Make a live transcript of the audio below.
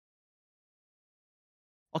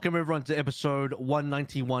Welcome everyone to episode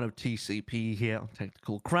 191 of TCP here on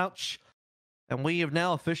Technical Crouch. And we have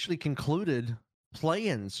now officially concluded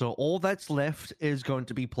play-in. So all that's left is going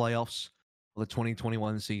to be playoffs for the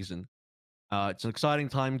 2021 season. It's an exciting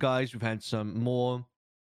time, guys. We've had some more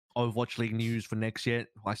Overwatch League news for next year.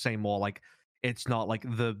 I say more like it's not like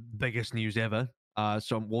the biggest news ever.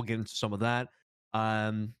 So we'll get into some of that.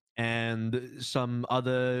 And some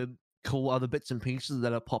other cool other bits and pieces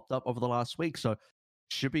that have popped up over the last week. So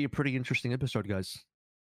should be a pretty interesting episode, guys.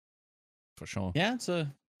 For sure. Yeah, it's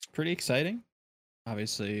pretty exciting.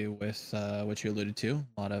 Obviously, with what you alluded to,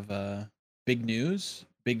 a lot of big news,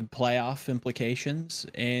 big playoff implications,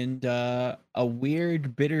 and a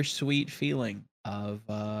weird, bittersweet feeling of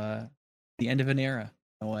the end of an era.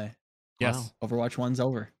 No way. Yes. Wow. Overwatch 1's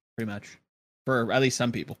over, pretty much. For at least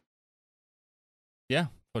some people. Yeah,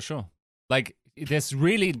 for sure. Like, there's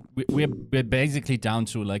really, we're basically down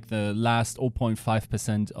to like the last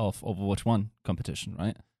 0.5% of Overwatch 1 competition,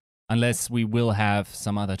 right? Unless we will have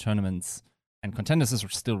some other tournaments and contenders is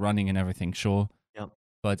still running and everything, sure. Yep.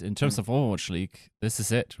 But in terms of Overwatch League, this is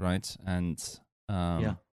it, right? And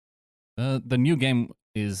Yeah. the new game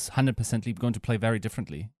is 100% going to play very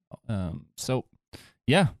differently. So,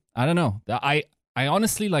 yeah, I don't know. I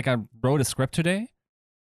honestly, like, I wrote a script today,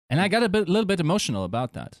 and I got a little bit emotional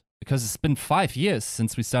about that. Because it's been 5 years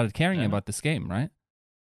since we started caring about this game, right?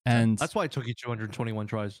 And that's why it took you 221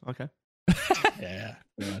 tries. Okay. Yeah.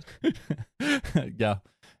 Yeah.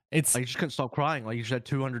 It's Like, you just couldn't stop crying. Like, you just had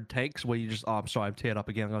 200 takes where you just, oh, I'm sorry, I'm teared up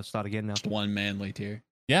again. I'm going to start again now. Just one manly tear.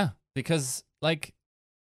 yeah, because like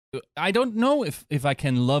I don't know if I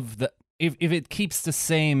can love the if it keeps the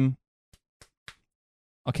same.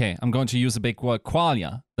 Okay, I'm going to use a big word,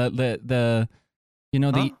 qualia. The you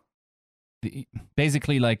know Huh? the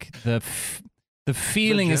basically like the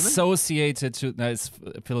feeling German? associated to it's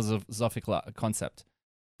a philosophical concept,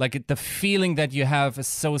 like the feeling that you have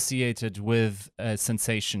associated with a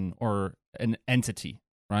sensation or an entity,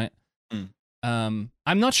 right? I'm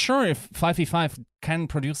not sure if 5v5 can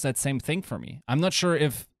produce that same thing for me. I'm not sure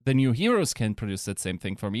if the new heroes can produce that same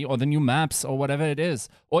thing for me, or the new maps, or whatever it is,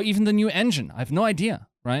 or even the new engine. I have no idea,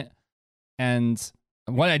 right? And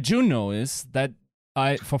what I do know is that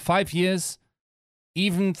for 5 years,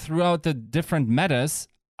 even throughout the different metas,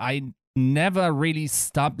 I never really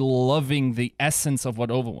stopped loving the essence of what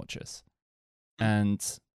Overwatch is. And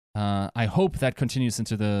I hope that continues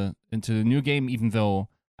into the new game, even though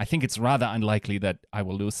I think it's rather unlikely that I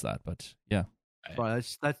will lose that. But yeah. Right,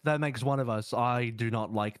 that makes one of us. I do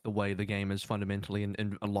not like the way the game is fundamentally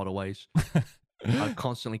in a lot of ways. I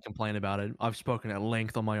constantly complain about it. I've spoken at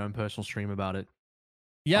length on my own personal stream about it.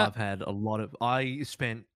 Yeah. I've had a lot of. I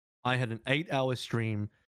had an 8-hour stream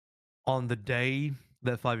on the day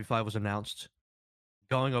that 5v5 was announced,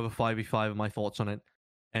 going over 5v5 and my thoughts on it,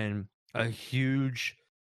 and a huge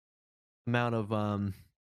amount of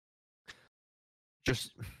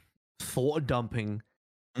just thought dumping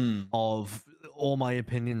of all my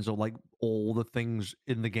opinions or like all the things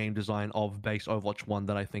in the game design of base Overwatch 1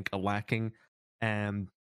 that I think are lacking, and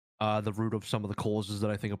the root of some of the causes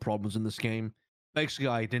that I think are problems in this game. Basically,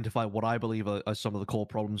 I identify what I believe are some of the core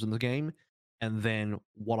problems in the game, and then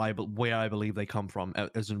where I believe they come from,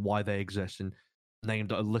 as in why they exist, and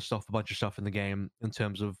named a list off a bunch of stuff in the game in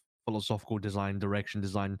terms of philosophical design, direction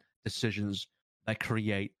design, decisions that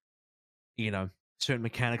create, certain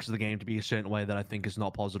mechanics of the game to be a certain way that I think is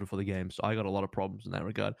not positive for the game. So I got a lot of problems in that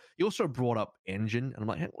regard. You also brought up engine, and I'm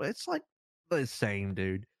like, hey, it's like the same,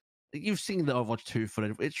 dude. You've seen the Overwatch 2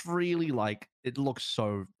 footage. It's really like, it looks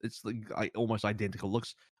so, it's like almost identical. It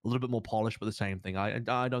looks a little bit more polished, but the same thing.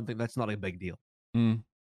 I don't think that's not a big deal.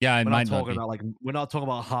 Yeah, it We're might not not talking be. about like, we're not talking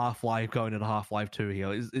about Half-Life going into Half-Life 2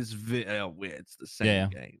 here. It's weird. It's the same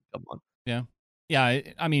game. Come on. Yeah,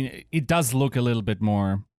 I mean, it does look a little bit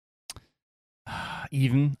more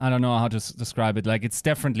even. I don't know how to describe it. Like, it's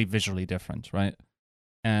definitely visually different, right?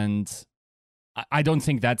 And I don't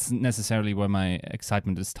think that's necessarily where my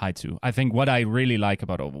excitement is tied to. I think what I really like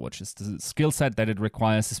about Overwatch is the skill set that it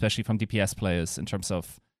requires, especially from DPS players, in terms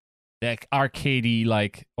of the arcadey,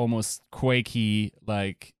 like almost quakey,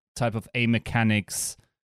 like type of aim mechanics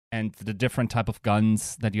and the different type of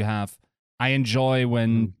guns that you have. I enjoy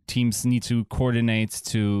when teams need to coordinate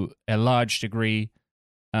to a large degree.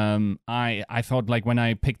 I thought, like, when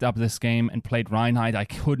I picked up this game and played Reinhardt, I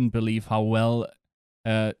couldn't believe how well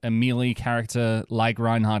a melee character like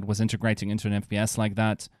Reinhardt was integrating into an FPS like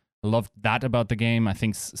that. I loved that about the game. I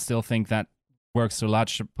still think that works to a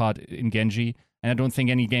large part in Genji, and I don't think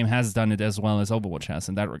any game has done it as well as Overwatch has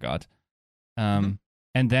in that regard. And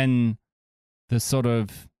then the sort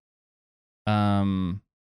of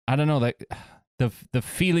I don't know, like the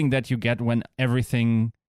feeling that you get when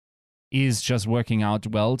everything is just working out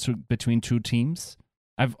well between two teams.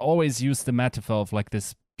 I've always used the metaphor of like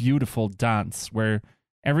this beautiful dance where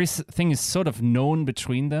everything is sort of known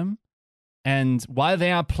between them, and while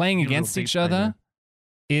they are playing against each other,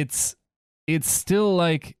 it's still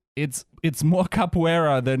like it's more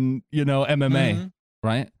capoeira than MMA,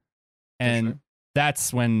 right? And sure.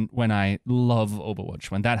 That's when I love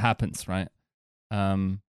Overwatch, when that happens, right?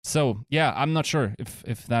 So yeah, I'm not sure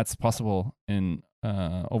if that's possible in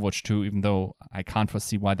Overwatch 2, even though I can't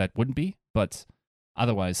foresee why that wouldn't be. But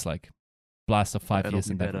otherwise, like blast of 5 years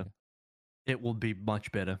in that way. It will be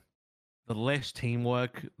much better. The less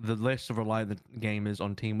teamwork, the less reliant the game is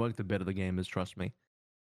on teamwork, the better the game is. Trust me.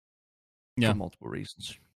 Yeah. For multiple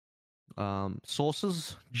reasons.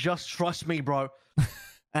 Sources, just trust me, bro.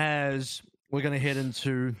 As we're gonna head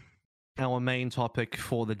into our main topic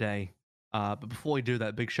for the day. But before we do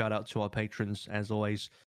that, big shout out to our patrons, as always.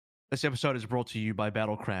 This episode is brought to you by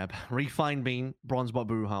Battle Crab, Refined Bean, Bronzebot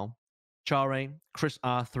Buhal, Chare, Chris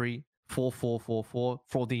R3, 4444,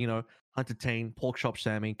 Fraudino, Hunter Tane, Porkchop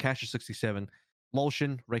Sammy, Casher67,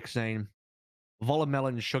 Molshin, Rexane,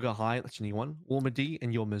 Volamelon Sugar High, that's a new one, Warmady,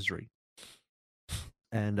 and Your Misery.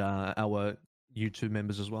 And our YouTube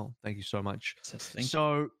members as well. Thank you so much.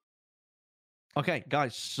 So, okay,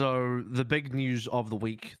 guys, so the big news of the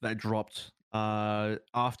week that dropped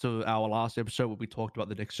after our last episode where we talked about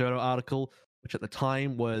the Dexerto article, which at the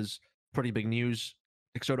time was pretty big news.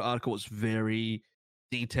 Dexerto article was very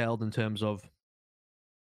detailed in terms of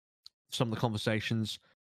some of the conversations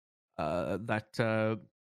that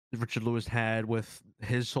Richard Lewis had with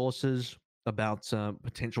his sources about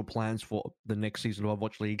potential plans for the next season of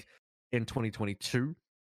Overwatch League in 2022.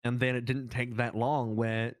 And then it didn't take that long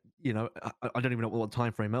where, I don't even know what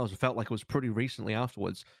time frame it was. It felt like it was pretty recently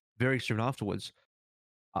afterwards, very soon afterwards.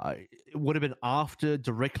 It would have been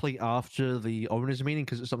directly after the owners meeting,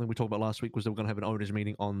 because it's something we talked about last week, was that we're going to have an owners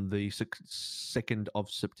meeting on the 2nd of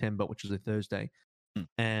September, which is a Thursday.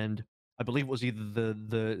 And I believe it was either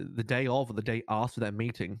the day of or the day after that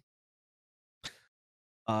meeting,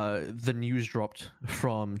 the news dropped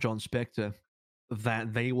from John Spector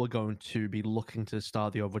that they were going to be looking to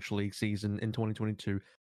start the Overwatch League season in 2022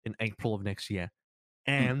 in April of next year.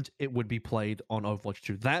 And it would be played on Overwatch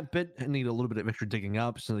 2. That bit needed a little bit of extra digging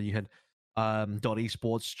up. So you had Dot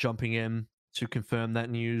Esports jumping in to confirm that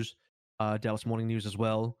news. Dallas Morning News as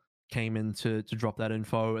well came in to drop that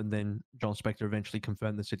info. And then John Spector eventually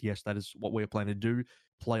confirmed and said, yes, that is what we're planning to do,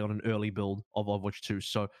 play on an early build of Overwatch 2.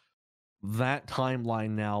 So that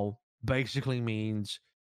timeline now basically means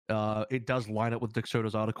it does line up with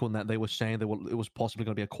Dexerto's article in that they were saying that it was possibly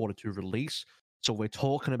going to be a Q2 release. So we're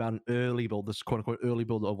talking about an early build, this quote-unquote early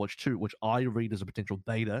build of Overwatch 2, which I read as a potential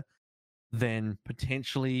beta. Then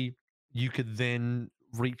potentially you could then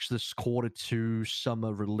reach this Q2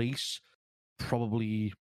 summer release,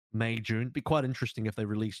 probably May, June. It'd be quite interesting if they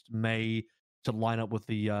released May to line up with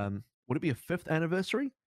the, would it be a 5th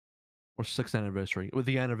anniversary? Or 6th anniversary? With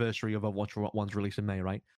the anniversary of Overwatch 1's release in May,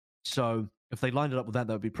 right? So if they lined it up with that,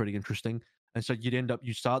 that would be pretty interesting. And so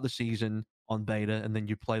you start the season on beta, and then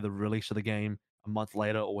you play the release of the game a month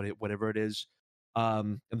later or whatever it is,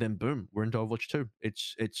 and then boom, we're into Overwatch 2.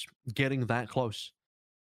 It's getting that close.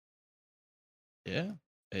 Yeah,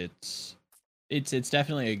 it's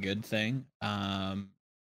definitely a good thing.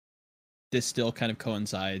 This still kind of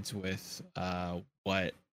coincides with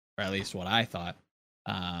what, or at least what I thought,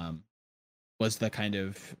 was the kind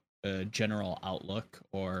of general outlook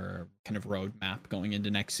or kind of roadmap going into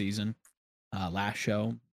next season. Last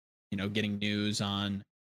show, getting news on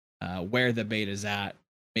where the beta's at,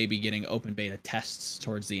 maybe getting open beta tests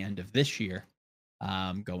towards the end of this year,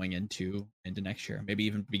 going into next year, maybe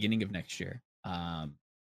even beginning of next year.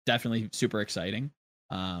 Definitely super exciting.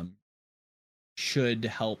 Should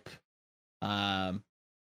help,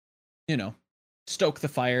 stoke the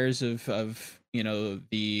fires of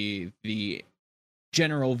the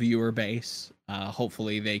general viewer base.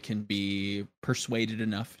 Hopefully they can be persuaded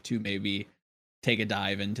enough to maybe take a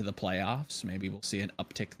dive into the playoffs. Maybe we'll see an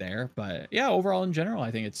uptick there. But yeah, overall in general, I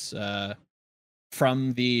think it's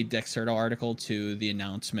from the Dexerto article to the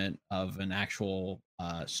announcement of an actual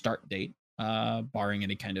start date, barring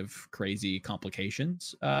any kind of crazy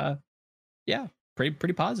complications. Yeah,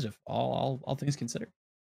 pretty positive. All things considered.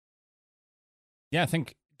 Yeah, I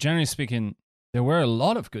think generally speaking, there were a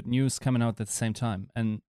lot of good news coming out at the same time.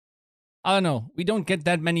 And I don't know, we don't get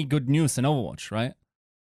that many good news in Overwatch, right?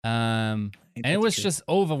 And it was just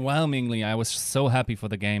overwhelmingly, I was so happy for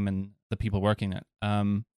the game and the people working it.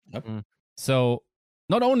 So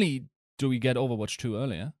not only do we get Overwatch 2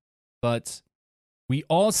 earlier, but we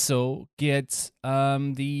also get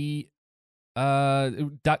got the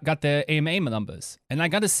AMA numbers. And I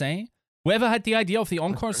gotta say, whoever had the idea of the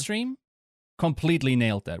Encore stream completely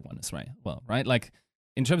nailed that one as well, right? Like,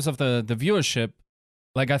 in terms of the viewership,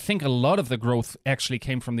 like, I think a lot of the growth actually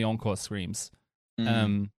came from the Encore streams.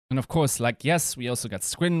 And of course, like, yes, we also got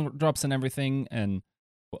screen drops and everything, and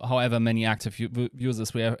however many active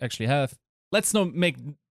users we actually have. Let's make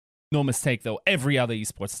no mistake, though, every other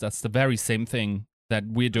esports does the very same thing that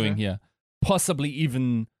we're doing here. Possibly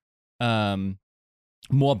even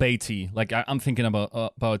more baity. Like, I'm thinking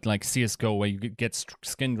about like CSGO, where you get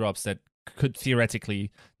skin drops that could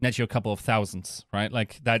theoretically net you a couple of thousands, right?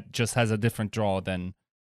 Like, that just has a different draw than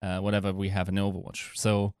whatever we have in Overwatch.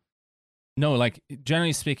 So, no, like,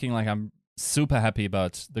 generally speaking, like, I'm super happy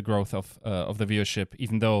about the growth of the viewership,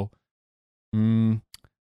 even though, the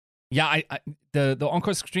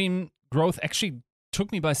Encore stream growth actually took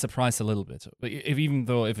me by surprise a little bit, even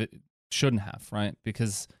though it shouldn't have, right?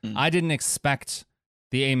 Because I didn't expect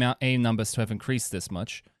the AIM numbers to have increased this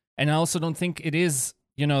much, and I also don't think it is,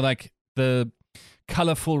 like, the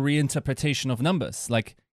colorful reinterpretation of numbers.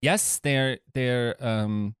 Like, yes, their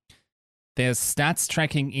stats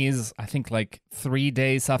tracking is, I think, like 3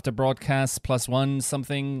 days after broadcast plus one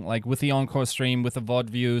something, like with the Encore stream, with the VOD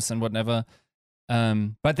views and whatever.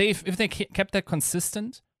 But if they kept that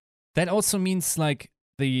consistent, that also means, like,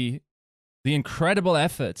 the incredible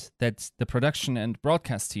effort that the production and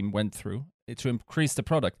broadcast team went through to increase the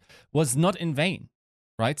product was not in vain,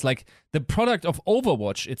 right? Like, the product of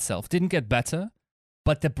Overwatch itself didn't get better,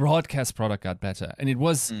 but the broadcast product got better. And it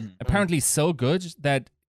was apparently so good that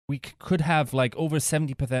we could have, like, over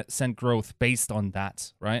 70% growth based on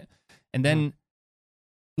that, right? And then,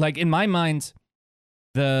 like, in my mind,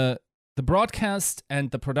 the broadcast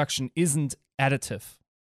and the production isn't additive.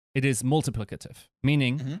 It is multiplicative,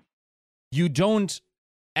 meaning you don't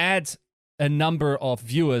add a number of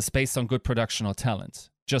viewers based on good production or talent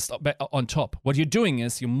just on top. What you're doing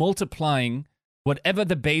is you're multiplying whatever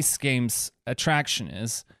the base game's attraction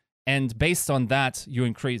is, and based on that, you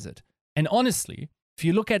increase it. And honestly, if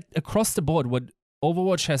you look at across the board what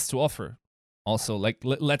Overwatch has to offer, also, like,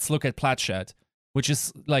 let's look at Platchat, which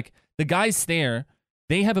is, like, the guys there,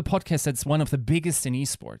 they have a podcast that's one of the biggest in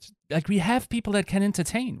esports. Like, we have people that can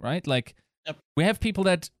entertain, right? Like, we have people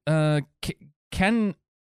that can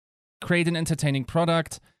create an entertaining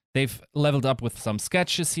product. They've leveled up with some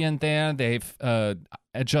sketches here and there. They've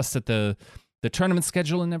adjusted the tournament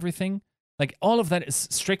schedule and everything. Like, all of that is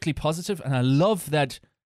strictly positive, and I love that.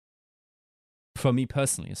 For me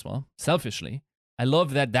personally as well, selfishly, I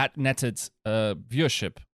love that netted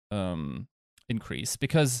viewership increase,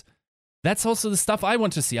 because that's also the stuff I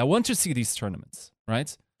want to see. I want to see these tournaments,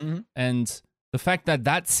 right? And the fact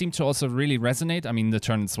that seemed to also really resonate. I mean, the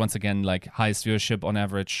tournaments, once again, like, highest viewership on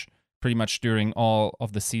average pretty much during all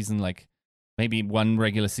of the season. Like, maybe one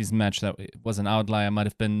regular season match that was an outlier might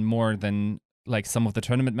have been more than, like, some of the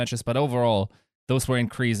tournament matches, but overall, those were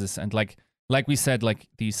increases. And like we said, like,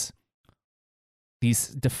 these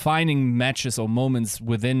defining matches or moments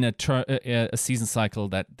within a season cycle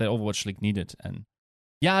that the Overwatch League needed. And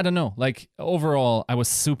yeah, I don't know. Like, overall, I was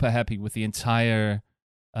super happy with the entire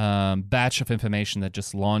batch of information that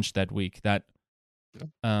just launched that week. That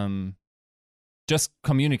just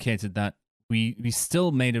communicated that we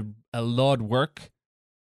still made a lot work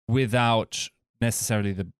without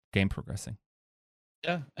necessarily the game progressing.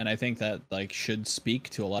 Yeah, and I think that, like, should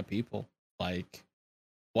speak to a lot of people. Like,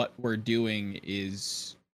 what we're doing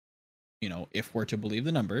is, if we're to believe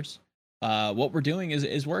the numbers, what we're doing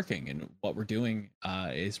is working, and what we're doing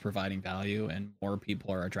is providing value, and more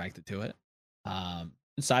people are attracted to it.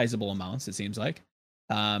 Sizable amounts, it seems like.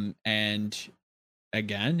 And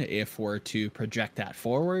again, if we're to project that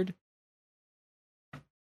forward,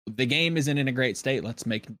 the game isn't in a great state. Let's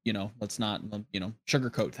not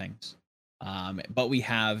sugarcoat things. But we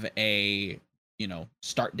have a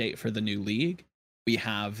start date for the new league. We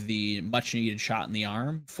have the much needed shot in the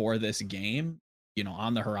arm for this game,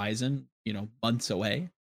 on the horizon, months away.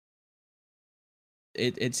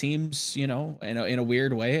 It seems, in a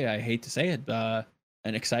weird way, I hate to say it, an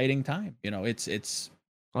exciting time. It's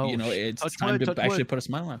time to actually put a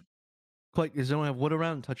smile on. Like, is anyone have wood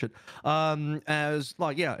around? Touch it. As,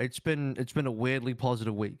 like, yeah, it's been a weirdly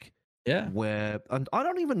positive week. Yeah. Where, and I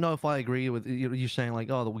don't even know if I agree with you saying,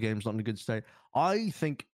 like, oh, the game's not in a good state. I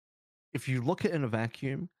think if you look at it in a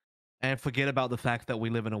vacuum and forget about the fact that we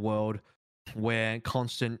live in a world where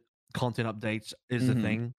constant content updates is the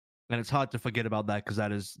thing, and it's hard to forget about that, because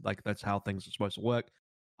that's how things are supposed to work.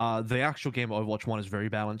 The actual game of Overwatch 1 is very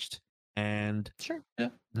balanced. and Sure. Yeah.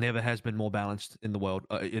 never has been more balanced in the world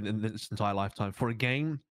in its entire lifetime. For a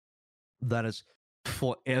game that has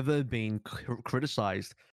forever been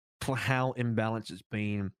criticized for how imbalanced it's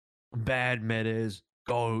been, bad metas,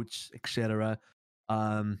 goats, etc.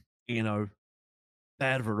 You know,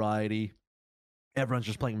 bad variety. Everyone's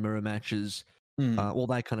just playing mirror matches, all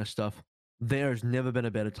that kind of stuff. There's never been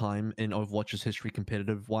a better time in Overwatch's history,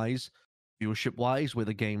 competitive wise, viewership wise, where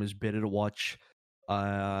the game is better to watch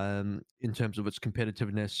in terms of its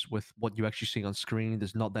competitiveness with what you actually see on screen.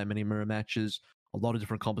 There's not that many mirror matches. A lot of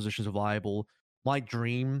different compositions are viable. My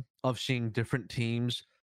dream of seeing different teams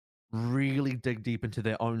really dig deep into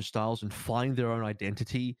their own styles and find their own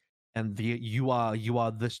identity. And you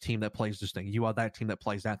are this team that plays this thing. You are that team that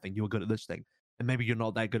plays that thing. You are good at this thing, and maybe you're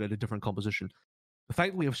not that good at a different composition. The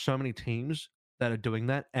fact that we have so many teams that are doing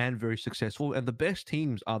that and very successful, and the best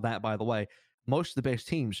teams are that, by the way. Most of the best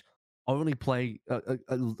teams only play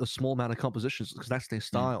a small amount of compositions because that's their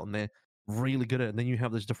style, and they're really good at it. And then you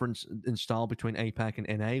have this difference in style between APAC and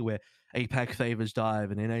NA, where APAC favors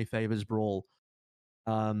dive and NA favors brawl.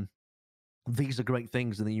 These are great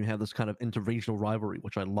things, and then you have this kind of interregional rivalry,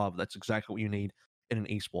 which I love. That's exactly what you need in an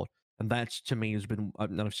esport, and that's, to me, has been,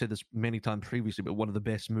 and I've said this many times previously, but one of the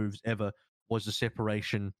best moves ever was the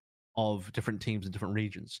separation of different teams in different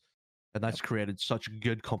regions, and that's created such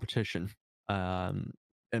good competition, and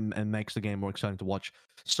makes the game more exciting to watch.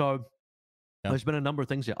 So there's been a number of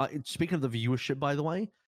things here. Speaking of the viewership, by the way,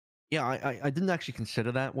 yeah, I didn't actually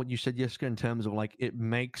consider that, what you said, Jessica, in terms of like it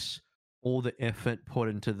makes all the effort put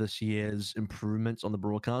into this year's improvements on the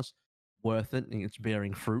broadcast worth it, and it's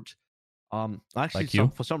bearing fruit. Actually,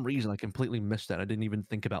 Like for some reason, I completely missed that. I didn't even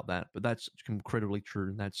think about that, but that's incredibly true.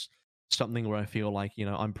 And that's something where I feel like,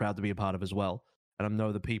 I'm proud to be a part of as well. And I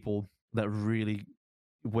know the people that really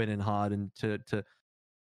went in hard and to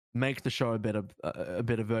make the show a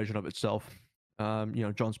better version of itself. John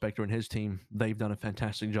Spector and his team, they've done a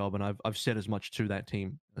fantastic job, and I've said as much to that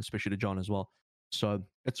team, especially to John as well. So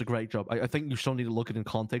it's a great job. I think you still need to look at it in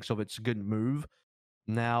context of it's a good move.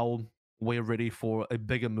 Now we're ready for a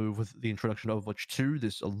bigger move with the introduction of Overwatch 2.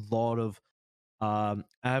 There's a lot of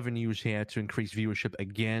avenues here to increase viewership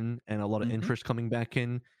again, and a lot of interest coming back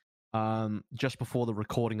in. Just before the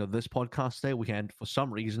recording of this podcast today, we had, for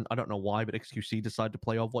some reason, I don't know why, but XQC decided to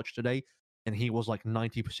play Overwatch today, and he was like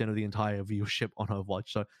 90% of the entire viewership on Overwatch.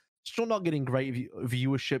 So still not getting great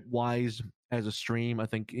viewership wise as a stream. I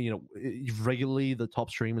think, regularly the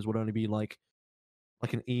top streamers would only be like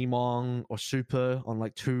an Emong or Super on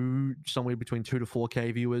like somewhere between 2 to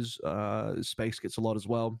 4K viewers. Space gets a lot as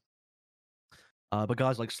well. But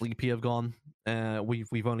guys like Sleepy have gone.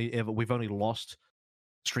 We've only lost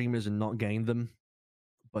streamers and not gained them.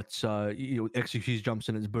 But XQC jumps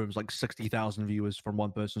in and booms like 60,000 viewers from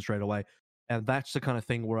one person straight away. And that's the kind of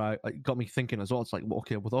thing where I got me thinking as well. It's like, well,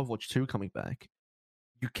 okay, with Overwatch 2 coming back,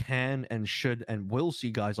 you can and should and will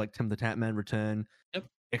see guys like Tim the Tatman return. Yep.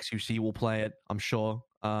 XQC will play it, I'm sure.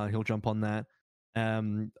 He'll jump on that.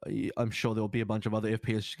 I'm sure there'll be a bunch of other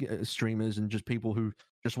FPS streamers and just people who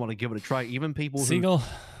just want to give it a try. Even people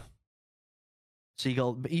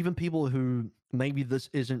Seagull, even people who maybe this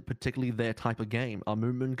isn't particularly their type of game.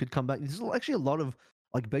 Moonman could come back. There's actually a lot of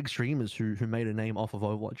like big streamers who made a name off of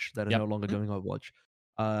Overwatch that are no longer doing Overwatch.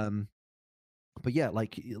 But yeah,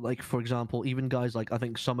 like for example, even guys like I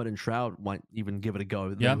think Summit and Shroud might even give it a go.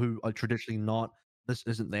 Who are traditionally not, this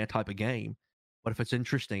isn't their type of game. But if it's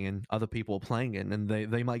interesting and other people are playing it, and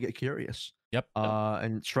they might get curious.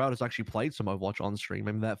 And Shroud has actually played some Overwatch on stream.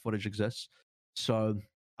 I mean, that footage exists. So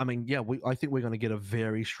I mean, yeah, I think we're going to get a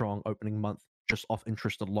very strong opening month just off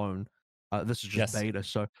interest alone. This is just beta,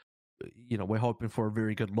 so we're hoping for a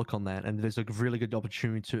very good look on that, and there's a really good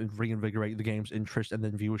opportunity to reinvigorate the game's interest and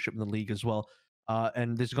then viewership in the league as well.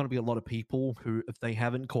 And there's going to be a lot of people who, if they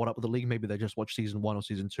haven't caught up with the league, maybe they just watched season 1 or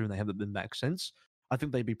season 2 and they haven't been back since. I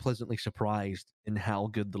think they'd be pleasantly surprised in how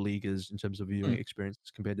good the league is in terms of viewing experience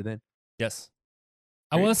compared to then. Yes,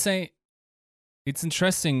 I will say it's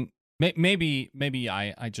interesting. Maybe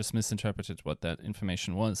I just misinterpreted what that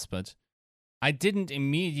information was, but I didn't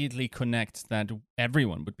immediately connect that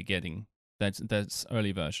everyone would be getting that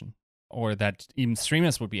early version, or that even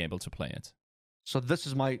streamers would be able to play it. So this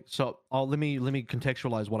is my let me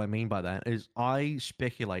contextualize what I mean by that. Is I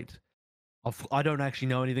speculate. I don't actually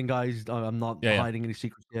know anything, guys. I'm not hiding any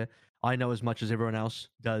secrets here. I know as much as everyone else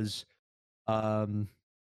does.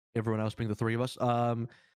 Everyone else being the three of us.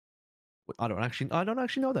 I don't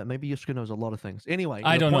actually know that. Maybe Yusuke knows a lot of things. Anyway,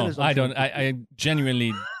 I don't know. I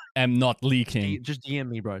genuinely am not leaking. Just DM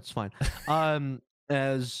me, bro. It's fine.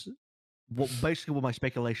 Basically what my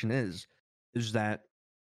speculation is that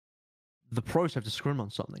the pros have to scrim on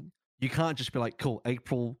something. You can't just be like, cool,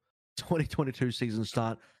 April 2022 season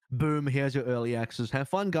start. Boom, here's your early access. Have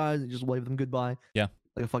fun, guys, and just wave them goodbye. Yeah.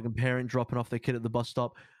 Like a fucking parent dropping off their kid at the bus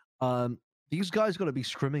stop. These guys got to be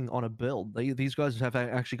scrimming on a build. These guys have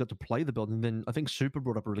actually got to play the build. And then I think Super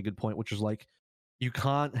brought up a really good point, which is like, you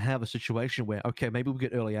can't have a situation where, okay, maybe we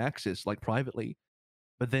get early access, like privately,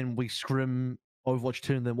 but then we scrim Overwatch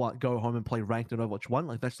 2 and then what? Go home and play ranked in Overwatch 1?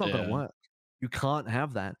 Like, that's not going to work. You can't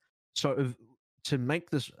have that. So to make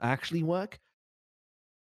this actually work,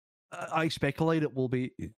 I speculate it will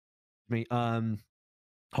be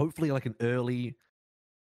hopefully like an early,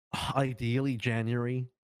 ideally January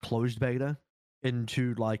closed beta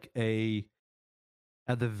into like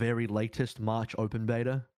at the very latest March open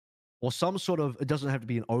beta, or some sort of, it doesn't have to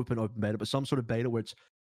be an open beta, but some sort of beta where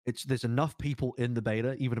it's there's enough people in the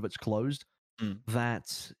beta, even if it's closed,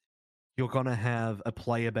 that you're gonna have a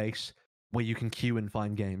player base where you can queue and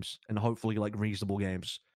find games, and hopefully like reasonable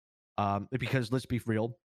games. Because let's be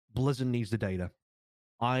real, Blizzard needs the data.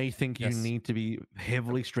 I think you need to be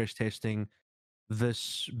heavily stress testing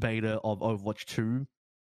this beta of Overwatch 2,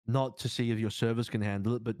 not to see if your servers can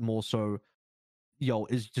handle it, but more so,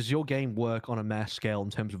 does your game work on a mass scale in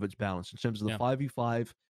terms of its balance, in terms of the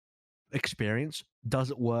 5v5 experience?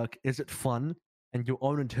 Does it work? Is it fun? And your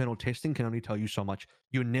own internal testing can only tell you so much.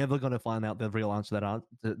 You're never going to find out the real answer to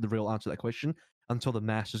that question until the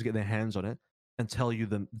masters get their hands on it and tell you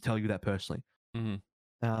that personally.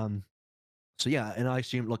 So yeah, and I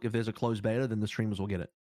assume, look, if there's a closed beta, then the streamers will get it.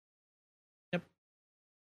 Yep.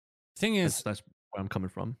 Thing is, that's where I'm coming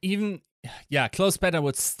from. Even closed beta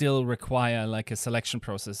would still require like a selection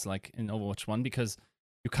process, like in Overwatch 1, because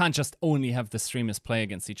you can't just only have the streamers play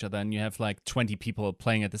against each other and you have like 20 people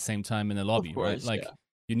playing at the same time in a lobby, right? Like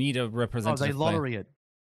you need a representative. Oh, they lottery it.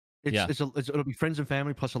 It'll be friends and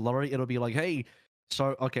family plus a lottery. It'll be like, hey,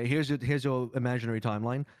 so okay, here's your imaginary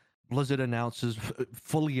timeline. Blizzard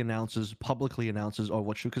publicly announces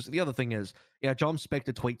Overwatch 2. Because the other thing is, John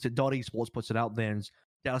Spector tweets it, Esports puts it out there, and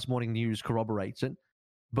Dallas Morning News corroborates it.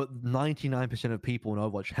 But 99% of people in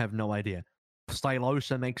Overwatch have no idea.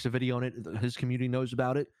 Stylosa makes a video on it. His community knows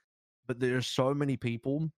about it. But there's so many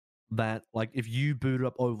people that, like, if you booted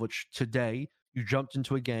up Overwatch today, you jumped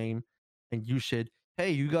into a game and you said,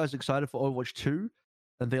 hey, you guys excited for Overwatch 2?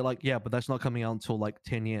 And they're like, yeah, but that's not coming out until like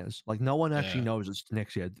 10 years. Like, no one actually knows it's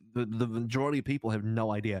next year. The majority of people have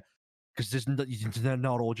no idea, because they're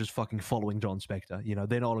not all just fucking following John Spector.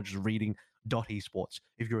 They're not all just reading .esports.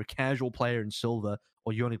 If you're a casual player in Silver,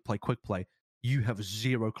 or you only play quick play, you have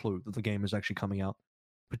zero clue that the game is actually coming out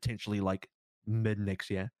potentially like mid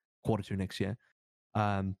next year, Q2 next year.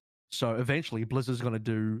 So eventually Blizzard's they're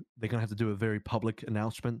going to have to do a very public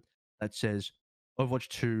announcement that says Overwatch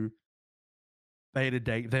 2 beta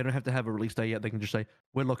date. They don't have to have a release date yet. They can just say,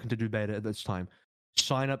 we're looking to do beta at this time.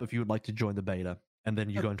 Sign up if you would like to join the beta, and then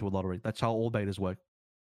you go into a lottery. That's how all betas work.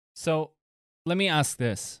 So let me ask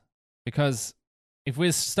this, because if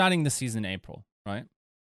we're starting the season in April, right?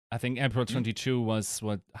 I think April 22 was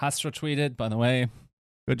what Hastra tweeted, by the way.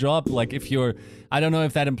 Good job. Like, I don't know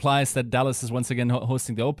if that implies that Dallas is once again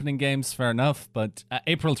hosting the opening games. Fair enough. But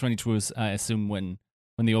April 22 is, I assume, when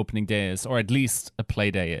the opening day is, or at least a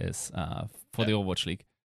play day is for the Overwatch League.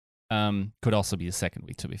 Could also be a second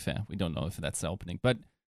week, to be fair. We don't know if that's the opening. But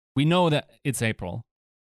we know that it's April.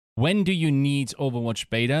 When do you need Overwatch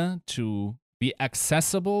Beta to be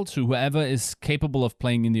accessible to whoever is capable of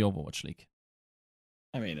playing in the Overwatch League?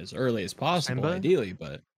 I mean, as early as possible, ideally,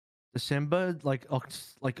 but December, like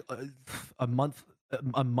a month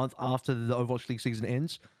after the Overwatch League season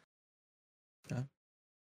ends. Yeah.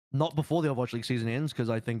 Not before the Overwatch League season ends, because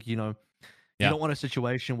I think you don't want a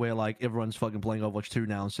situation where like everyone's fucking playing Overwatch 2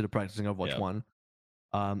 now instead of practicing Overwatch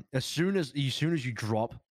 1. As soon as you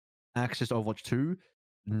drop access to Overwatch 2,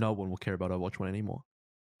 no one will care about Overwatch 1 anymore.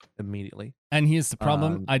 Immediately. And here's the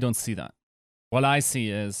problem: I don't see that. What I see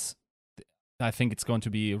is, I think it's going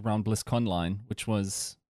to be around BlizzConline, which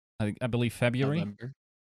was, I believe, February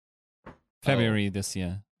this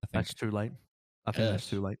year. I think that's too late. I think that's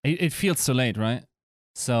too late. It feels so late, right?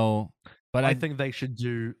 So, but I think they should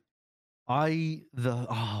do.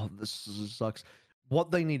 This sucks.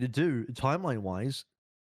 What they need to do, timeline wise,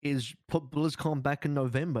 is put BlizzCon back in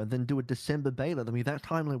November, then do a December beta. I mean, that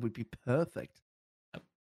timeline would be perfect.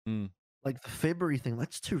 Like the February thing,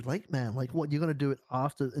 that's too late, man. Like, what, you're gonna do it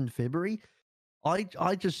in February?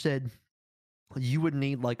 I just said you would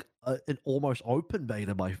need like an almost open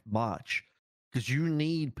beta by March, because you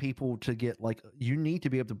need people to get you need to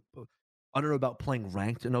be able to. I don't know about playing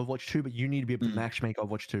ranked in Overwatch 2, but you need to be able to matchmake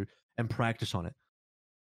Overwatch 2 and practice on it.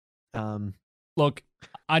 Look,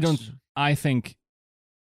 I think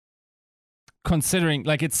considering,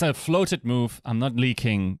 like, it's a floated move. I'm not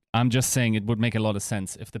leaking. I'm just saying it would make a lot of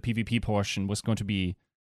sense if the PvP portion was going to be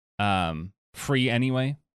free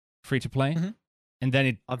anyway, free to play. Mm-hmm. And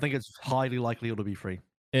then I think it's highly likely it'll be free.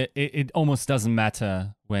 It almost doesn't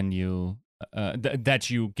matter when you that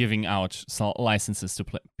you giving out licenses to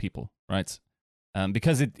people, right?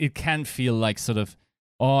 Because it can feel like sort of,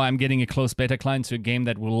 oh, I'm getting a closed beta client to a game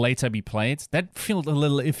that will later be played. That felt a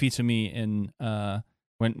little iffy to me in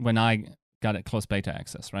when I got a closed beta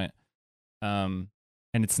access, right? And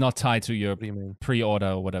it's not tied to your pre-order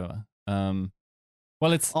or whatever.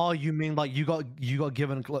 Well, it's you mean like you got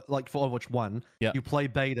given, like, for Overwatch 1, you play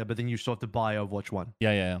beta, but then you still have to buy Overwatch 1.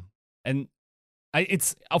 Yeah. And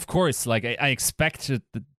it's, of course, like, I expected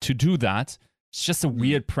to do that. It's just a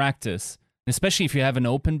weird practice, especially if you have an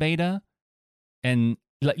open beta. And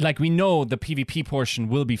like we know the PvP portion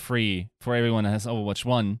will be free for everyone that has Overwatch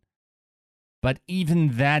 1. But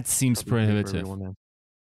even that seems prohibitive.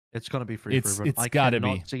 It's going to be free for everyone. It's got to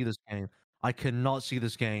be. I cannot see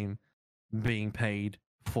this game being paid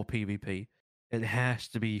for PvP. It has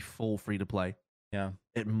to be full free to play. Yeah.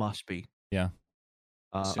 It must be. Yeah.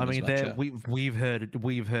 I mean, we've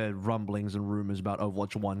heard rumblings and rumors about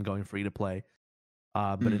Overwatch 1 going free to play,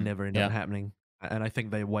 but it never ended up happening. And I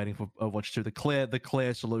think they're waiting for Overwatch 2. The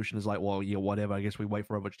clear solution is like, well, yeah, whatever. I guess we wait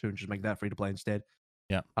for Overwatch 2 and just make that free to play instead.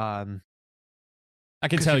 Yeah. I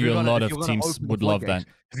can tell you a lot of teams would love that.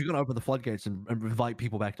 If you're going to open the floodgates and invite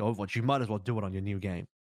people back to Overwatch, you might as well do it on your new game.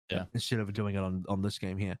 Yeah. Instead of doing it on this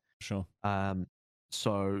game here. Sure.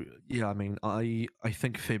 So yeah, I mean, I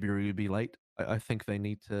think February would be late. I think they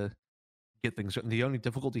need to get things. The only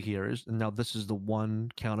difficulty here is, and now this is the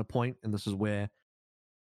one counterpoint, and this is where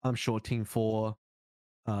I'm sure Team 4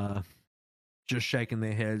 just shaking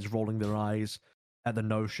their heads, rolling their eyes at the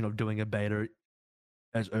notion of doing a beta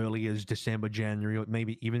as early as December, January, or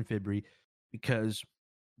maybe even February, because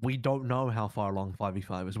we don't know how far along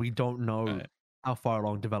 5v5 is. We don't know how far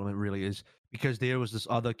along development really is, because there was this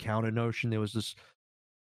other counter notion. There was this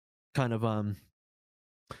kind of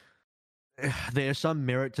there's some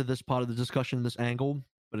merit to this part of the discussion, this angle,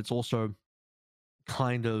 but it's also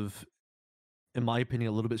kind of, in my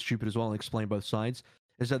opinion, a little bit stupid as well. I'll explain both sides.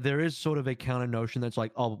 Is that there is sort of a counter notion that's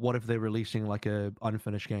like, oh, what if they're releasing like a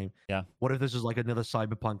unfinished game? Yeah. What if this is like another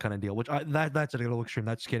Cyberpunk kind of deal? Which that's a little extreme.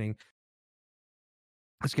 It's getting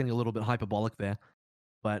a little bit hyperbolic there.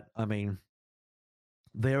 But I mean,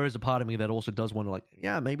 there is a part of me that also does want to, like,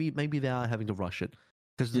 yeah, maybe they are having to rush it,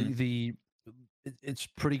 because it's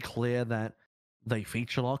pretty clear that they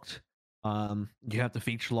feature locked. You have to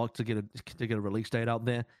feature lock to get a release date out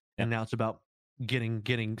there, and now it's about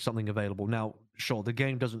getting something available. Now, sure, the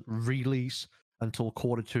game doesn't release until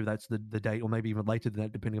Q2. That's the date, or maybe even later than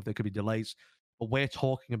that, depending if there could be delays. But we're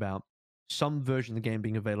talking about some version of the game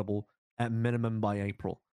being available at minimum by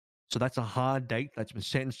April. So that's a hard date that's been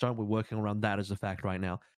set in stone. We're working around that as a fact right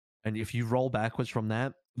now. And if you roll backwards from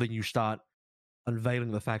that, then you start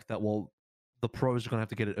unveiling the fact that, well, the pros are going to have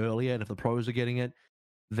to get it earlier. And if the pros are getting it,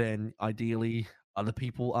 then ideally other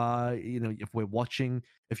people are, if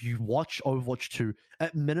you watch Overwatch 2,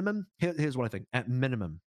 at minimum, here's what I think. At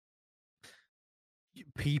minimum,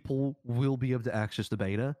 people will be able to access the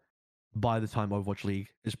beta by the time Overwatch League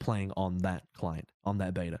is playing on that client, on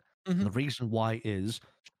that beta. Mm-hmm. The reason why is,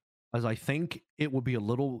 as I think it'll be a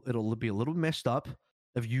little messed up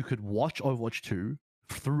if you could watch Overwatch 2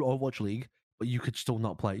 through Overwatch League, but you could still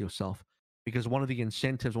not play it yourself. Because one of the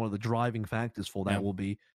incentives, one of the driving factors for that will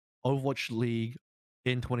be Overwatch League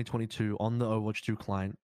in 2022 on the Overwatch 2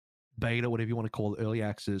 client, beta, whatever you want to call it, early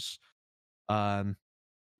access.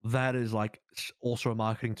 That is like also a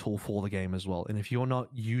marketing tool for the game as well. And if you're not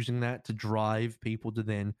using that to drive people to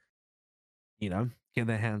then, get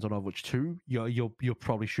their hands on Overwatch 2, you're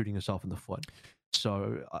probably shooting yourself in the foot.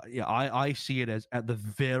 So I see it as, at the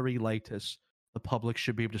very latest, the public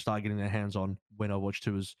should be able to start getting their hands on when Overwatch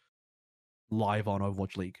 2 is live on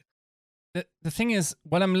Overwatch League. The thing is,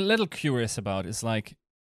 what I'm a little curious about is, like,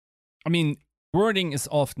 I mean, wording is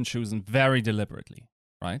often chosen very deliberately,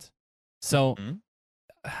 right? So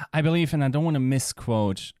I believe, and I don't want to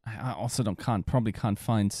misquote, I also probably can't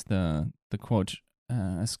find the quote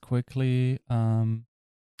as quickly.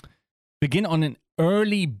 Begin on an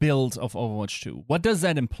early build of Overwatch 2. What does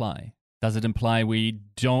that imply? Does it imply we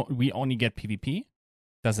only get PvP?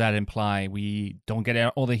 Does that imply we don't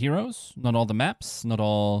get all the heroes? Not all the maps? Not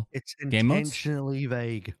all game modes? It's intentionally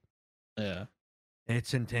vague. Yeah.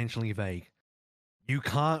 It's intentionally vague. You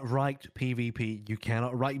can't write PvP. You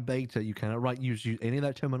cannot write beta. You cannot use any of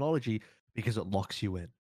that terminology, because it locks you in.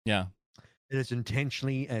 Yeah. It is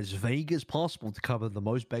intentionally as vague as possible to cover the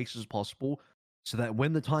most bases possible so that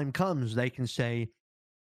when the time comes, they can say,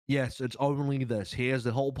 yes, it's only this. Here's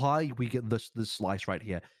the whole pie. We get this slice right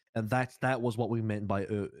here, and that was what we meant by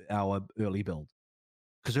our early build.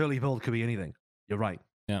 Because early build could be anything. You're right.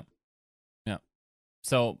 Yeah.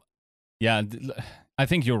 So, yeah, I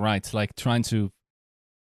think you're right. Like trying to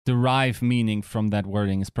derive meaning from that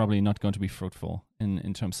wording is probably not going to be fruitful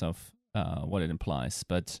in terms of what it implies.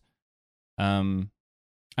 But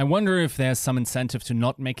I wonder if there's some incentive to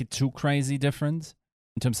not make it too crazy different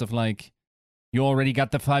in terms of like, you already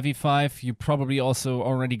got the 5v5, you probably also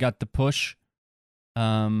already got the push.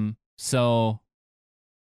 So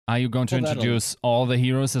are you going to introduce all the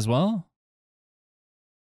heroes as well?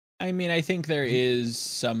 I mean, I think there is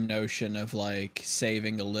some notion of like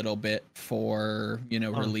saving a little bit for,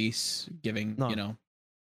 release, giving,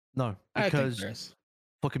 No, because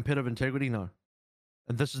for competitive integrity, no.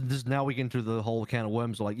 And this is now we get into the whole can of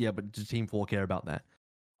worms. Like, yeah, but does Team 4 care about that?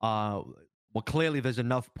 Well, clearly there's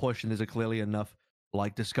enough push and there's clearly enough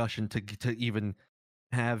like discussion to even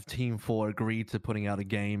have Team 4 agree to putting out a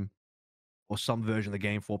game or some version of the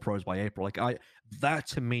game for pros by April. Like that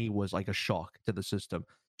to me was like a shock to the system.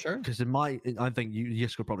 Sure. Because I think you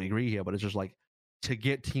could probably agree here, but it's just like to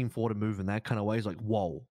get Team 4 to move in that kind of way is like,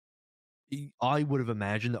 whoa. I would have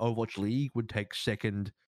imagined the Overwatch League would take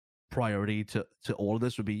second priority to all of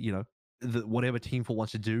this. Would be, whatever Team 4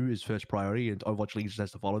 wants to do is first priority, and Overwatch League just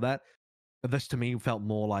has to follow that. But this to me felt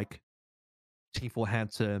more like Team 4 had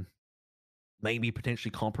to maybe potentially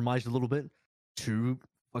compromise a little bit to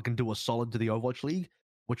fucking do a solid to the Overwatch League,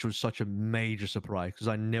 which was such a major surprise because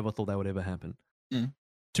I never thought that would ever happen.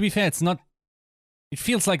 To be fair, it's not. It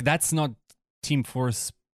feels like that's not Team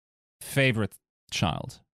 4's favorite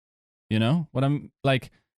child. You know what I'm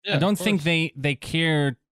like? Yeah, I don't think they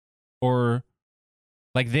care, or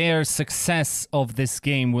like their success of this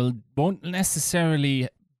game won't necessarily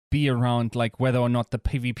be around like whether or not the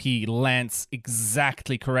PvP lands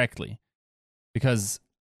exactly correctly, because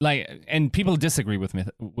like, and people disagree with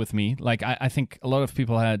me. Like I think a lot of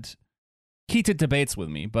people had heated debates with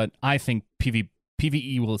me, but I think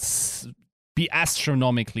PvE will be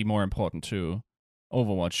astronomically more important to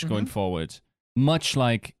Overwatch going forward. Much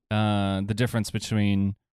like the difference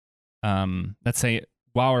between, let's say,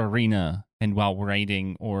 WoW Arena and WoW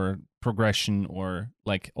Raiding or Progression or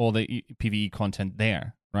like all the PvE content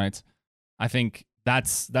there, right? I think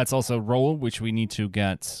that's also a role which we need to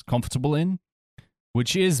get comfortable in,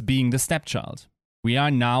 which is being the stepchild. We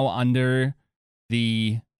are now under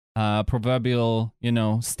the proverbial,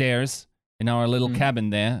 stairs in our little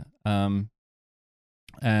cabin there,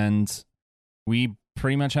 and we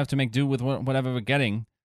pretty much have to make do with whatever we're getting.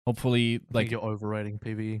 Hopefully, like you're overrating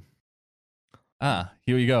PvE.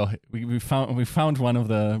 Here we go. We found one of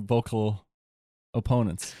the vocal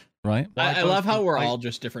opponents, right? I love how we're all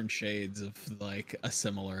just different shades of like a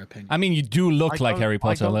similar opinion. I mean, you do look like Harry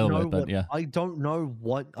Potter a little bit, but yeah. I don't know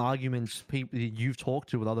what arguments you've talked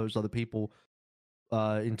to with those other people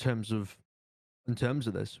in terms of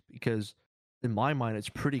this, because in my mind it's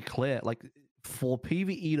pretty clear. Like for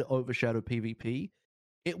PvE to overshadow PvP,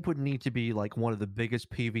 it would need to be like one of the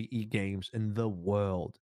biggest PvE games in the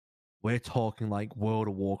world. We're talking like World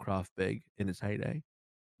of Warcraft big in its heyday.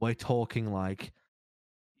 We're talking like,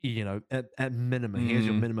 at minimum, here's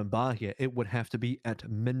your minimum bar here. It would have to be at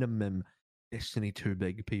minimum Destiny 2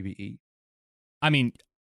 big PvE. I mean,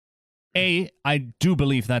 A, I do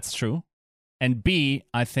believe that's true. And B,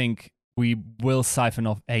 I think we will siphon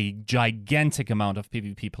off a gigantic amount of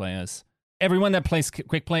PvP players. Everyone that plays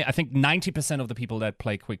quick play, I think 90% of the people that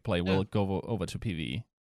play quick play will go over to PvE.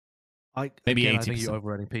 Maybe 80%. I think you're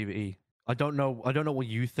overrating PvE. I don't know what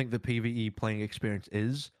you think the PvE playing experience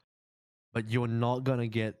is, but you're not gonna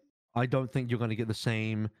get. I don't think you're gonna get the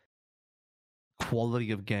same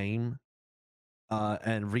quality of game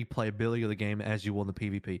and replayability of the game as you will in the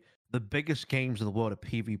PvP. The biggest games in the world are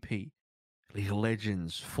PvP. League of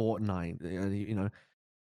Legends, Fortnite,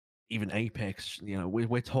 even Apex.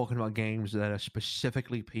 We're talking about games that are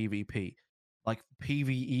specifically PvP. Like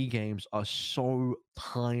PvE games are so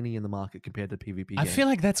tiny in the market compared to PvP games. I feel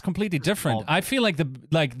like that's completely different. I feel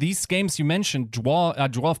like these games you mentioned are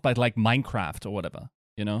dwarfed by like Minecraft or whatever,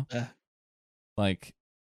 like,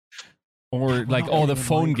 or like all the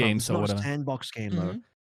phone games or whatever. It's not a sandbox game though.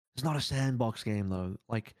 It's not a sandbox game though.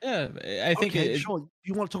 Like, yeah, I think sure.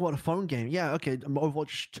 You want to talk about a phone game? Yeah, okay.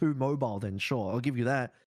 Overwatch 2 mobile, then sure, I'll give you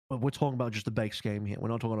that. But we're talking about just the base game here. We're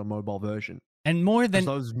not talking about a mobile version. And more than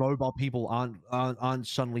those mobile people aren't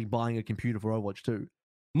suddenly buying a computer for Overwatch 2.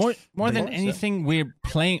 More than anything, we're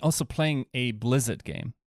also playing a Blizzard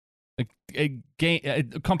game, a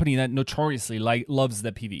company that notoriously loves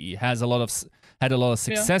the PvE, had a lot of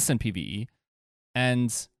success in PvE,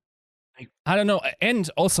 And I don't know. And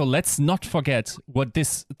also, let's not forget what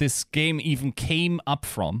this game even came up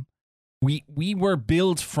from. We were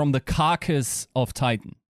built from the carcass of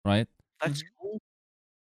Titan, right? That's cool.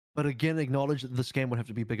 But again, acknowledge that this game would have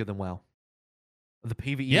to be bigger than WoW. The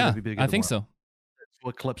PvE would Yeah, be bigger I than think WoW. so. To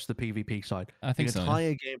eclipse the PvP side. I think the so. Yeah.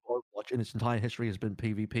 entire game of Overwatch in its entire history has been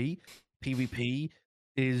PvP. PvP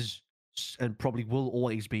is and probably will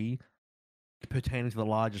always be pertaining to the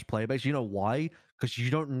largest player base. You know why? Because you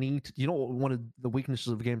don't need to, you know what one of the weaknesses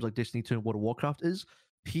of games like Destiny 2 and World of Warcraft is?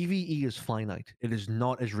 PvE is finite. It is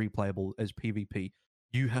not as replayable as PvP.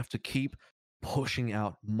 You have to keep pushing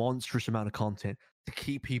out monstrous amount of content to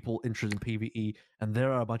keep people interested in PvE. And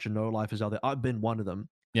there are a bunch of no-lifers out there. I've been one of them.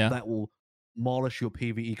 Yeah. That will demolish your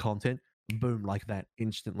PvE content, boom, like that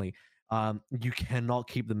instantly. You cannot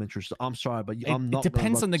keep them interested. I'm sorry, but I'm not. It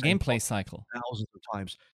depends on the same gameplay cycle. thousands of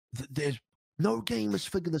times. There's no game has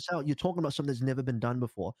figured this out. You're talking about something that's never been done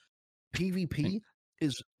before. PvP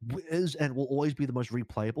is and will always be the most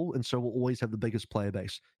replayable, and so will always have the biggest player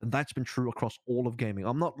base. And that's been true across all of gaming.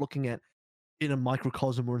 I'm not looking at in a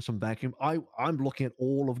microcosm or in some vacuum. I'm looking at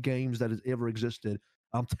all of games that has ever existed.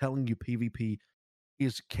 I'm telling you, PvP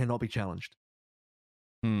cannot be challenged.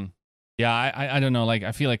 Yeah, I don't know. Like,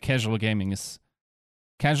 I feel like casual gaming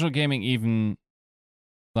even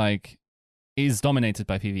like is dominated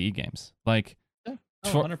by PvE games. Like,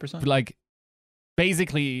 100%. Like,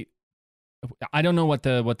 basically, I don't know what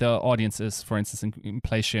the audience is, for instance, in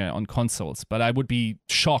play share on consoles, but I would be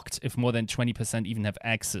shocked if more than 20% even have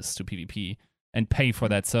access to PvP and pay for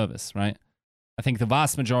that service, right? I think the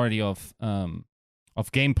vast majority of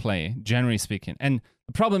gameplay, generally speaking, and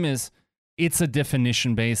the problem is it's a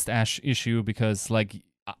definition-based issue because, like,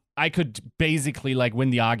 I could basically like win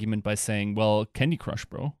the argument by saying, well, Candy Crush,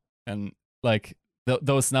 bro, and like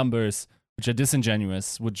those numbers, which are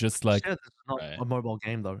disingenuous, would just like. It's not a mobile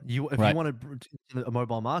game though. If you want to a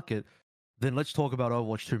mobile market, then let's talk about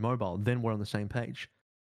Overwatch 2 mobile. Then we're on the same page.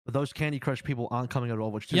 But those Candy Crush people aren't coming out of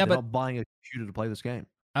Overwatch 2. They're not buying a computer to play this game.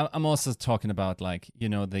 I'm also talking about, like, you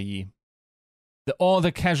know, all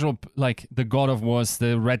the casual, like the God of Wars,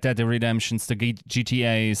 the Red Dead Redemptions, the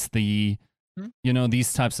GTAs, the you know,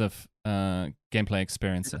 these types of gameplay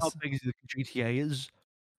experiences. How big the GTA is?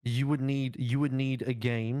 You would need a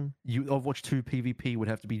game. Overwatch 2 PvP would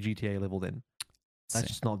have to be GTA level then. That's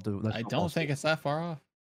just not the. I don't think it's that far off.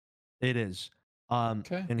 It is.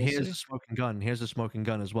 Okay, and here's the smoking gun. Here's the smoking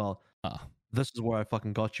gun as well. This is where I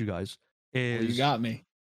fucking got you guys. You got me.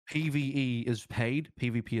 PvE is paid.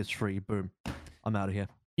 PvP is free. Boom. I'm out of here.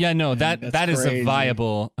 Yeah, no, that is a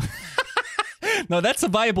viable. No, that's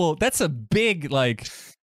a big, like,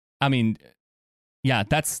 I mean, yeah,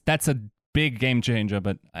 that's a big game changer.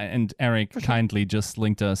 But and Eric kindly just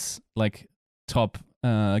linked us like top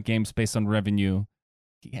games based on revenue.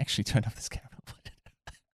 He actually turned off this camera.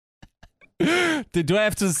 Do I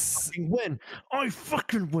have to win? I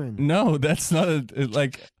fucking win. No, that's not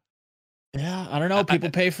like. Yeah, I don't know. People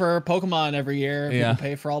pay for Pokemon every year. People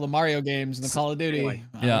pay for all the Mario games and the Call of Duty. Anyway,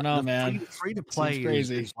 I don't know, man. Free to play is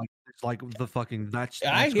crazy. It's like the fucking.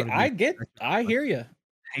 I hear you.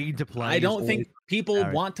 Paid to play. I don't think people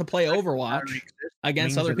want to play Overwatch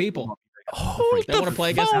against other people. They want to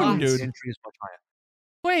play against dude.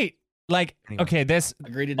 Wait, like, okay, there's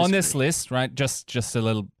on this list, right? Just a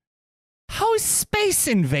little. How is Space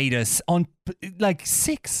Invaders on like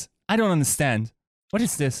 6? I don't understand. What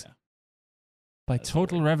is this? Yeah. By that's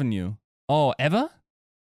total weird. Revenue. Oh, ever?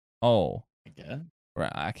 Oh. Yeah.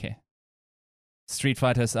 Right, okay. Street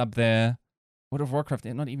Fighter's up there. World of Warcraft,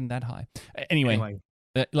 not even that high. Anyway.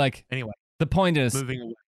 The point is, moving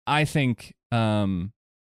away. I think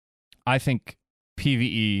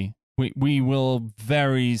PvE, we will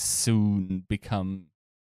very soon become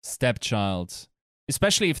stepchild,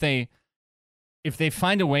 especially if they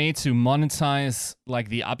find a way to monetize like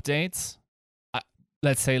the updates.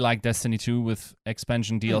 Let's say like Destiny 2 with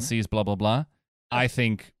expansion DLCs, blah, blah, blah. I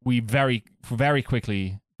think we very, very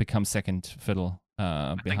quickly become second fiddle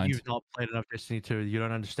behind. I think you've not played enough Destiny 2. You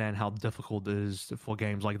don't understand how difficult it is for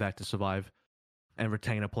games like that to survive and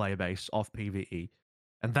retain a player base off PvE.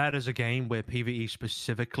 And that is a game where PvE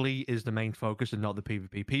specifically is the main focus and not the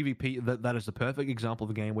PvP. PvP, that is the perfect example of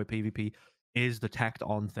a game where PvP is the tacked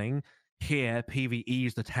on thing. Here, PvE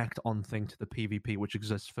is the tacked on thing to the PvP, which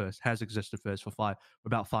has existed first for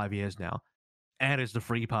about 5 years now, and is the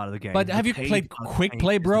free part of the game. But have you played Quick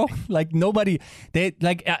Play, bro? Like nobody,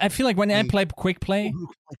 I feel like when I play Quick Play,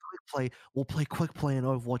 will play Quick Play in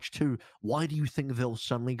Overwatch 2. Why do you think they'll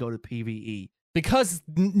suddenly go to PvE? because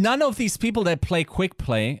none of these people that play quick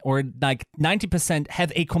play, or like 90%,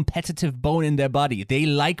 have a competitive bone in their body. They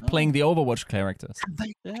like playing the Overwatch characters.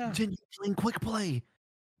 They continue playing quick play.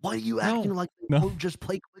 Why are you acting like they won't just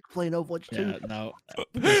play quick play in Overwatch 2? Yeah, no.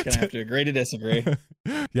 We're just gonna have to agree to disagree.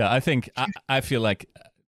 Yeah, I feel like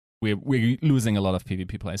we're losing a lot of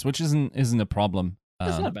PvP players, which isn't a problem.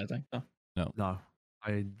 That's not a bad thing. No,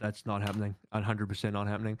 that's not happening. 100% not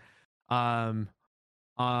happening.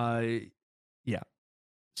 Yeah.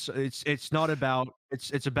 So it's not about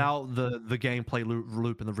it's about the gameplay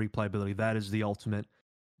loop and the replayability. That is the ultimate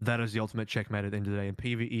checkmate at the end of the day. And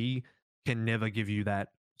PvE can never give you that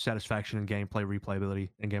satisfaction in gameplay replayability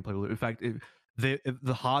and gameplay loop. In fact, the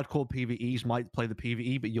hardcore PvEs might play the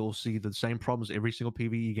PvE, but you'll see the same problems every single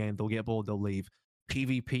PvE game. They'll get bored, they'll leave.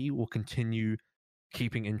 PvP will continue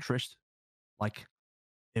keeping interest like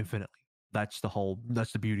infinitely. That's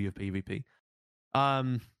the beauty of PvP.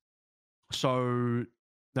 So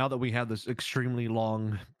now that we have this extremely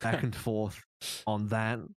long back and forth on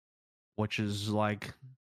that, which is like,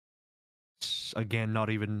 again, I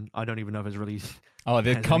don't even know if it's really. Oh,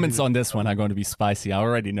 the comments on this one are going to be spicy. I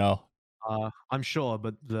already know. I'm sure,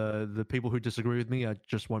 but the people who disagree with me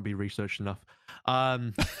just won't be researched enough.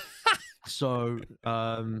 So,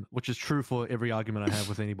 which is true for every argument I have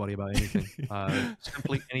with anybody about anything.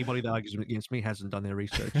 Simply anybody that argues against me hasn't done their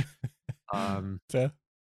research.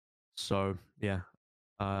 So yeah,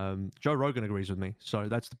 Joe Rogan agrees with me. So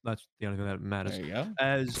that's the only thing that matters. There you go.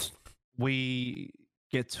 As we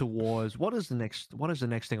get towards what is the next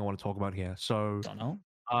thing I want to talk about here? So Don't know.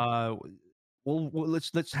 Well,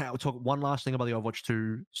 let's talk one last thing about the Overwatch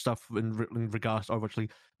 2 stuff in regards to Overwatch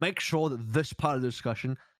League. Make sure that this part of the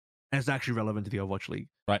discussion is actually relevant to the Overwatch League,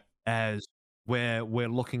 right? As we're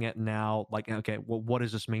looking at now, like, okay, well, what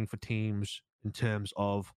does this mean for teams in terms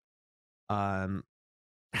of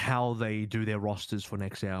how they do their rosters for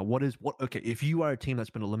next year? Okay, if you are a team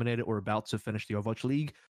that's been eliminated or about to finish the Overwatch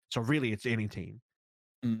League, so really it's any team.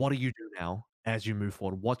 What do you do now as you move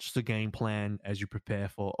forward? What's the game plan as you prepare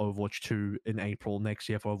for Overwatch 2 in April next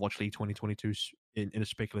year for Overwatch League 2022 in a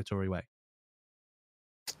speculatory way?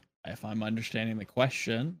 If I'm understanding the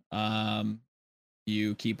question,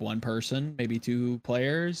 you keep one person, maybe two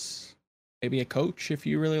players, maybe a coach if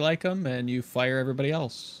you really like them, and you fire everybody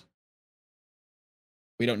else.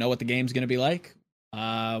 We don't know what the game's going to be like.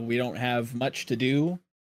 We don't have much to do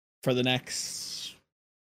for the next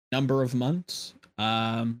number of months.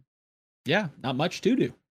 Yeah, not much to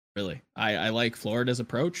do, really. I like Florida's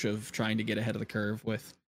approach of trying to get ahead of the curve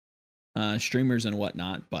with streamers and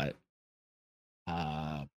whatnot, but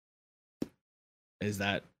is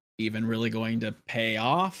that even really going to pay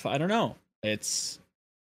off? I don't know. I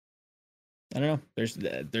don't know.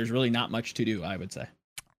 There's really not much to do, I would say.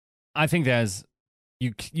 I think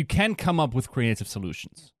you can come up with creative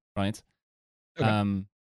solutions, right? Okay.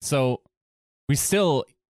 So we still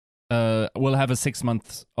will have a 6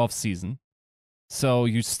 months off season. So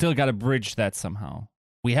you still got to bridge that somehow.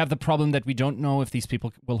 We have the problem that we don't know if these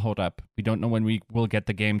people will hold up. We don't know when we will get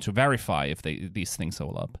the game to verify if these things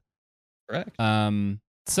hold up. Correct.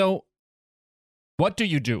 So what do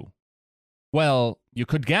you do? Well, you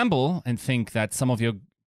could gamble and think that some of your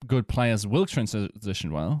good players will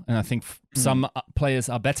transition well. And I think some players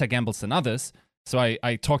are better gambles than others. So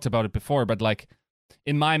I talked about it before, but like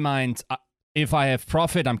in my mind, if I have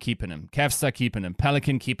Profit, I'm keeping him. Kevstar, keeping him.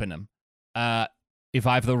 Pelican, keeping him. If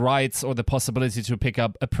I have the rights or the possibility to pick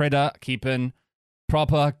up a Predator, keeping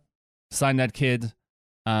Proper, sign that kid.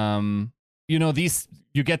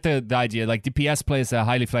 You get the idea. Like DPS players are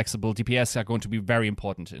highly flexible. DPS are going to be very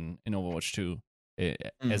important in Overwatch 2,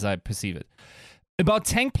 as I perceive it. About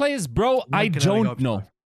tank players, bro, I don't know.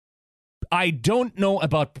 I don't know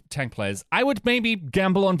about tank players. I would maybe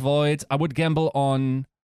gamble on Void. I would gamble on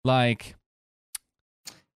like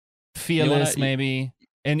Fearless, maybe.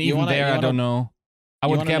 And even I don't know. I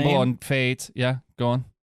would gamble on Fate. Yeah, go on.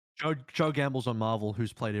 Joe gambles on Marvel,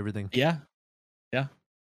 who's played everything. Yeah.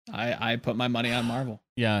 I put my money on Marvel.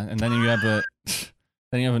 Yeah, and then you have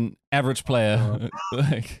an average player.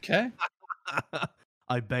 Okay.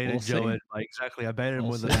 I baited Joe in. Exactly. I baited him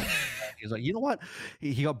with that. He's like, you know what?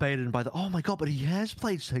 He got baited in by oh my god, but he has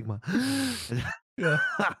played Sigma. Yeah.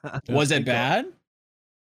 Was it bad?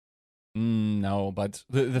 No, but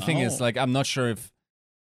the thing is, like, I'm not sure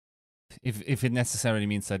if it necessarily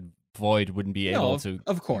means that Void wouldn't be able to.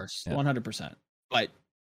 Of course, 100%. But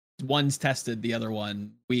one's tested, the other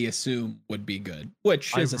one we assume would be good,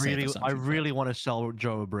 which is a safe assumption. I really want to sell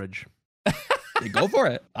Joe a bridge. Go for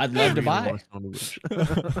it. I'd love to buy.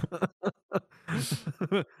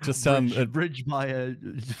 Just bridge by a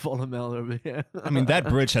Volumel over here. I mean, that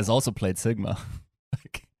bridge has also played Sigma.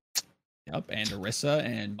 Yep, and Orisa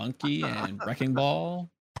and Monkey and Wrecking Ball.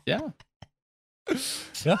 Yeah.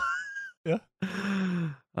 Yeah.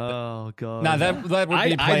 Oh god. Now that would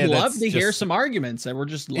be a player I'd love to hear just, some arguments that we're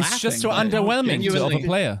just laughing. It's just so underwhelming to a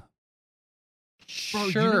player. Bro,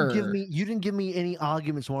 Sure. you didn't give me any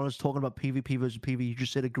arguments when I was talking about PvP versus PvE. You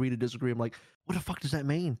just said agree to disagree. I'm like, what the fuck does that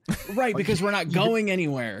mean? Right, because we're not going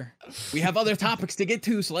anywhere. We have other topics to get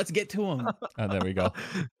to, so let's get to them. Oh, there we go.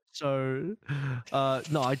 So,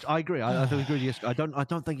 no, I agree. I think agree. Yes, I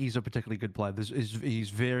don't think he's a particularly good player. He's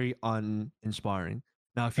very uninspiring.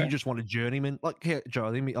 Now, if you just want a journeyman, like here,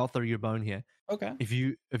 Joe, I'll throw you a bone here. Okay. If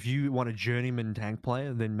you want a journeyman tank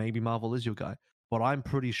player, then maybe Marvel is your guy. But I'm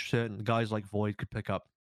pretty certain guys like Void could pick up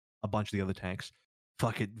a bunch of the other tanks.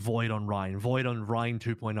 Fuck it, Void on Ryan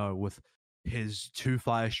 2.0 with his 2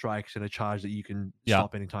 fire strikes and a charge that you can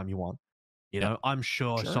stop anytime you want. You know, I'm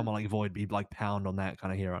sure someone like Void be like pound on that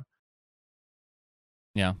kind of hero.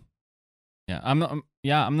 Yeah. I'm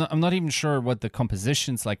not even sure what the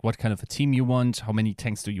composition's like. What kind of a team you want? How many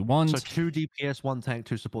tanks do you want? So 2 DPS, 1 tank,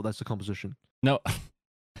 2 support. That's the composition. No,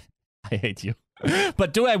 I hate you.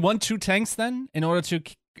 But do I want 2 tanks then in order to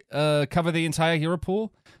cover the entire hero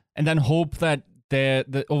pool, and then hope that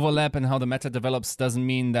the overlap and how the meta develops doesn't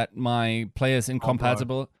mean that my player is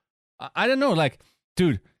incompatible? I don't know. Like,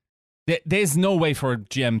 dude, there's no way for a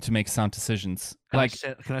GM to make sound decisions. Can I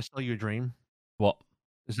tell you a dream? What?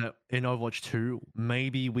 Is that in Overwatch 2,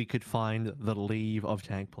 maybe we could find the leave of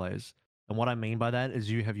tank players. And what I mean by that is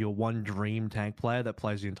you have your one dream tank player that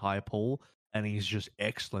plays the entire pool, and he's just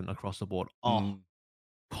excellent across the board. Oh,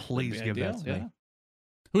 please give that to me.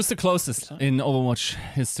 Who's the closest in Overwatch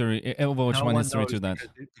history, Overwatch 1 history to that?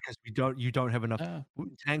 Because you don't have enough.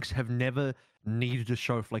 Tanks have never needed to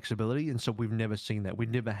show flexibility, and so we've never seen that.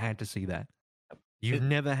 We've never had to see that. You've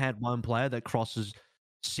never had one player that crosses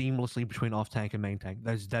seamlessly between off tank and main tank.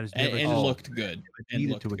 That is never and looked good. And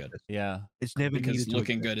looked good. Yeah, it's never because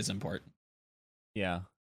looking good is important. Yeah,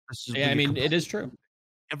 I mean, it is true.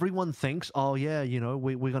 Everyone thinks, oh yeah, you know,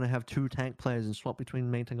 we're gonna have 2 tank players and swap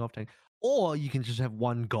between main tank, off tank, or you can just have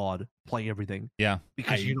one god play everything. Yeah,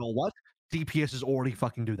 because you know what, DPS is already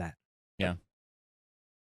fucking do that. Yeah.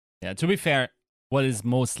 To be fair, what is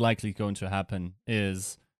most likely going to happen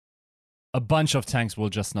is a bunch of tanks will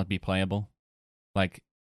just not be playable. Like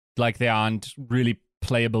they aren't really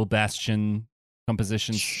playable Bastion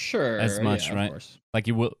compositions as much, right? Course. Like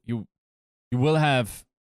you will have.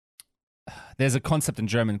 There's a concept in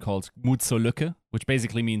German called Mut zur Lücke, which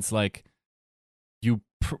basically means like you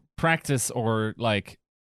practice or like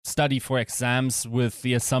study for exams with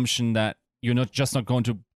the assumption that you're not going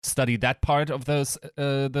to study that part of those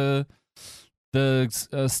the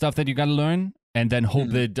stuff that you got to learn, and then hope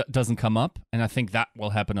that it doesn't come up. And I think that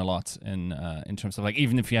will happen a lot in terms of like,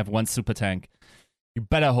 even if you have one super tank, you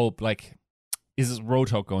better hope like, is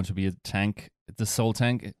Roadhog going to be a tank, the soul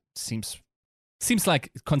tank? It seems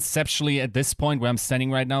like conceptually at this point where I'm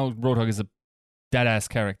standing right now, Roadhog is a dead ass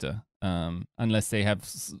character, unless they have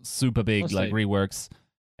super big like reworks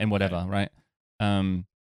and whatever, right?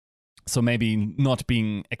 So maybe not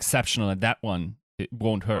being exceptional at that one, it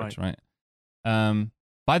won't hurt, right?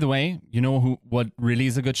 By the way, you know what really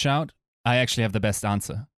is a good shout? I actually have the best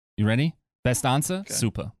answer. You ready? Best answer? Okay.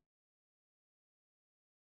 Super.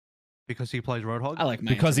 Because he plays Roadhog? I like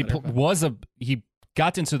because he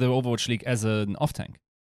got into the Overwatch League as an off tank.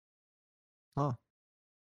 Oh.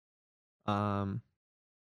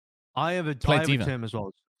 I have a term as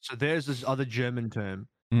well. So there's this other German term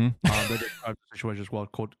that describes the situation as well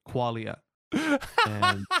called Qualia.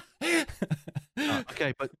 And,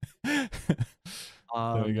 okay, but there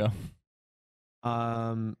we go.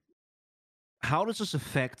 How does this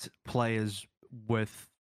affect players with?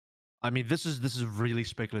 I mean, this is really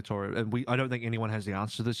speculative, and I don't think anyone has the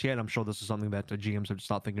answer to this yet. I'm sure this is something that the GMs have to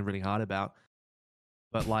start thinking really hard about.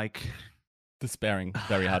 But like, despairing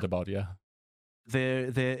very hard about, yeah.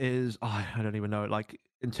 There is, I don't even know, like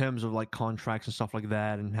in terms of like contracts and stuff like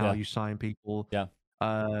that, and how you sign people,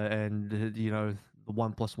 and you know the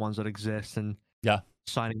 1+1s that exist, and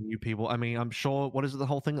signing new people. I mean, I'm sure. What is it? The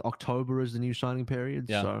whole thing? October is the new signing period.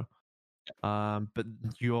 Yeah. So, but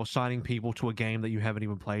you're signing people to a game that you haven't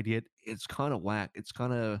even played yet. It's kind of whack. It's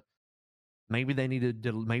kind of maybe they need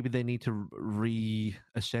to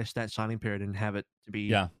reassess that signing period and have it to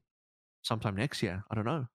be sometime next year. I don't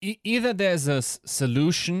know. Either there's a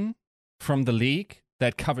solution from the league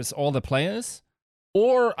that covers all the players,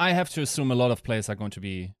 or I have to assume a lot of players are going to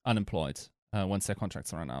be unemployed once their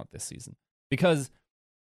contracts run out this season. Because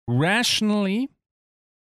rationally,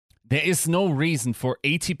 there is no reason for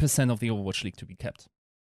 80% of the Overwatch League to be kept,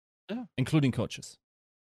 including coaches.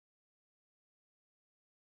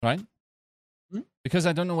 Right? Hmm? Because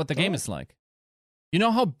I don't know what the game is like. You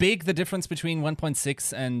know how big the difference between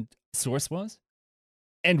 1.6 and Source was?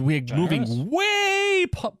 And we're moving way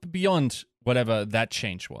beyond whatever that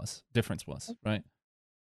difference was, right?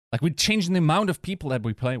 Like we're changing the amount of people that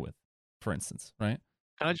we play with, for instance, right?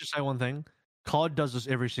 Can I just say one thing? COD does this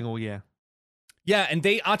every single year. Yeah, and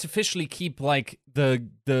they artificially keep like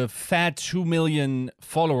the fat 2 million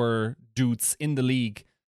follower dudes in the league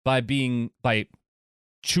by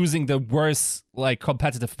choosing the worst like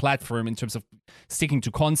competitive platform in terms of sticking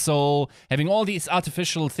to console, having all these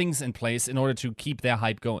artificial things in place in order to keep their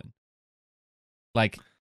hype going. Like,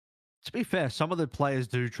 to be fair, some of the players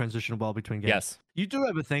do transition well between games. Yes. You do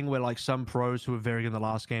have a thing where like some pros who were very good in the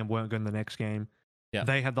last game weren't good in the next game. Yeah.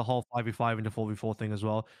 They had the whole 5v5 into 4v4 thing as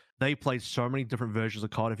well. They played so many different versions of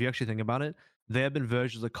COD. If you actually think about it, there have been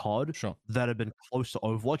versions of COD that have been close to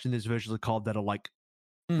Overwatch, and there's versions of COD that are like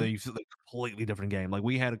the completely different game. Like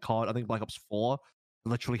we had a COD, I think Black Ops 4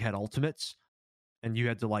 literally had ultimates, and you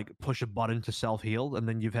had to like push a button to self-heal, and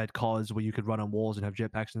then you've had CODs where you could run on walls and have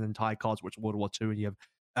jetpacks, and then entire CODs where it's World War II and you have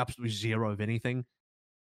absolutely zero of anything.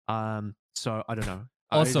 So I don't know.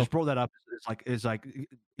 I Also, just brought that up. It's like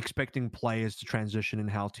expecting players to transition and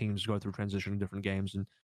how teams go through transition in different games and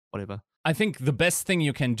whatever. I think the best thing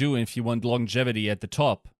you can do if you want longevity at the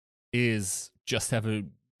top is just have a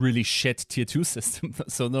really shit tier 2 system,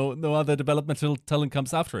 so no other developmental talent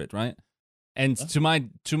comes after it, right? And to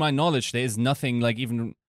my knowledge, there is nothing like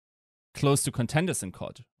even close to contenders in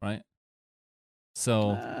COD, right?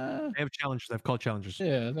 So they have challenges. They have COD challenges.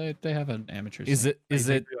 Yeah, they have an amateur. Is it?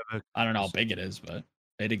 I don't know how big it is, but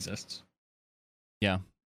it exists. Yeah,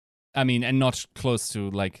 I mean, and not close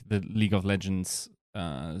to like the League of Legends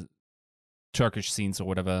Turkish scenes or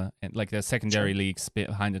whatever, and like there's secondary leagues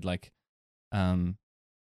behind it, like in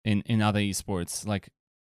other esports. Like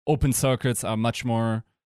open circuits are much more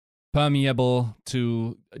permeable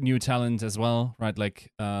to new talent as well, right?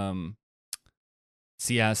 Like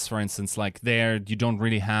CS, for instance, like there you don't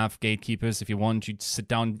really have gatekeepers. If you want, you sit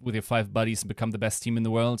down with your 5 buddies and become the best team in the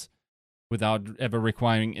world without ever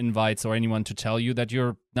requiring invites or anyone to tell you that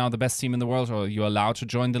you're now the best team in the world or you're allowed to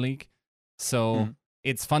join the league. So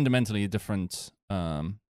it's fundamentally a different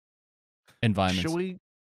environment. Should we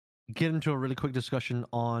get into a really quick discussion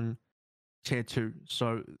on Tier 2?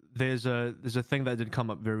 So there's a thing that did come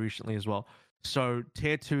up very recently as well. So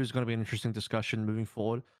Tier 2 is going to be an interesting discussion moving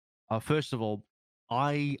forward. First of all,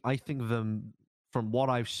 I think from what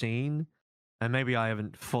I've seen, and maybe I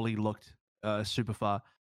haven't fully looked super far,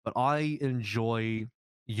 but I enjoy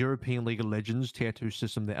European League of Legends Tier 2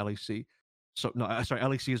 system, the LEC. So no, sorry,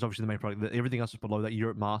 LEC is obviously the main product. Everything else is below that,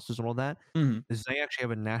 Europe Masters and all that. Is they actually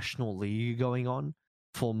have a national league going on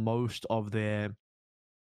for most of their,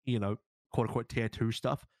 quote unquote Tier 2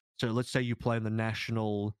 stuff. So let's say you play in the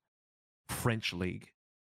national French league,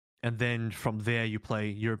 and then from there you play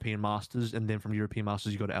European Masters, and then from European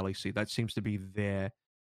Masters you go to LEC. That seems to be their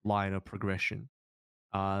line of progression,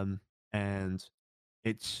 and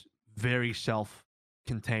it's very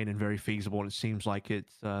self-contained and very feasible, and it seems like it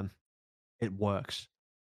works.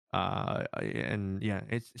 And yeah,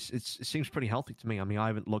 it seems pretty healthy to me. I mean, I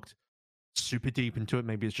haven't looked super deep into it.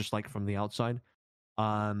 Maybe it's just like from the outside.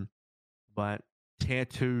 But Tier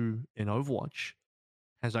 2 in Overwatch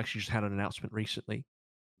has actually just had an announcement recently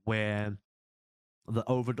where the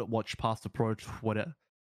Overwatch Path to Pro Twitter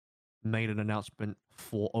made an announcement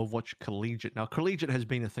for Overwatch Collegiate. Now, Collegiate has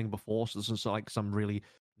been a thing before, so this is like some really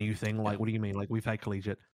new thing. Like, what do you mean? Like, we've had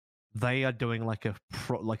Collegiate. They are doing like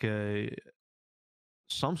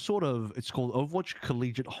some sort of, it's called Overwatch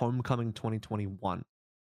Collegiate Homecoming 2021,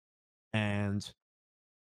 and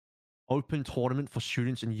open tournament for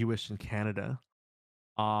students in US and Canada.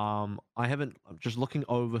 I'm just looking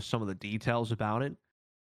over some of the details about it.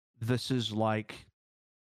 This is like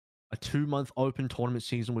a 2-month open tournament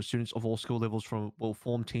season where students of all skill levels will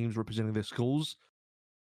form teams representing their schools.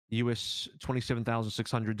 US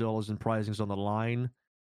 $27,600 in prizes on the line,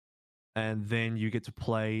 and then you get to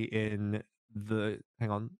play in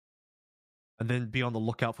and then be on the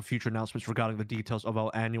lookout for future announcements regarding the details of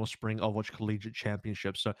our annual Spring Overwatch Collegiate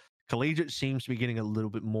Championship. So Collegiate seems to be getting a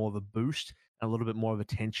little bit more of a boost and a little bit more of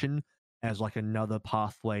attention as like another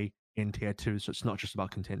pathway in Tier 2. So it's not just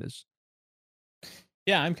about contenders.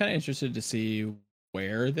 Yeah, I'm kind of interested to see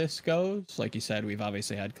where this goes. Like you said, we've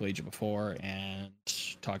obviously had Collegiate before, and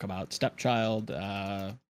talk about Stepchild.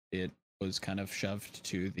 It was kind of shoved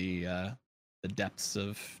to the depths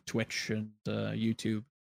of Twitch and YouTube,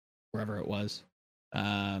 wherever it was.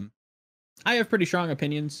 I have pretty strong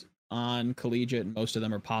opinions on collegiate, and most of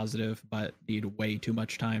them are positive, but need way too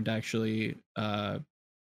much time to actually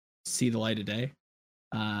see the light of day.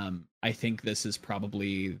 I think this is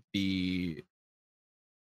probably the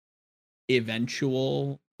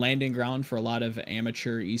eventual landing ground for a lot of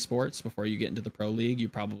amateur esports. Before you get into the pro league, you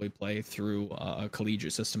probably play through a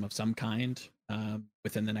collegiate system of some kind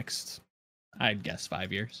within the next, I'd guess,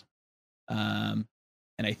 5 years. And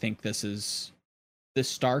I think this is the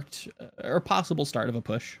start or possible start of a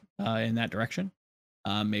push in that direction.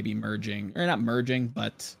 Maybe merging, or not merging,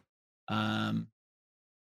 but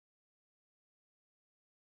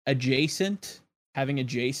having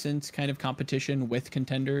adjacent kind of competition with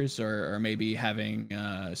contenders, or maybe having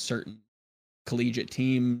certain collegiate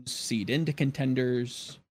teams seed into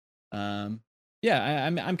contenders. I'm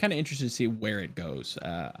kind of interested to see where it goes.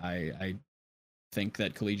 I think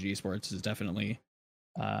that collegiate esports is definitely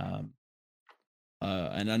an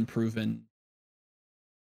unproven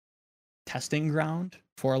testing ground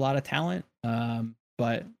for a lot of talent.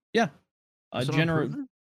 But yeah, a general,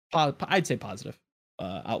 I'd say positive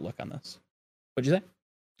outlook on this. What'd you say?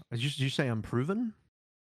 Did you say unproven?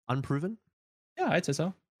 Unproven? Yeah, I'd say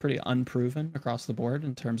so. Pretty unproven across the board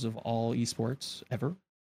in terms of all esports ever.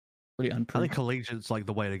 Pretty unproven. I think collegiate's like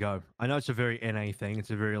the way to go. I know it's a very NA thing.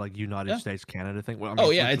 It's a very like United States, Canada thing. Well, I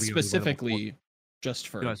mean, it's specifically just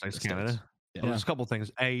for United States, Canada. Yeah. There's a couple of things.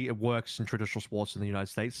 A, it works in traditional sports in the United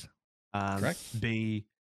States. Correct. B,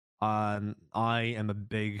 I am a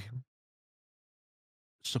big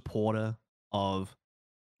supporter of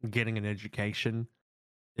getting an education.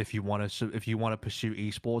 If you want to pursue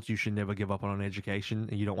esports, you should never give up on an education,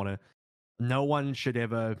 and you don't want to. No one should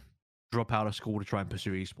ever drop out of school to try and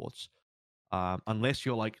pursue esports, unless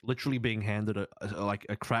you're like literally being handed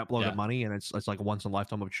a crap load of money, and it's like a once in a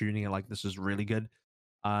lifetime opportunity, and like this is really good.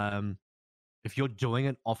 If you're doing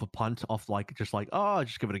it off a punt, off like just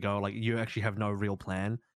give it a go, like you actually have no real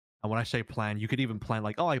plan. And when I say plan, you could even plan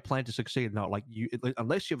like, I plan to succeed. No, like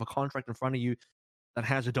unless you have a contract in front of you that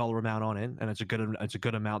has a dollar amount on it, and it's a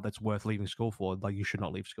good amount that's worth leaving school for, like you should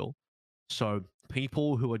not leave school. So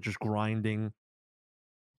people who are just grinding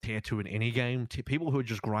tier 2 in any game, people who are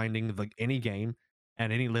just grinding like any game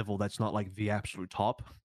at any level that's not like the absolute top,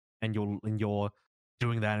 and you're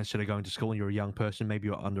doing that instead of going to school, and you're a young person, maybe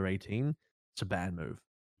you're under 18, it's a bad move.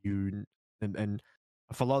 And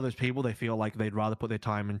for a lot of those people, they feel like they'd rather put their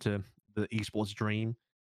time into the esports dream,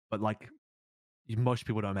 but like most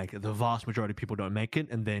people don't make it. The vast majority of people don't make it,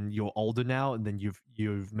 and then you're older now, and then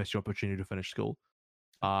you've missed your opportunity to finish school.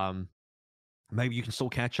 Maybe you can still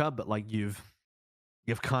catch up, but like you've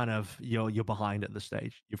kind of you're behind at this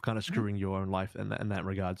stage. You've kind of screwing your own life in that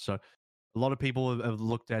regard. So a lot of people have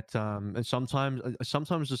looked at and sometimes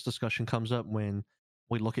this discussion comes up when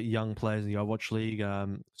we look at young players in the Overwatch League,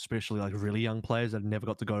 especially like really young players that never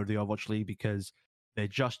got to go to the Overwatch League because they're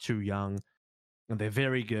just too young, and they're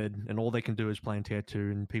very good, and all they can do is play in tier 2.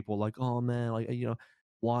 And people are like, oh man, like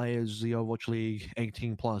why is the Overwatch League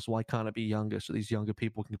 18 plus? Why can't it be younger so these younger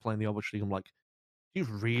people can play in the Overwatch League? I'm like, do you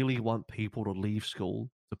really want people to leave school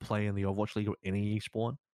to play in the Overwatch League or any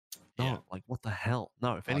esport? No, Yeah. like what the hell?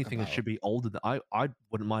 No, if anything, it should be older than I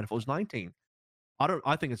wouldn't mind if it was 19.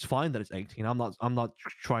 I think it's fine that it's 18. I'm not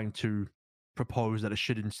trying to propose that it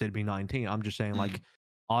should instead be 19. I'm just saying like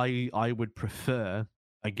I would prefer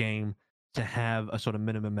a game to have a sort of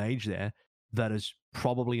minimum age there that is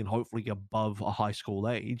probably and hopefully above a high school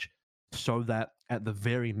age, so that at the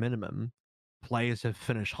very minimum players have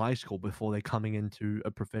finished high school before they're coming into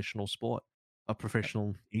a professional sport, a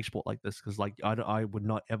professional esport like this. Because like I would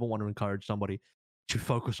not ever want to encourage somebody to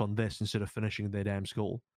focus on this instead of finishing their damn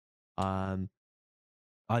school.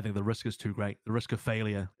 I think the risk is too great. The risk of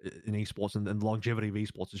failure in esports and the longevity of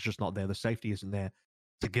esports is just not there. The safety isn't there.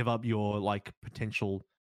 To give up your like potential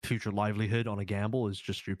future livelihood on a gamble is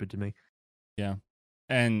just stupid to me. Yeah.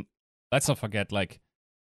 And let's not forget, like,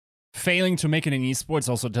 failing to make it in esports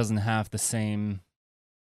also doesn't have the same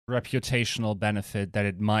reputational benefit that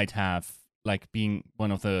it might have, like being one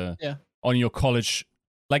of the on your college.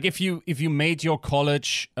 Like if you made your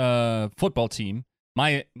college football team,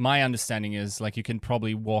 my understanding is like you can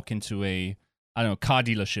probably walk into a car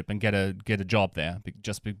dealership and get a job there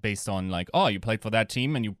just based on like, oh, you played for that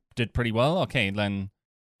team and you did pretty well. Okay, then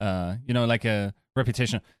like a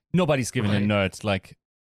reputation. Nobody's giving a nerd like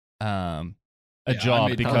a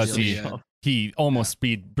job because he almost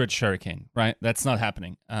beat British Hurricane, right? That's not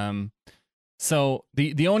happening. So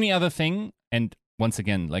the only other thing, and once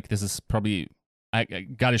again, like this is probably I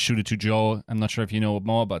gotta shoot it to Joe. I'm not sure if you know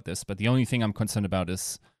more about this, but the only thing I'm concerned about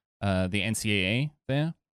is the NCAA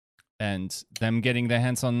there and them getting their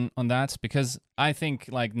hands on that, because I think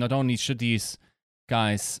like not only should these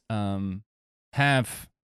guys have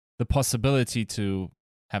the possibility to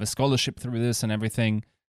have a scholarship through this and everything,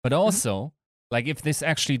 but also like if this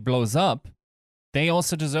actually blows up, they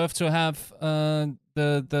also deserve to have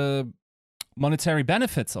the monetary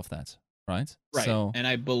benefits of that, right? Right. So, and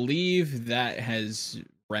I believe that has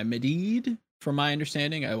remedied, from my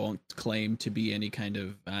understanding. I won't claim to be any kind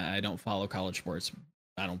of. I don't follow college sports.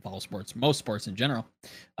 I don't follow sports, most sports in general.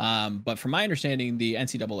 But from my understanding, the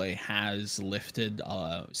NCAA has lifted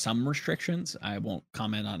some restrictions. I won't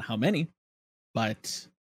comment on how many, but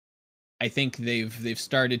I think they've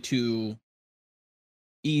started to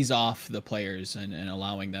ease off the players and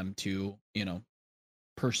allowing them to,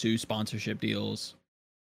 pursue sponsorship deals,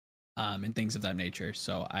 and things of that nature.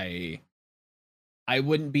 So I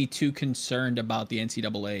wouldn't be too concerned about the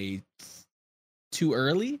NCAA too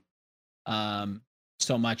early, um,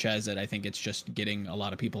 so much as that I think it's just getting a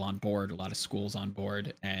lot of people on board, a lot of schools on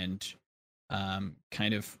board, and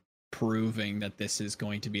kind of proving that this is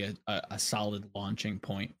going to be a solid launching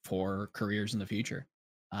point for careers in the future.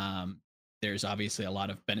 There's obviously a lot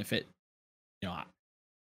of benefit.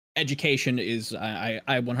 Education is, I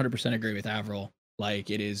 100% agree with Avril. Like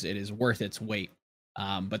it is worth its weight.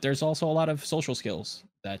 But there's also a lot of social skills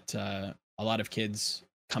that a lot of kids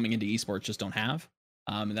coming into esports just don't have.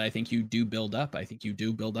 And that I think you do build up. I think you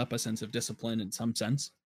do build up a sense of discipline in some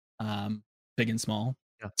sense, big and small.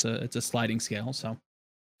 Yeah. It's a sliding scale. So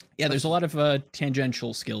yeah, there's a lot of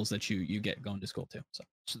tangential skills that you get going to school too. So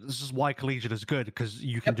this is why collegiate is good, because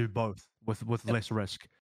you can do both with less risk.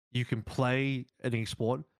 You can play an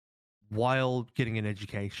esport while getting an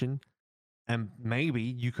education, and maybe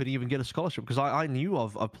you could even get a scholarship. Because I knew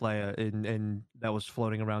of a player in that was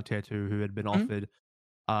floating around tier 2 who had been offered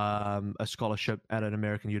a scholarship at an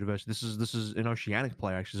American university. This is an Oceanic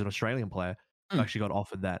player, actually, is an Australian player who actually got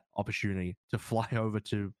offered that opportunity to fly over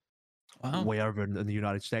to way over in the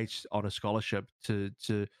United States on a scholarship to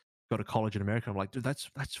go to college in America. I'm like, dude, that's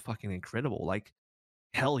fucking incredible. Like,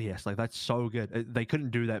 hell yes, like that's so good. They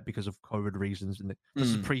couldn't do that because of COVID reasons, and this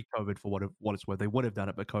is pre-COVID for what it's worth. They would have done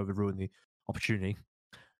it, but COVID ruined the opportunity.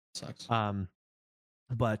 Sucks.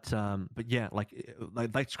 But yeah, like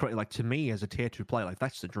that's great. Like to me as a tier 2 player, like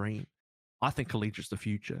that's the dream. I think collegiate's the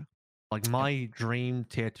future. Like my dream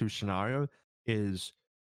tier 2 scenario is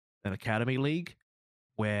an academy league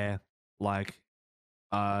where like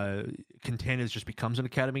Contenders just becomes an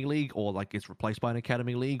academy league, or like it's replaced by an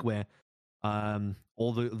academy league where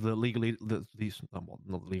all the League of these well,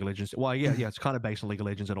 not the League of Legends. Well, yeah, it's kind of based on League of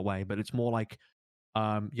Legends in a way, but it's more like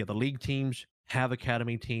the league teams have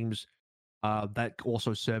academy teams that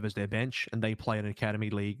also serve as their bench, and they play an academy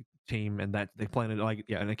league team, and that they play in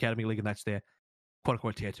an academy league, and that's their quote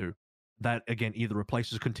unquote tier 2. That again either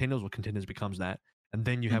replaces Contenders or Contenders becomes that, and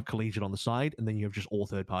then you have collegiate on the side, and then you have just all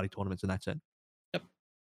third party tournaments, and that's it. Yep.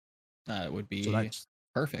 It would be So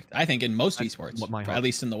perfect. I think in most esports, what at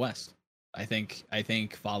least in the West. I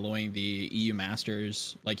think following the EU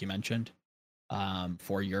Masters, like you mentioned,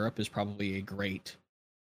 for Europe is probably a great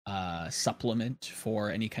supplement for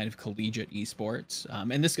any kind of collegiate esports.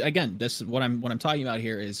 And this what I'm talking about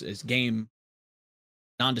here is game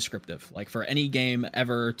non-descriptive. Like for any game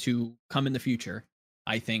ever to come in the future,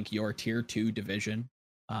 I think your tier 2 division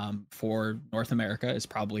for North America is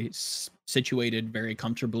probably situated very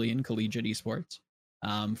comfortably in collegiate esports.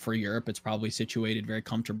 For Europe, it's probably situated very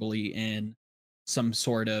comfortably in some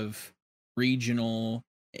sort of regional,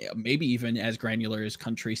 maybe even as granular as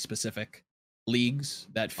country specific leagues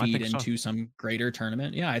that feed into some greater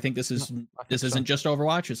tournament. Yeah, I think this isn't just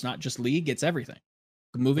Overwatch. It's not just League. It's everything.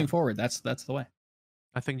 Moving forward, that's the way.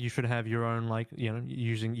 I think you should have your own, like,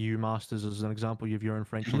 using EU Masters as an example. You have your own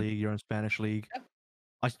French league, your own Spanish league.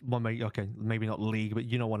 Maybe not league, but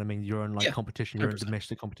you know what I mean. Your own competition, your own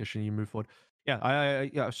domestic competition. You move forward.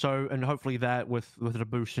 Yeah, So, and hopefully that with the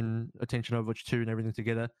boost in attention Overwatch 2 and everything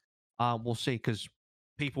together, we'll see. Because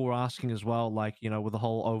people were asking as well, like, with the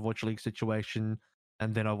whole Overwatch League situation,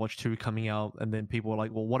 and then Overwatch 2 coming out, and then people were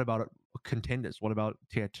like, well, what about Contenders? What about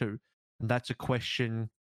tier 2? And that's a question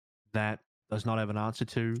that does not have an answer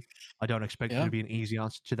to. I don't expect there to be an easy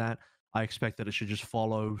answer to that. I expect that it should just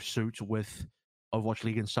follow suit with Overwatch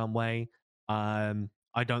League in some way.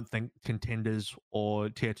 I don't think Contenders or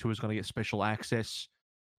tier 2 is going to get special access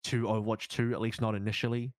to Overwatch 2, at least not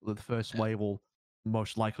initially. The first wave will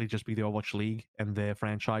most likely just be the Overwatch League and their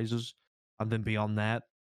franchises. And then beyond that,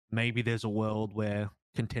 maybe there's a world where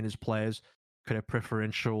Contenders players could have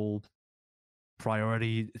preferential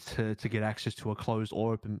priority to get access to a closed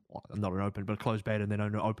or open, not an open, but a closed beta, and then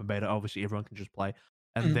an open beta. Obviously, everyone can just play.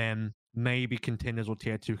 And then maybe Contenders or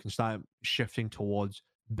tier 2 can start shifting towards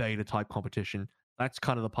beta type competition. That's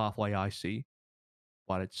kind of the pathway I see.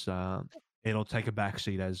 but it's it'll take a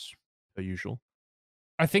backseat as per usual.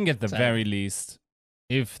 I think at the very least,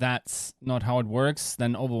 if that's not how it works,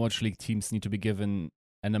 then Overwatch League teams need to be given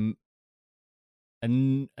a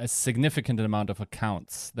significant amount of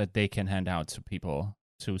accounts that they can hand out to people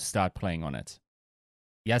to start playing on it.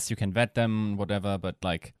 Yes, you can vet them, whatever, but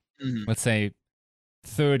like, let's say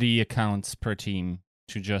 30 accounts per team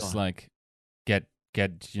to just like get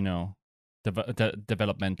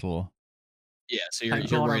developmental. Yeah, so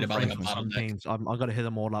you're worried about like a bottleneck. I'm gonna hit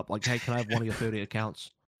them all up. Like, hey, can I have one of your 30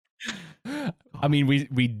 accounts? I mean,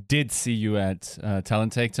 we did see you at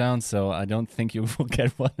Talent Takedown, so I don't think you will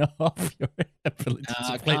get one off your ability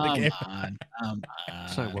to play the game. Come on.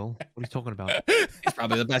 So, Will, what are you talking about? He's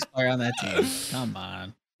probably the best player on that team. Come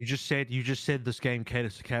on. You just said this game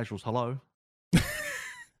caters to casuals. Hello.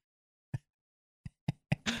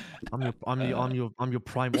 I'm your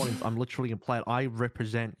prime audience. I'm literally a player. I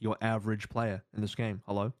represent your average player in this game.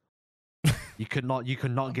 Hello. You could not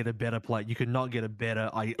get a better player. You could not get a better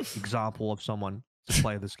example of someone to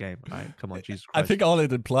play this game. All right, come on, Jesus Christ. I think all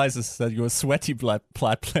it implies is that you're a sweaty plat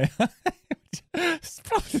player. It's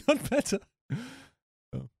probably not better.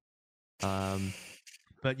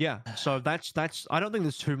 But yeah, so that's. I don't think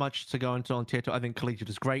there's too much to go into on tier 2. I think collegiate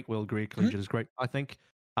is great. We'll agree, collegiate is great. I think.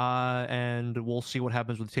 And we'll see what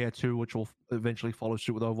happens with tier 2, which will eventually follow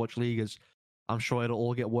suit with Overwatch League. As I'm sure it'll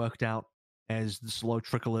all get worked out as the slow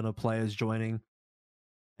trickle in of players joining.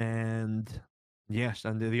 And yes,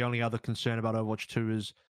 and the only other concern about Overwatch 2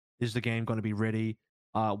 is the game going to be ready?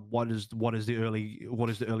 What is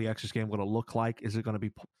the early access game going to look like? Is it going to be?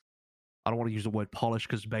 I don't want to use the word polished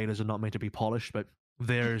because betas are not meant to be polished, but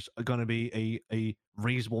there's going to be a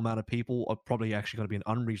reasonable amount of people, or probably actually going to be an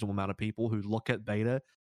unreasonable amount of people who look at beta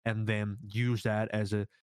and then use that as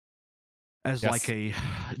like a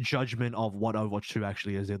judgment of what Overwatch 2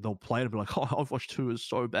 actually is. They'll play it and be like, "Oh, Overwatch 2 is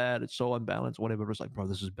so bad, it's so unbalanced, whatever." It's like, bro,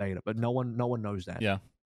 this is beta, but no one knows that. Yeah,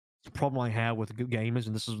 the problem I have with gamers,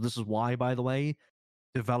 and this is why, by the way,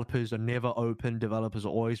 developers are never open. Developers are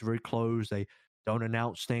always very closed. They don't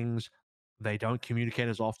announce things. They don't communicate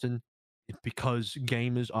as often. It's because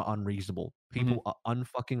gamers are unreasonable. People are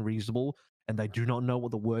unfucking reasonable, and they do not know what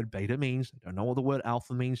the word beta means. They don't know what the word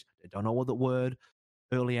alpha means. They don't know what the word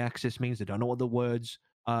early access means. They don't know what the words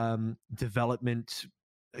development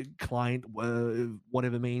client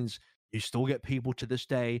whatever means. You still get people to this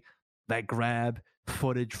day that grab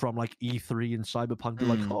footage from like E3 and Cyberpunk. They're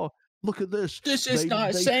like, "Oh, look at this. This is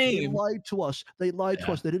not same. They lied to us. They lied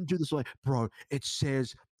to us. They didn't do this way." Bro, it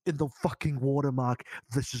says in the fucking watermark,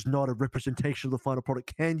 this is not a representation of the final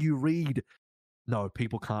product. Can you read? No,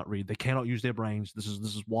 people can't read. They cannot use their brains. This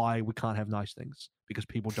is why we can't have nice things, because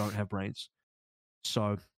people don't have brains.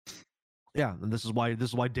 So, yeah, and this is why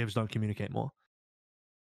devs don't communicate more.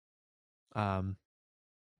 No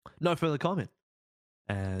further comment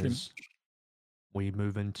as we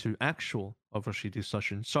move into actual Overwatch League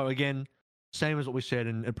discussion. So again, same as what we said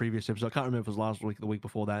in a previous episode. I can't remember if it was last week or the week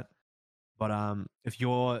before that. But if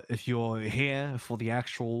you're here for the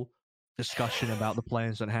actual discussion about the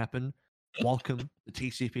plans that happen, welcome to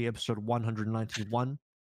TCP episode 191.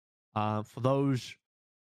 For those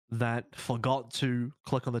that forgot to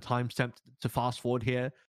click on the timestamp to fast forward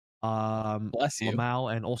here, bless you,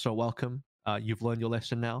 Lamau, and also welcome. You've learned your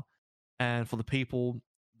lesson now. And for the people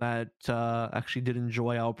that actually did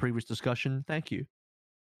enjoy our previous discussion, thank you.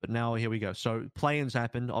 But now here we go. So play-ins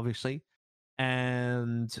happened, obviously,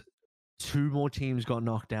 and 2 more teams got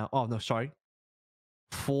knocked out. Oh no, sorry.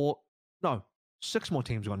 6 more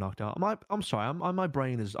teams got knocked out. I'm sorry. My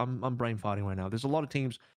brain is I'm brain farting right now. There's a lot of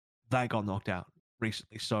teams that got knocked out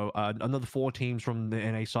recently. So another 4 teams from the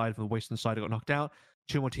NA side, from the Western side, got knocked out.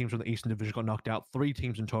 2 more teams from the Eastern Division got knocked out. 3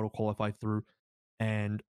 teams in total qualified through,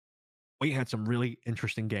 and we had some really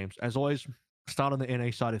interesting games. As always, start on the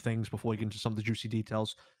NA side of things before we get into some of the juicy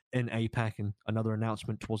details in APAC and another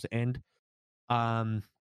announcement towards the end.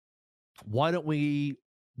 Why don't we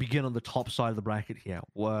begin on the top side of the bracket here?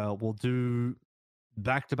 Well, we'll do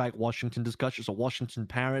back-to-back Washington discussions. So Washington,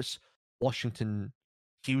 Paris, Washington,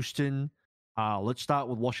 Houston. Let's start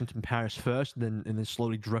with Washington, Paris first, and then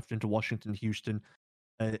slowly drift into Washington, Houston,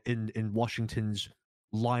 in Washington's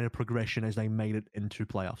line of progression as they made it into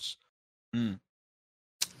playoffs.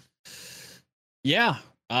 Yeah.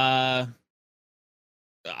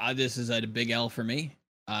 This is a big L for me.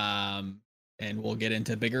 And we'll get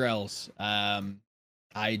into bigger L's.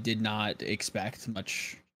 I did not expect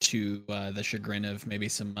much, to the chagrin of maybe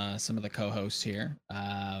some of the co-hosts here,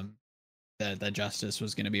 that Justice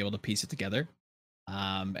was going to be able to piece it together.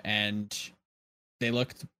 And they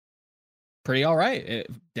looked pretty all right.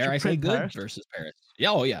 Dare I say good Paris? versus Paris.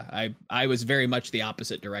 Yeah, oh yeah. I was very much the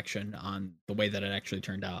opposite direction on the way that it actually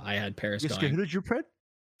turned out. I had Paris Yes, going. who did you pred?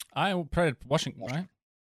 I played Washington, right?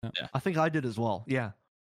 Yeah. I think I did as well. Yeah.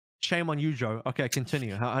 Shame on you, Joe. Okay,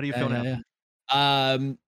 continue. How do you feel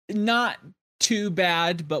now? Not too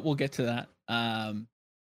bad, but we'll get to that.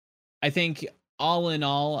 I think all in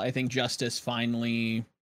all, I think Justice finally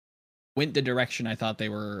went the direction I thought they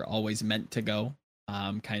were always meant to go.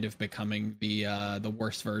 Kind of becoming the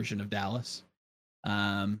worst version of Dallas.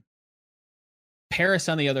 Paris,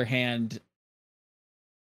 on the other hand,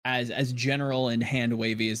 as general and hand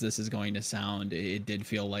wavy as this is going to sound, it did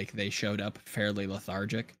feel like they showed up fairly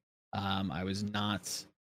lethargic. I was not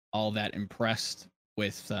all that impressed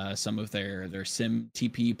with some of their sim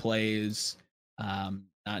TP plays,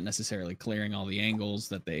 not necessarily clearing all the angles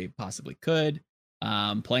that they possibly could.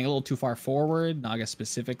 Playing a little too far forward, Naga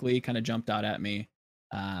specifically kind of jumped out at me.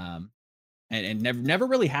 And never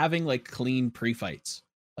really having like clean pre-fights.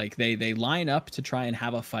 Like they line up to try and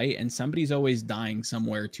have a fight, and somebody's always dying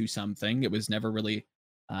somewhere to something. It was never really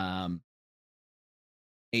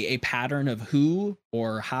a pattern of who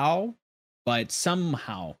or how, but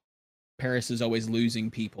somehow Paris is always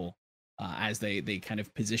losing people as they kind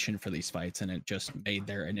of position for these fights, and it just made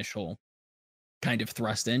their initial kind of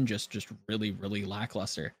thrust in just really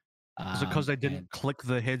lackluster. Is it because they didn't click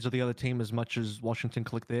the heads of the other team as much as Washington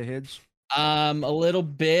clicked their heads? A little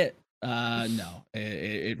bit. No,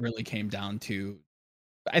 it really came down to,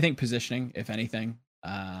 I think, positioning, if anything.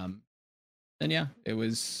 And yeah, it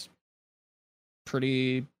was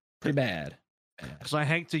pretty bad. Because I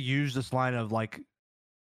hate to use this line of like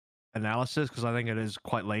analysis because I think it is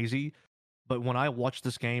quite lazy. But when I watched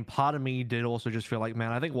this game, part of me did also just feel like,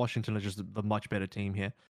 man, I think Washington is just the much better team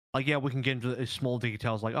here. Like, yeah, we can get into the small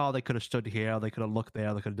details like, oh, they could have stood here, they could have looked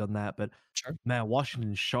there, they could have done that. But Sure. Man,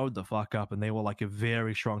 Washington showed the fuck up, and they were like a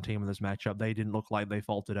very strong team in this matchup. They didn't look like they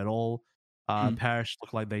faltered at all. Paris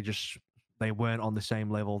looked like they weren't on the same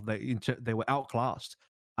level. They were outclassed,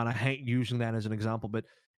 and I hate using that as an example, but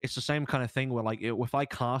it's the same kind of thing where like if I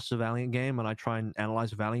cast a Valiant game and I try and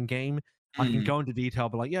analyze a Valiant game, I can go into detail,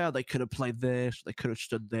 but like, yeah, they could have played this, they could have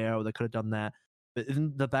stood there, or they could have done that. But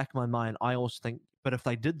in the back of my mind, I also think, but if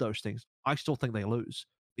they did those things, I still think they lose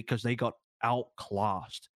because they got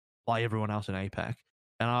outclassed by everyone else in APAC.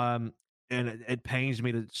 And it pains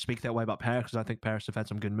me to speak that way about Paris because I think Paris have had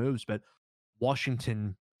some good moves, but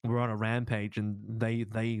Washington were on a rampage and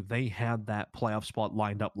they had that playoff spot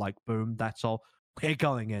lined up like boom, that's all. We're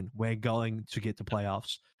going in. We're going to get to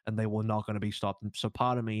playoffs, and they were not going to be stopped. And so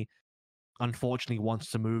part of me, unfortunately,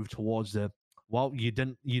 wants to move towards the, well, you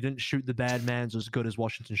didn't shoot the bad mans as good as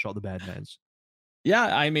Washington shot the bad mans.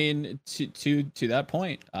 Yeah, I mean, to that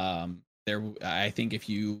point, I think if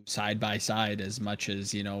you side by side, as much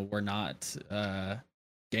as we're not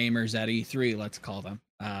gamers at E3, let's call them.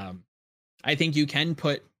 I think you can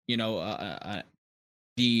put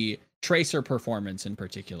the Tracer performance in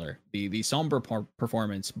particular, the Sombra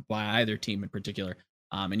performance by either team in particular,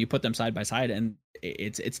 and you put them side by side, and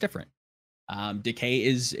it's different. Decay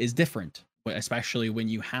is different, especially when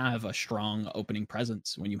you have a strong opening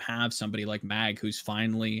presence, when you have somebody like Mag who's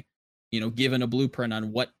finally, given a blueprint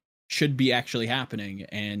on what should be actually happening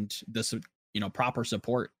and this, proper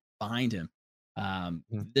support behind him.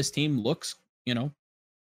 This team looks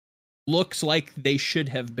like they should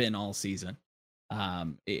have been all season.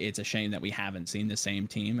 It's a shame that we haven't seen the same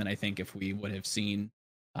team, and I think if we would have seen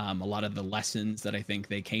a lot of the lessons that I think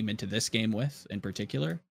they came into this game with in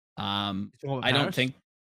particular, I don't think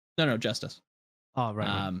no Justice. Oh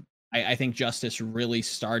right. I think Justice really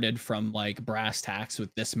started from like brass tacks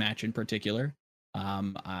with this match in particular.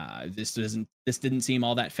 This didn't seem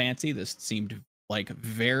all that fancy. This seemed like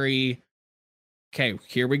very, okay,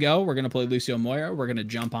 here we go. We're going to play Lucio Moira. We're going to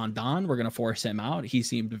jump on Don. We're going to force him out. He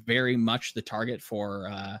seemed very much the target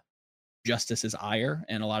for Justice's ire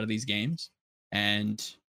in a lot of these games. And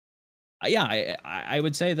yeah, I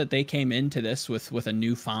would say that they came into this with a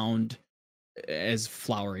newfound, as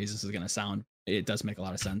flowery as this is going to sound, it does make a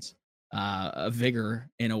lot of sense, a vigor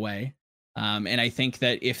in a way. And I think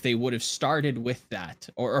that if they would have started with that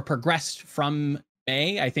or progressed from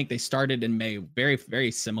May, I think they started in May very,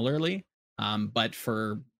 very similarly. But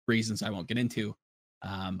for reasons I won't get into,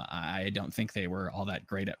 I don't think they were all that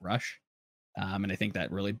great at Rush. And I think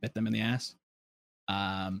that really bit them in the ass.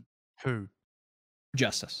 Who?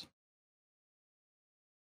 Justice.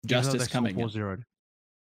 Justice coming in. 4-0.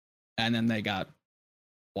 And then they got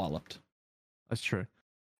walloped. That's true.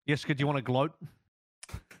 Yes, do you want to gloat?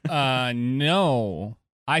 No.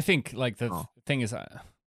 I think like the thing is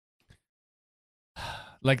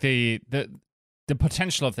like the the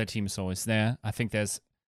potential of their team is always there. I think there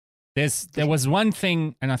was one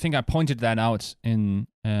thing, and I think I pointed that out in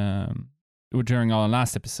during our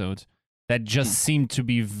last episode, that just seemed to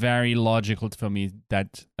be very logical for me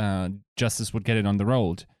that Justice would get it on the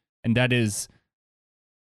road, and that is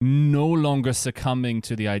no longer succumbing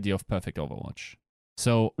to the idea of perfect Overwatch.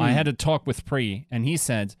 So I had a talk with Pri, and he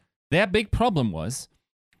said their big problem was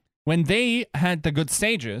when they had the good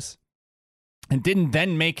stages and didn't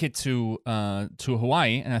then make it to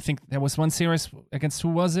Hawaii, and I think there was one series against, who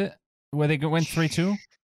was it, where they went 3-2?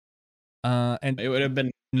 And it would have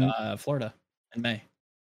been Florida in May.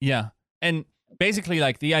 Yeah. And basically,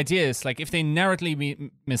 like, the idea is, like, if they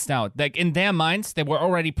narrowly missed out, like, in their minds, they were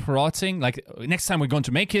already plotting, like, next time we're going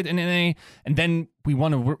to make it in NA, and then we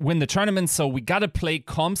want to win the tournament, so we got to play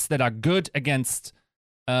comps that are good against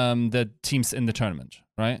the teams in the tournament,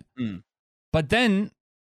 right? But then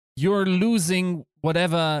you're losing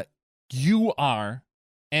whatever you are,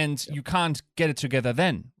 and you can't get it together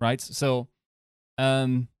then, right? So,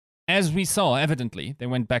 as we saw, evidently, they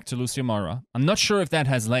went back to Lucio Moira. I'm not sure if that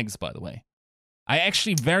has legs, by the way. I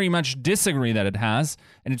actually very much disagree that it has,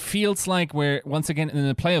 and it feels like we're, once again, in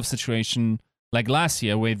a playoff situation like last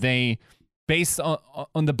year, where they, based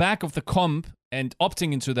on the back of the comp and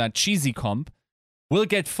opting into that cheesy comp, will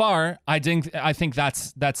get far. I think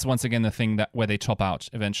that's once again the thing that where they top out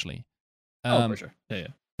eventually. For sure. Yeah.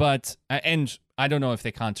 But, and I don't know if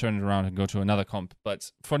they can't turn it around and go to another comp,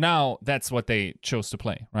 but for now, that's what they chose to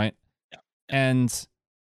play, right? Yeah. And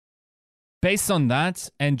based on that,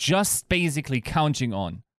 and just basically counting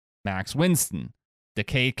on Max Winston,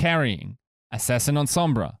 Decay carrying, Assassin on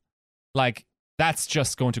Sombra, like, that's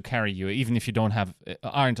just going to carry you, even if you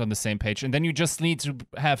aren't on the same page. And then you just need to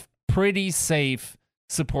have pretty safe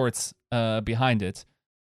supports behind it.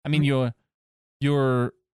 I mean, you're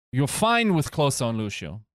fine with Closa on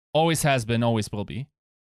Lucio. Always has been, always will be.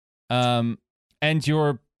 And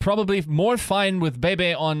you're probably more fine with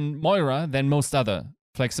Bebe on Moira than most other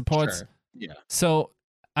flex supports. Sure. Yeah. So,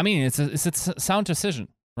 I mean, it's a sound decision,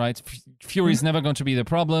 right? Fury's never going to be the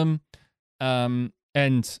problem. And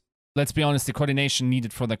let's be honest, the coordination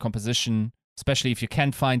needed for the composition, especially if you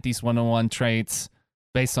can find these one-on-one traits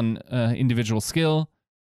based on individual skill,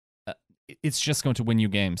 it's just going to win you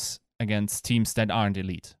games against teams that aren't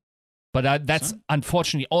elite. But that's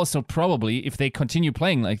unfortunately also probably, if they continue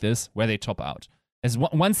playing like this, where they top out. As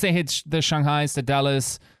once they hit the Shanghais, the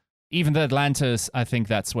Dallas, even the Atlantas, I think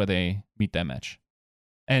that's where they meet their match.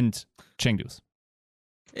 And Chengdu's.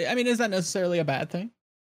 I mean, is that necessarily a bad thing?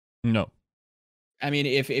 No. I mean,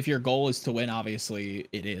 if your goal is to win, obviously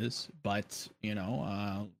it is. But,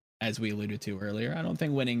 as we alluded to earlier, I don't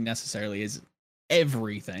think winning necessarily is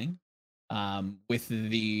everything. With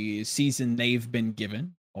the season they've been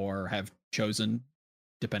given, or have chosen,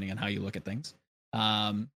 depending on how you look at things.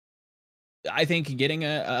 I think getting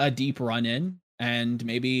a deep run in and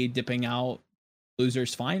maybe dipping out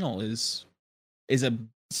losers final is a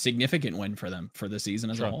significant win for them for the season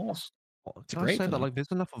as a whole. It's great. That, like,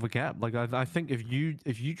 there's enough of a gap. Like, I think if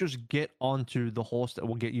you just get onto the horse that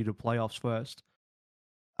will get you to playoffs first,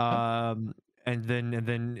 and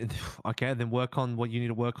then okay, then work on what you need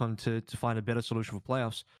to work on to find a better solution for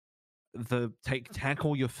playoffs.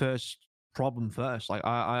 Tackle your first problem first. Like,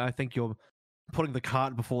 I think you're putting the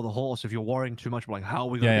cart before the horse if you're worrying too much about, like, how are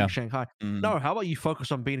we going to beat Shanghai. No, how about you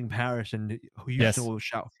focus on beating Paris and Houston will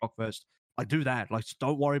shout shock first. Like, do that. Like,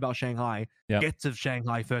 don't worry about Shanghai. Get to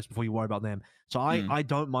Shanghai first before you worry about them. So I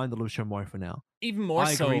don't mind the Lucio Moira for now. Even more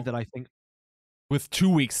I agree that I think with 2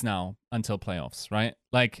 weeks now until playoffs, right?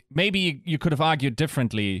 Like, maybe you could have argued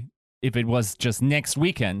differently if it was just next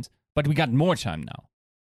weekend, but we got more time now.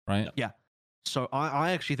 Right? Yeah. So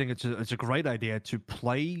I actually think it's a great idea to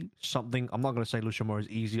play something. I'm not going to say Lucio Moira is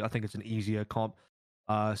easy. I think it's an easier comp,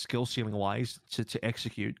 skill ceiling wise to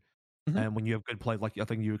execute. And when you have good players, like I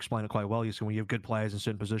think you explained it quite well, when you have good players in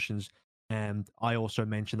certain positions. And I also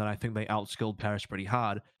mentioned that I think they outskilled Paris pretty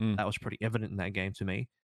hard. That was pretty evident in that game to me.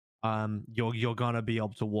 You're gonna be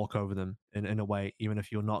able to walk over them in a way, even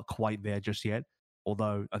if you're not quite there just yet.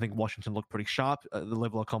 Although I think Washington looked pretty sharp at the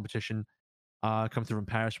level of competition. Come through from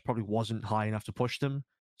Paris probably wasn't high enough to push them.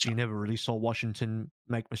 So you never really saw Washington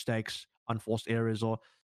make mistakes, unforced errors, or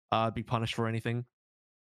be punished for anything.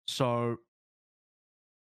 So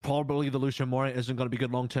probably the Lucio Moira isn't going to be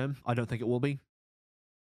good long term. I don't think it will be.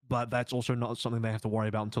 But that's also not something they have to worry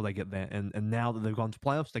about until they get there. And now that they've gone to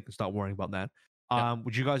playoffs, they can start worrying about that.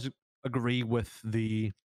 Would you guys agree with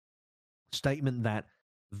the statement that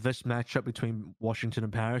this matchup between Washington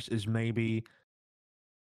and Paris is maybe,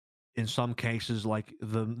 in some cases, like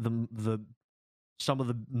the some of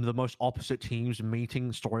the most opposite teams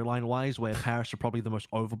meeting storyline wise, where Paris are probably the most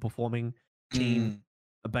overperforming team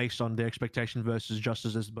based on their expectations versus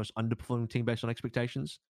Justice as the most underperforming team based on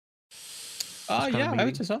expectations. Yeah, I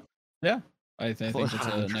would say so. Yeah, I think that's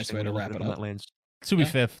a nice way to wrap it up. To be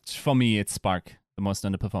fair, for me, it's Spark, the most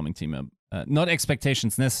underperforming team. Not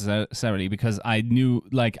expectations necessarily, because I knew,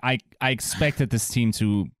 like, I expected this team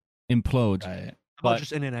to implode. Right. But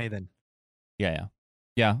just NNA then. Yeah.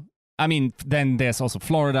 I mean, then there's also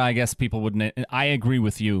Florida. I guess people wouldn't. I agree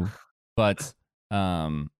with you, but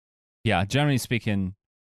yeah, generally speaking,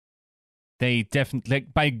 they definitely,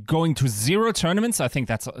 like, by going to 0 tournaments, I think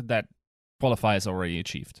that qualifier is already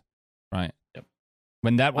achieved, right? Yep.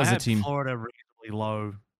 When that was a team, Florida reasonably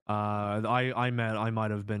low. I might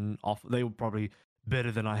have been off. They were probably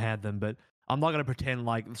better than I had them, but I'm not gonna pretend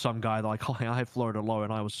like some guy like, oh, I had Florida low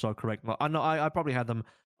and I was so correct. I know I probably had them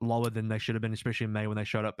lower than they should have been, especially in May when they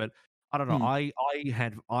showed up. But I don't know.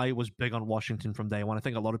 I was big on Washington from day one. I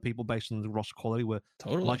think a lot of people, based on the roster quality, were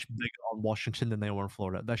much bigger on Washington than they were in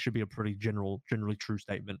Florida. That should be a pretty generally true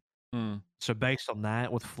statement. So based on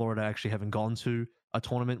that, with Florida actually having gone to a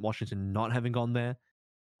tournament, Washington not having gone there,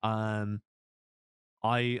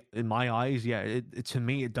 in my eyes, yeah, it to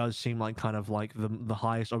me it does seem like kind of like the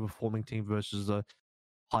highest overperforming team versus the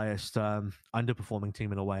highest underperforming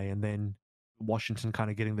team in a way, and then Washington kind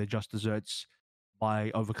of getting their just desserts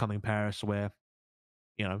by overcoming Paris, where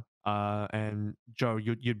and Joe,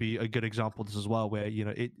 you'd be a good example of this as well, where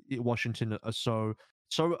Washington are so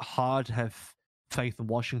hard to have faith in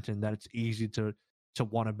Washington that it's easy to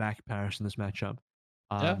want to back Paris in this matchup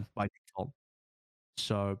by default.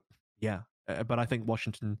 So yeah, but I think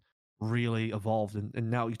Washington really evolved,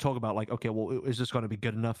 and now you talk about like, okay, well, is this going to be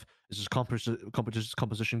good enough? Is this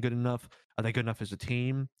composition good enough? Are they good enough as a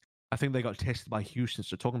team? I think they got tested by Houston.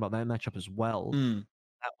 So talking about that matchup as well,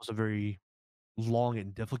 that was a very long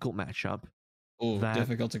and difficult matchup. Oh,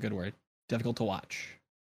 difficult's a good word. Difficult to watch.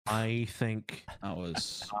 I think that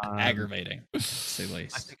was aggravating, to say the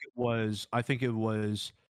least. I think it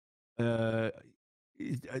was. I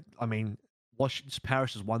mean,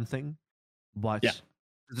 Paris is one thing, but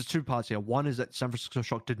there's 2 parts here. One is that San Francisco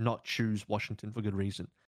Shock did not choose Washington for good reason.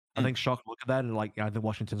 I think Shock look at that and like, I think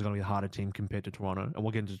Washington's going to be a harder team compared to Toronto, and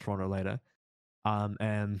we'll get into Toronto later.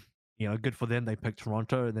 And good for them. They picked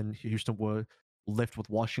Toronto, and then Houston were left with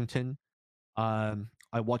Washington. I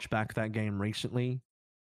watched back that game recently,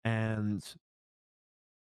 and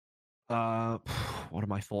what are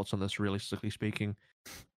my thoughts on this, realistically speaking?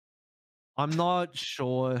 I'm not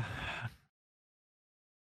sure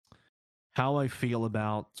how I feel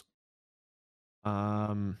about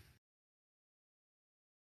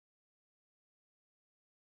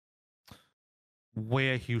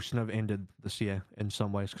where Houston have ended this year in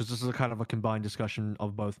some ways, because this is a kind of a combined discussion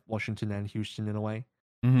of both Washington and Houston in a way.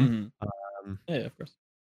 Yeah, of course.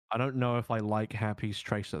 I don't know if I like Happy's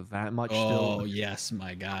Tracer that much still. Oh, yes,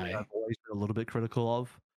 my guy. I've always been a little bit critical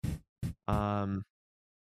of.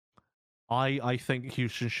 I think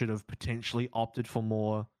Houston should have potentially opted for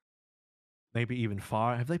more, maybe even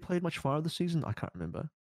Fire. Have they played much Fire this season? I can't remember.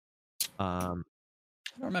 I don't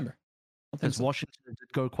remember. As Washington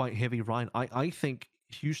did go quite heavy, Ryan. I think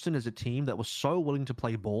Houston is a team that was so willing to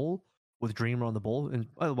play ball with Dreamer on the ball.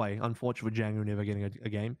 And by the way, unfortunate for Django never getting a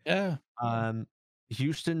game. Yeah.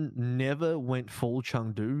 Houston never went full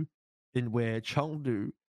Chengdu, in where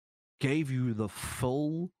Chengdu gave you the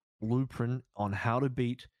full blueprint on how to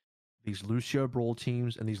beat these Lucio Brawl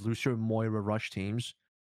teams and these Lucio Moira Rush teams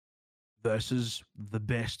versus the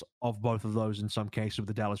best of both of those in some cases with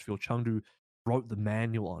the Dallas Fuel. Chengdu wrote the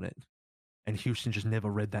manual on it, and Houston just never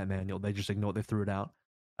read that manual. They just ignored it. They threw it out.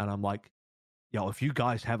 And I'm like, yo, if you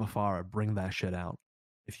guys have a Pharah, bring that shit out.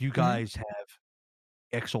 If you guys have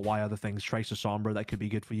X or Y other things, Tracer Sombra, that could be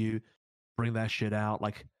good for you, bring that shit out.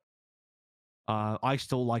 Like, I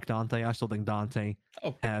still like Dante. I still think Dante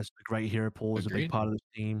has a great hero pool, is a big part of this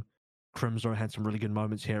team. Crimson had some really good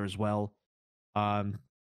moments here as well.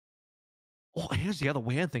 Here's the other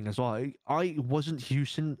weird thing as well. I wasn't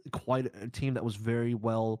Houston quite a team that was very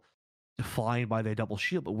well defined by their double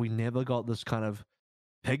shield, but we never got this kind of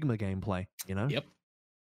Pigma gameplay, Yep.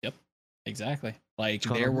 Exactly. Like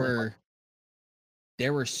there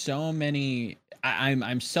were so many.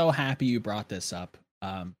 I'm so happy you brought this up,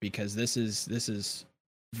 because this is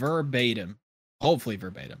verbatim, hopefully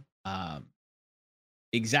verbatim,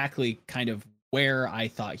 exactly kind of where I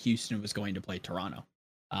thought Houston was going to play Toronto.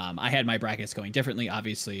 I had my brackets going differently.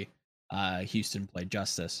 Obviously, Houston played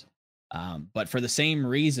Justice, but for the same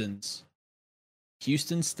reasons,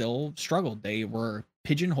 Houston still struggled. They were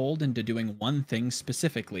pigeonholed into doing one thing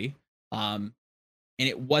specifically, and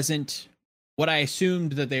it wasn't what I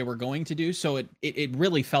assumed that they were going to do. So it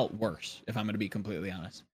really felt worse, if I'm going to be completely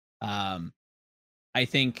honest. I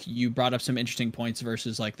think you brought up some interesting points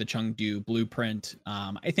versus like the Chengdu blueprint.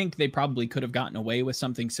 I think they probably could have gotten away with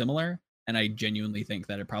something similar, and I genuinely think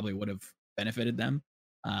that it probably would have benefited them.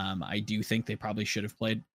 I do think they probably should have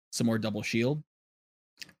played some more double shield.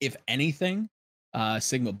 If anything,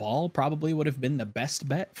 Sigma Ball probably would have been the best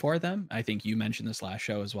bet for them. I think you mentioned this last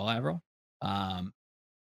show as well, Avril.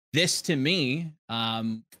 This to me,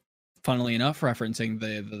 funnily enough, referencing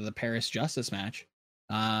the Paris Justice match,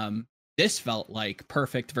 this felt like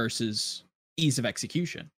perfect versus ease of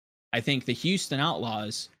execution. I think the Houston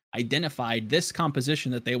Outlaws identified this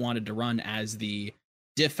composition that they wanted to run as the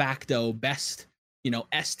de facto best,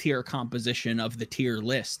 S tier composition of the tier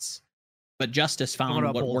lists, but Justice found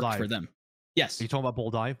what worked for them. Yes. Are you talking about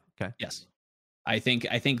Bull Dive? Okay. Yes. I think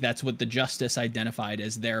that's what the Justice identified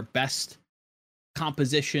as their best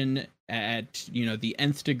composition at, the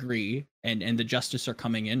nth degree, and the Justice are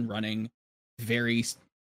coming in running very,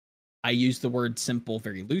 I use the word simple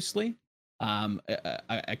very loosely,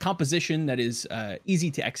 a composition that is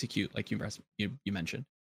easy to execute, like you mentioned.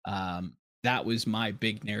 That was my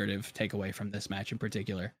big narrative takeaway from this match in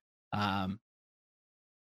particular. And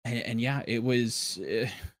yeah, it wasn't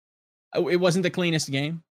the cleanest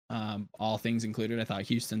game, all things included. I thought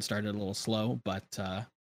Houston started a little slow, but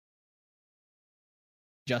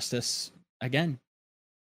Justice, again,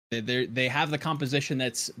 they have the composition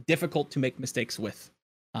that's difficult to make mistakes with.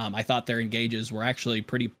 I thought their engages were actually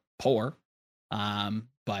pretty poor,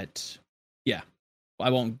 but yeah, I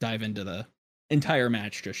won't dive into the entire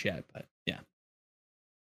match just yet, but yeah.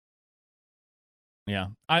 Yeah,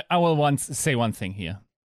 I will say one thing here.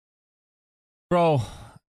 Bro,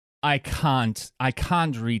 I can't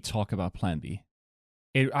re-talk about Plan B.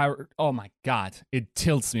 Oh my god, it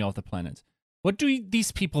tilts me off the planet. What do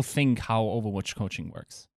these people think how Overwatch coaching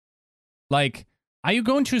works? Like, are you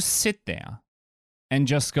going to sit there and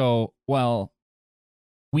just go, well,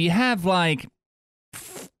 we have like,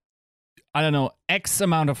 I don't know, X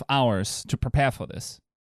amount of hours to prepare for this.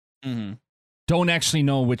 Mm-hmm. Don't actually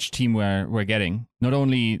know which team we're getting. Not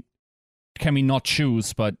only can we not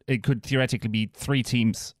choose, but it could theoretically be 3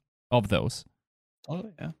 teams of those. Oh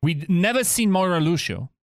yeah. We'd never seen Moira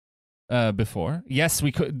Lucio before. Yes,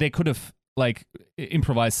 they could have like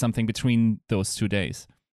improvised something between those 2 days.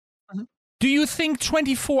 Mm-hmm. Do you think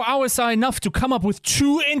 24 hours are enough to come up with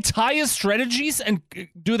 2 entire strategies and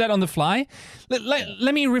do that on the fly?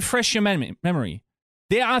 Let me refresh your memory.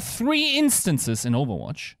 There are 3 instances in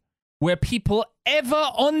Overwatch where people ever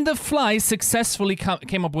on the fly successfully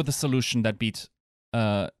came up with a solution that beat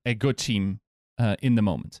a good team in the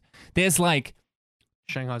moment. There's like...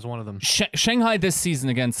 Shanghai's one of them. Shanghai this season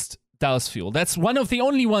against Dallas Fuel. That's one of the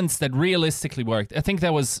only ones that realistically worked. I think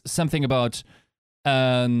there was something about...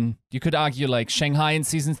 you could argue like Shanghai in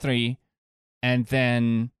season 3, and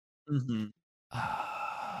then... Mm-hmm.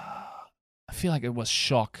 I feel like it was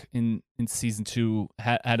Shock in season 2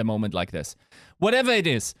 had a moment like this. Whatever it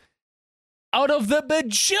is, out of the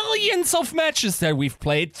bajillions of matches that we've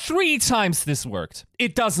played, 3 times this worked.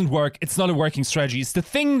 It doesn't work. It's not a working strategy. It's the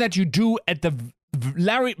thing that you do at the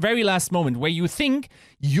very last moment where you think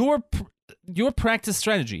your practice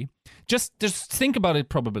strategy. Just think about it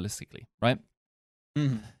probabilistically, right?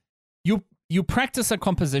 Mm-hmm. You practice a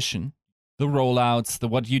composition, the rollouts, the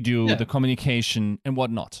what you do, the communication, and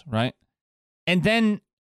whatnot, right? And then,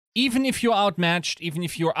 even if you're outmatched, even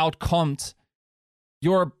if you're outcomped,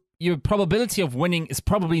 your probability of winning is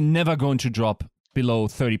probably never going to drop below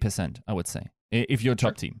 30%, I would say, if you're a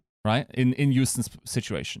top team, right? In Houston's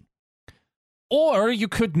situation. Or you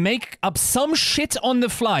could make up some shit on the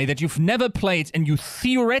fly that you've never played and you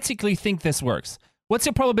theoretically think this works. What's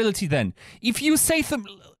your probability then? If you say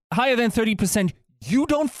higher than 30%, you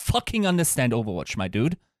don't fucking understand Overwatch, my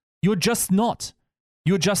dude. You're just not.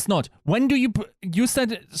 You're just not. When do you use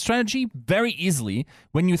that strategy? Very easily.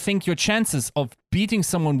 When you think your chances of beating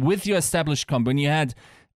someone with your established comp, when you had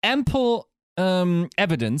ample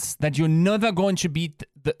evidence that you're never going to beat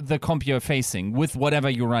the comp you're facing with whatever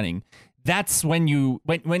you're running, that's when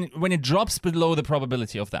when it drops below the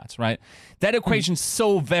probability of that, right? That equation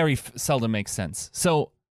so very seldom makes sense.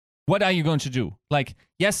 So what are you going to do? Like,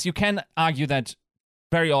 yes, you can argue that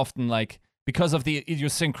very often, like, because of the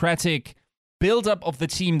idiosyncratic build-up of the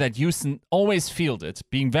team that Houston always fielded,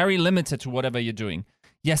 being very limited to whatever you're doing.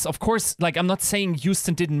 Yes, of course, like, I'm not saying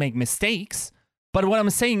Houston didn't make mistakes, but what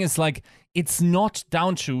I'm saying is, like, it's not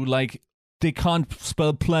down to, like, they can't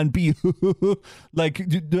spell Plan B. Like,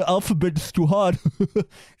 the alphabet is too hard.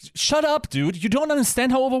 Shut up, dude. You don't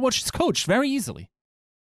understand how Overwatch is coached very easily.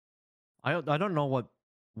 I don't know what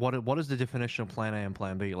what is the definition of Plan A and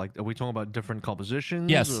Plan B? Like, are we talking about different compositions?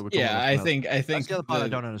 Yes. Or are we talking Yeah, about I something else? think That's the other part I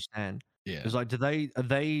don't understand. Yeah. Is like,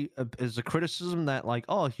 is the criticism that like,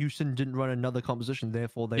 oh, Houston didn't run another composition,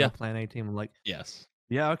 therefore they are Plan A team? I'm like, Yes.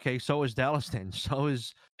 yeah, okay, so is Dallas then. So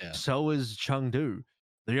is Chengdu.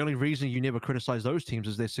 The only reason you never criticize those teams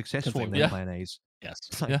is they're successful in their Plan A's. Yes.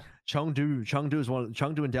 Like,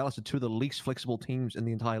 Chengdu and Dallas are two of the least flexible teams in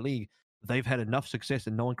the entire league. They've had enough success,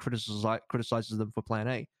 and no one criticizes them for Plan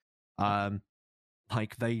A.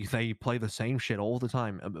 Like they play the same shit all the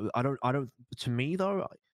time. I don't. To me though,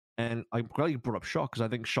 and I'm glad you brought up Shock, because I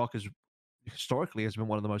think Shock is historically has been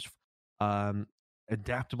one of the most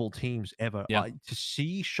adaptable teams ever. Yeah. To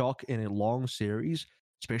see Shock in a long series,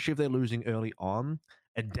 especially if they're losing early on,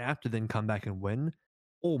 adapt and then come back and win.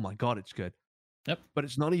 Oh my god, it's good. Yep. But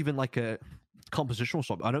it's not even like a compositional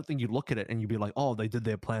swap. I don't think you look at it and you'd be like, oh, they did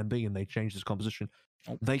their Plan B and they changed this composition.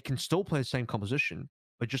 Nope. They can still play the same composition,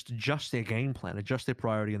 but just adjust their game plan, adjust their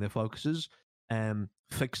priority and their focuses, and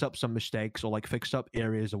fix up some mistakes, or like fix up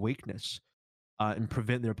areas of weakness, and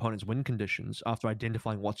prevent their opponent's win conditions after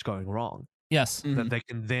identifying what's going wrong. Yes. That they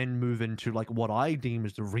can then move into like what I deem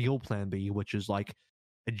as the real Plan B, which is like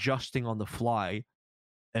adjusting on the fly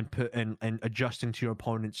and adjusting to your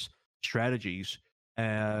opponent's strategies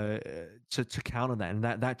to counter that. And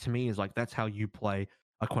that to me is like, that's how you play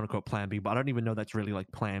a quote unquote Plan B. But I don't even know that's really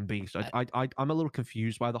like Plan B. So I'm a little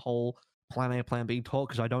confused by the whole Plan A, Plan B talk,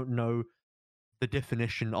 because I don't know the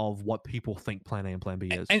definition of what people think Plan A and Plan B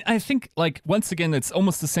is. And I think, like, once again, it's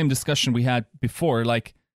almost the same discussion we had before.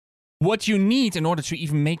 Like, what you need in order to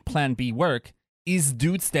even make Plan B work is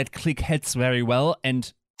dudes that click heads very well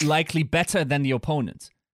and likely better than the opponent.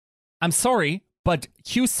 I'm sorry, but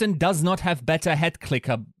Houston does not have better head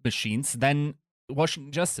clicker machines than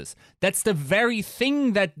Washington Justice. That's the very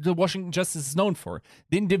thing that the Washington Justice is known for.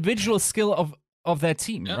 The individual skill of their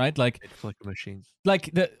team, right? Like head clicker machines. Like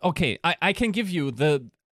I can give you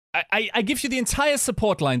I give you the entire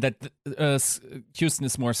support line that Houston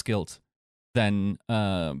is more skilled than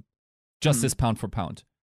Justice pound for pound.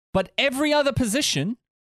 But every other position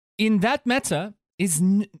in that meta is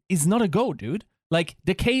not a go, dude. Like,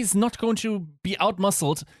 Decay is not going to be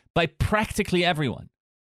outmuscled by practically everyone.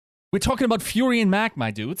 We're talking about Fury and Mag,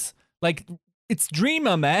 my dudes. Like, it's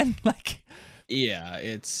Dreamer, man. Like, yeah,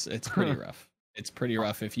 it's pretty rough. It's pretty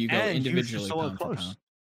rough if you go individually pound for pound.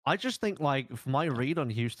 I just think, like, my read on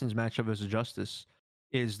Houston's matchup versus Justice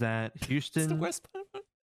is that Houston, it's the worst part.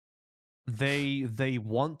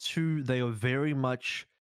 they are very much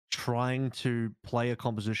trying to play a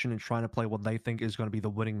composition and trying to play what they think is going to be the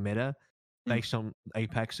winning meta based on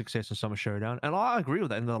Apex success and Summer Showdown. And I agree with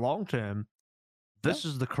that. In the long term, this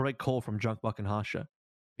is the correct call from Junkbuck and Harsha.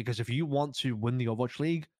 Because if you want to win the Overwatch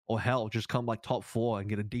League, or hell, just come like top 4 and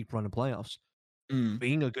get a deep run of playoffs,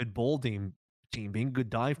 being a good ball team, being a good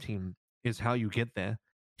dive team is how you get there.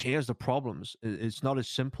 Here's the problems. It's not as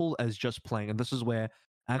simple as just playing. And this is where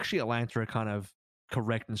actually Atlanta are kind of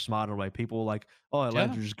correct and smarter way. People are like, oh,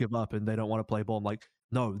 Atlanta just give up and they don't want to play ball. I'm like,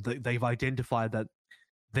 no, they've identified that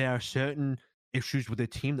there are certain issues with their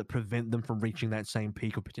team that prevent them from reaching that same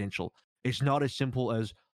peak of potential. It's not as simple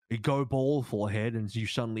as you go ball for ahead and you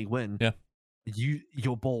suddenly win. Yeah.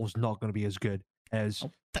 Your ball's not going to be as good as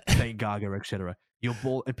Saint Gaga, etc. Your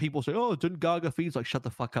ball, and people say, oh, didn't Gaga feeds? Like, shut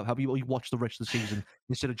the fuck up. How about you watch the rest of the season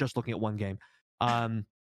instead of just looking at one game?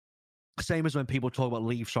 Same as when people talk about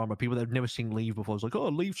Leave Summer, people that have never seen Leave before. It's like, oh,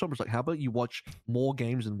 Leave Summer's like, how about you watch more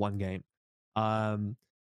games than one game?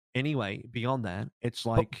 Anyway, beyond that, it's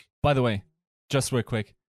like... By the way, just real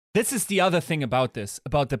quick, this is the other thing about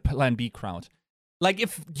the Plan B crowd. Like,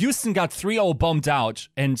 if Houston got 3-0 bombed out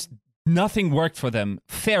and nothing worked for them,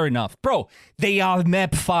 fair enough. Bro, they are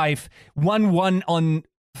map 5, 1-1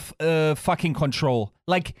 on fucking control.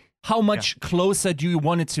 Like, how much closer do you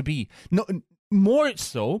want it to be? No, more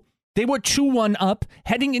so, they were 2-1 up,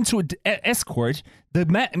 heading into an escort, the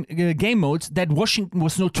game mode that Washington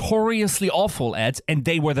was notoriously awful at, and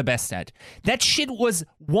they were the best at. That shit was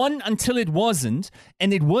won until it wasn't,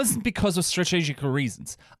 and it wasn't because of strategical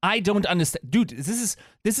reasons. I don't understand. Dude, this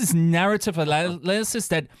is narrative analysis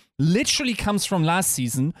that literally comes from last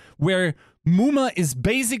season, where Muma is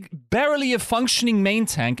barely a functioning main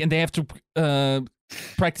tank, and they have to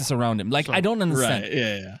practice around him. Like, I don't understand. Right,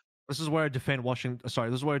 yeah. This is where I defend Washington. Sorry,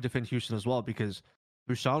 this is where I defend Houston as well, because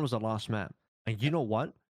Busan was the last map. And you know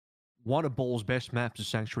what? One of Ball's best maps is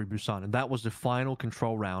Sanctuary Busan, and that was the final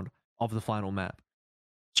control round of the final map.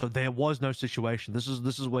 So there was no situation. This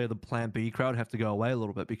is where the Plan B crowd have to go away a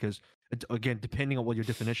little bit, because, again, depending on what your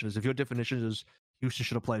definition is, if your definition is Houston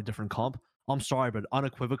should have played a different comp, I'm sorry, but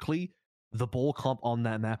unequivocally, the ball comp on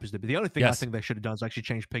that map is the only thing I think they should have done is actually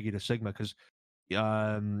change Piggy to Sigma, because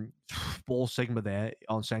ball Sigma there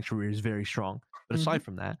on Sanctuary is very strong. But aside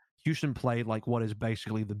from that, Houston played like what is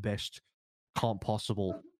basically the best comp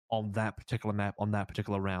possible on that particular map on that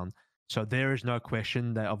particular round. So there is no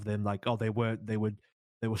question that of them like, oh, they were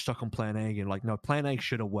stuck on Plan A, and like, no, Plan A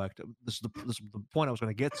should have worked. This is the point I was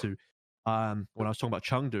going to get to when I was talking about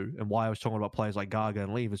Chengdu, and why I was talking about players like Gaga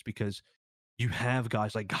and Leave, is because you have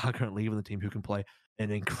guys like Gaga and Leave on the team who can play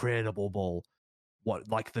an incredible ball. What,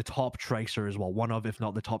 like the top tracer as well, one of, if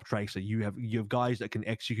not the top tracer. You have guys that can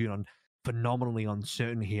execute on phenomenally on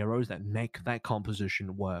certain heroes that make that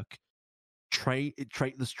composition work.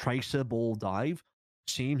 This tracer ball dive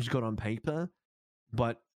seems good on paper,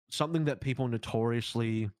 but something that people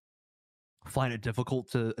notoriously find it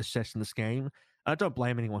difficult to assess in this game. I don't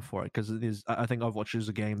blame anyone for it, because it is. I think Overwatch is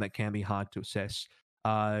a game that can be hard to assess.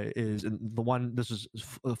 Is the one. This is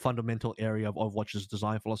a fundamental area of Overwatch's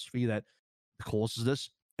design philosophy that causes this.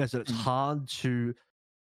 Is that it's hard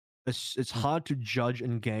to judge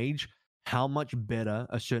and gauge how much better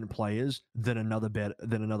a certain player is than another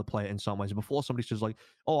player in some ways. Before somebody says like,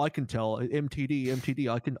 "Oh, I can tell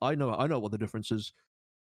MTD, I know what the difference is."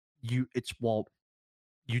 You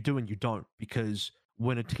do and you don't, because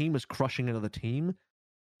when a team is crushing another team,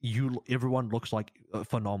 everyone looks like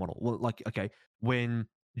phenomenal. Well, like, okay, when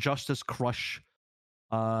Justice crush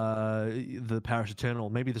the Paris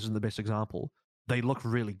Eternal, maybe this isn't the best example. They look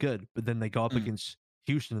really good, but then they go up against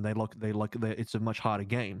Houston and it's a much harder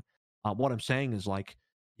game. What I'm saying is, like,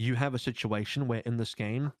 you have a situation where in this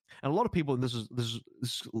game, and a lot of people, and this is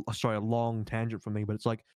sorry, a long tangent from me, but it's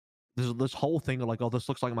like this whole thing of like, oh, this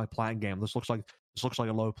looks like my plat game. This looks like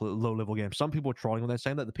a low level game. Some people are trolling when they're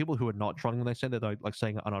saying that. The people who are not trolling when they say that, they're like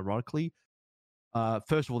saying it unironically.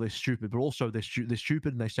 First of all, they're stupid, but also they're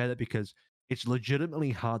stupid, and they say that because it's legitimately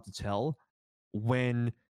hard to tell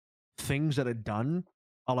when things that are done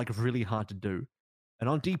are like really hard to do. And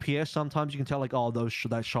on DPS, sometimes you can tell like, oh,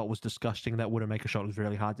 that shot was disgusting. That wouldn't make a shot. It was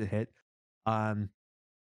really hard to hit.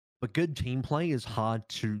 But good team play is hard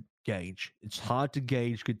to gauge. It's hard to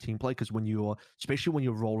gauge good team play, because especially when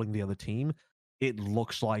you're rolling the other team, it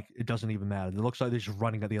looks like it doesn't even matter. It looks like they're just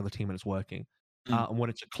running at the other team and it's working. And when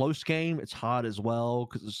it's a close game, it's hard as well,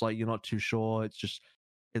 because it's like you're not too sure. It's just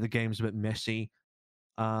the game's a bit messy.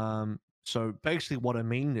 So basically, what I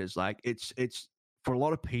mean is like it's for a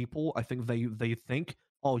lot of people, I think they think,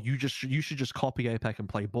 oh, you should just copy APAC and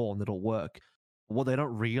play ball and it'll work. But what they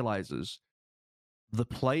don't realize is the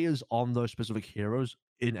players on those specific heroes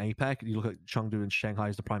in APAC. You look at Chengdu and Shanghai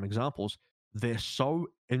as the prime examples. They're so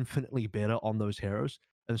infinitely better on those heroes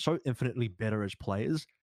and so infinitely better as players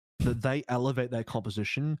that they elevate their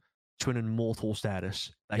composition to an immortal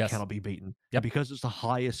status that cannot be beaten. Yep. Because it's the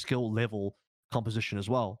highest skill level composition as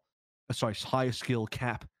well. Sorry, highest skill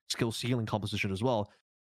ceiling composition as well.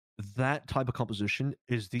 That type of composition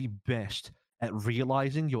is the best at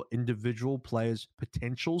realizing your individual players'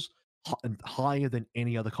 potentials higher than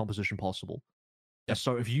any other composition possible. Yep.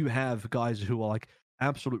 So if you have guys who are like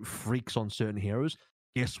absolute freaks on certain heroes,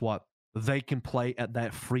 guess what? They can play at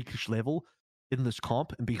that freakish level in this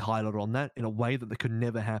comp and be highlighted on that in a way that could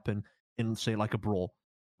never happen in, say, like a Brawl,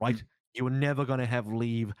 right? You are never going to have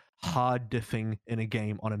Leave hard diffing in a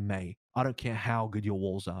game on a Mei. I don't care how good your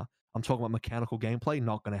walls are. I'm talking about mechanical gameplay,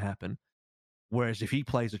 not going to happen. Whereas if he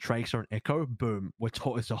plays a Tracer and Echo, boom,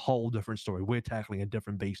 it's a whole different story. We're tackling a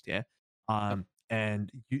different beast here.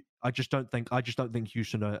 And I just don't think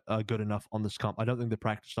Houston are good enough on this comp. I don't think the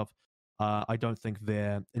practice stuff. I don't think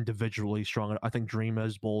they're individually strong. I think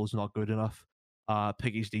Dreamer's ball is not good enough.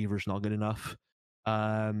 Piggy's Diva is not good enough.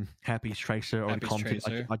 Happy's Tracer or Compton,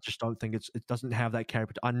 I just don't think it doesn't have that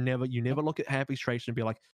character. You never look at Happy's Tracer and be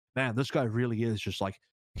like, man, this guy really is just like,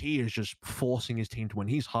 he is just forcing his team to win.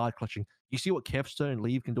 He's hard clutching. You see what Kevster and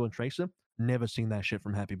Leave can do in Tracer? Never seen that shit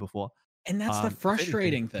from Happy before. And that's the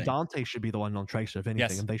frustrating thing. Dante should be the one on Tracer, if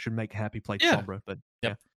anything, and they should make Happy play Sombra. But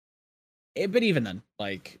but even then,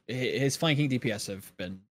 like, his flanking DPS have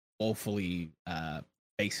been woefully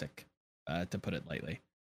basic, to put it lightly.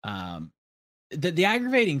 The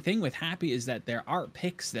aggravating thing with Happy is that there are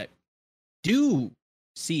picks that do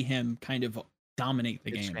see him kind of dominate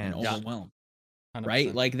the game and overwhelm. 100%.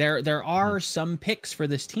 Right? Like there are some picks for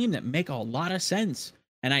this team that make a lot of sense.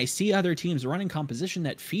 And I see other teams running composition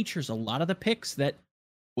that features a lot of the picks that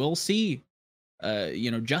we'll see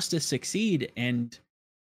Justice succeed. And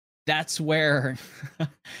that's where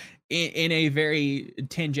in a very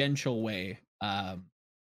tangential way,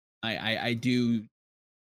 I do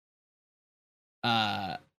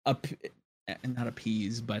not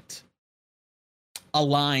appease, but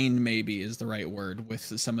align maybe is the right word with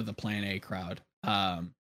some of the Plan A crowd.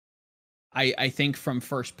 I think from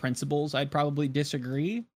first principles, I'd probably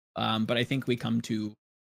disagree. But I think we come to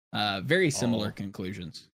very similar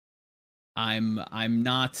conclusions. I'm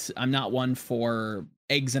not one for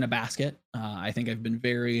eggs in a basket. I think I've been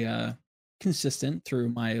very consistent through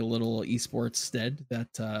my little esports stead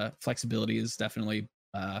that flexibility is definitely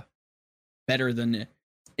better than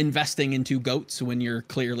investing into goats when you're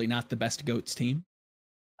clearly not the best goats team.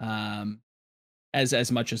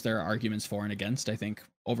 As much as there are arguments for and against, I think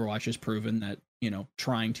Overwatch has proven that,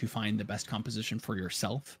 trying to find the best composition for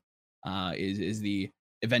yourself is the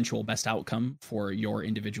eventual best outcome for your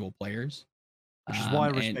individual players. Which is why I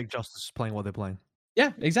respect Justice playing what they're playing.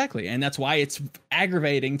 Yeah, exactly. And that's why it's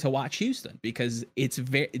aggravating to watch Houston, because it's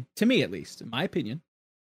very, to me at least, in my opinion,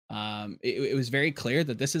 it was very clear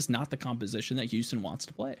that this is not the composition that Houston wants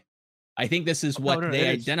to play. I think this is what they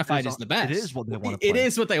identified as the best. It is what they want to play. It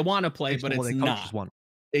is what they want to play, but it's not. Want.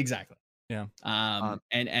 Exactly. Yeah.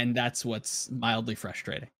 And that's what's mildly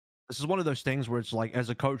frustrating. This is one of those things where it's like, as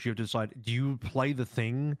a coach, you have to decide: do you play the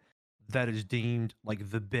thing that is deemed like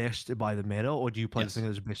the best by the meta, or do you play the thing that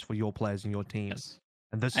is best for your players and your team? Yes.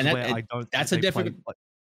 And this is where I don't. That's a difficult.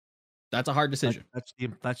 That's a hard decision.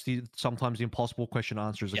 That's the sometimes the impossible question to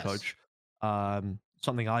answer as a coach.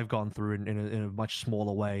 Something I've gone through in a much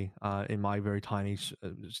smaller way in my very tiny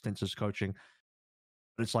stints as coaching.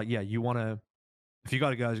 But it's like, yeah, you want to. If you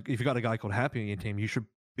got a guy called Happy on your team, you should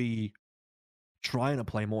be trying to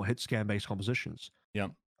play more hit scan based compositions. Yeah.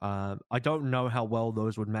 I don't know how well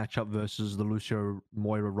those would match up versus the Lucio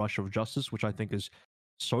Moira Rush of Justice, which I think is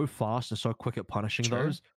so fast and so quick at punishing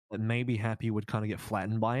those that maybe Happy would kind of get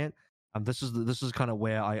flattened by it. And this is kind of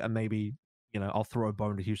where I maybe, I'll throw a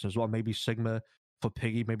bone to Houston as well. Maybe Sigma for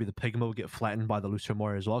Piggy, maybe the Pigma will get flattened by the Lucio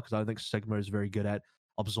Moira as well, because I think Sigma is very good at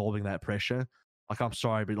absorbing that pressure. Like, I'm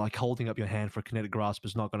sorry, but like holding up your hand for a kinetic grasp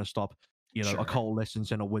is not going to stop, a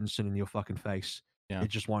Coalescence and a Winston in your fucking face. Yeah. It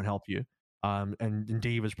just won't help you. And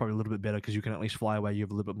D.Va is probably a little bit better because you can at least fly away. You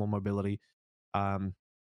have a little bit more mobility. And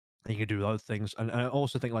you can do those things. And I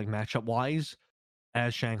also think, like, matchup wise,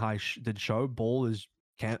 as Shanghai did show, Ball is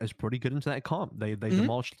pretty good into that comp. They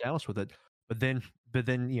demolished Dallas with it. But then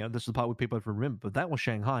this is the part where people have to remember. But that was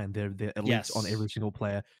Shanghai, and they're elites on every single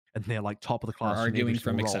player, and they're like top of the class. We're arguing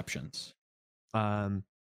from exceptions. Final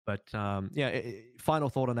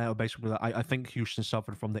thought on that. Basically, I think Houston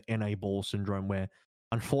suffered from the NA Ball syndrome, where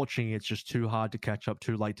unfortunately it's just too hard to catch up,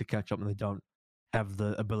 too late to catch up, and they don't have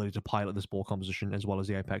the ability to pilot this ball composition as well as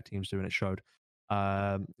the APAC teams do, and it showed.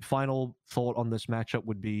 Final thought on this matchup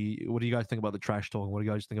would be: what do you guys think about the trash talking? What do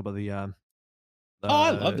you guys think about the?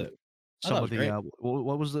 I loved it. Some of the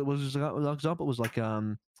what was the example? It was like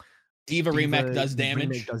D.Va Remake does damage.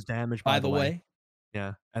 Remake does damage. By the way.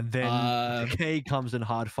 Yeah, and then K comes and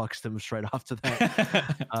hard fucks them straight after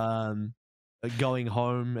that. Going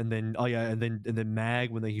home, and then and then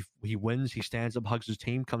Mag, when he wins, he stands up, hugs his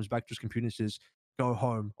team, comes back to his computer and says, "Go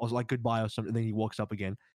home." I was like, "Goodbye" or something. And then he walks up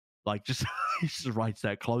again, like just he just writes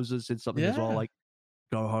that, closes, said something as well, like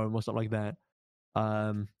 "Go home" or something like that.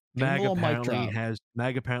 Mag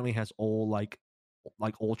apparently has all like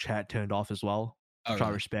all chat turned off as well. Which I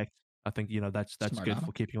respect. I think that's Smart good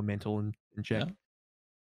for keeping your mental in check. Yeah.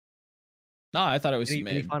 No, I thought it was.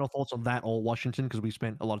 Any final thoughts on that or Washington? Because we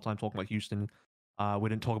spent a lot of time talking about Houston. We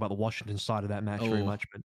didn't talk about the Washington side of that match very much.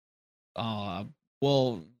 But I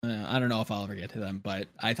don't know if I'll ever get to them. But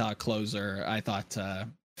I thought Closer.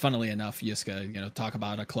 Funnily enough, Yiska, talk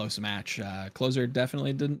about a close match. Closer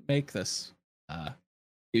definitely didn't make this.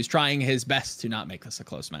 He was trying his best to not make this a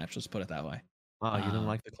close match. Let's put it that way. Wow, you didn't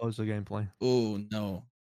like the Closer gameplay? Oh no!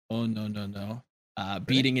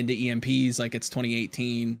 Beating into EMPs like it's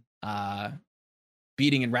 2018.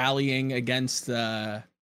 Beating and rallying against what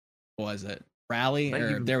was it? Rally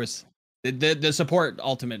there was the support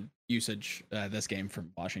ultimate usage this game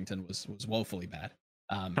from Washington was woefully bad.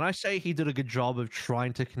 Can I say he did a good job of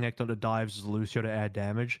trying to connect onto dives as Lucio to add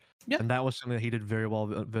damage? Yeah, and that was something that he did very well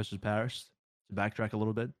versus Paris. To backtrack a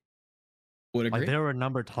little bit, would agree. Like, there were a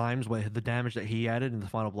number of times where the damage that he added and the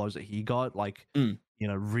final blows that he got,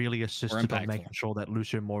 really assisted on making sure that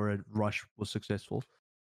Lucio Moira Rush was successful.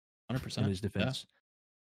 100% in his defense.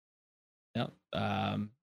 Yeah.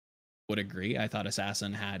 Would agree. I thought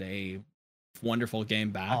Assassin had a wonderful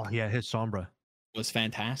game back. Oh yeah, his Sombra was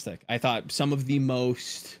fantastic. I thought some of the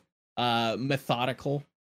most methodical,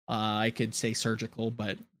 I could say surgical,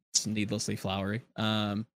 but it's needlessly flowery.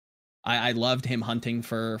 I loved him hunting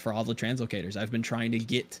for all the translocators. I've been trying to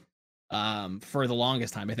get for the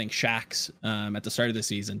longest time. I think Shax at the start of the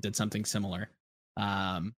season did something similar.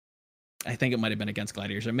 I think it might have been against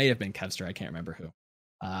Gladiators. It may have been Kevster. I can't remember who.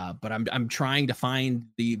 But I'm trying to find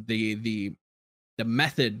the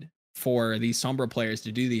method for these Sombra players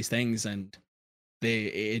to do these things, and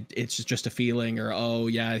it's just a feeling, or oh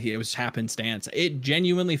yeah, it was happenstance. It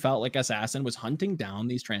genuinely felt like Assassin was hunting down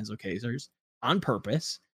these translocators on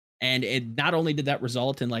purpose, and it not only did that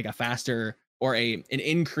result in like a faster or an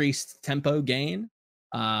increased tempo gain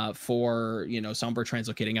for Sombra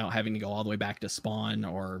translocating out, having to go all the way back to spawn,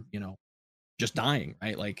 or just dying,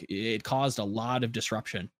 right? Like it caused a lot of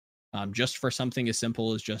disruption just for something as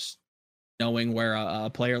simple as just knowing where a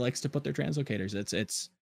player likes to put their translocators. It's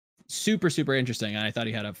super, super interesting. And I thought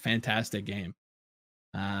he had a fantastic game.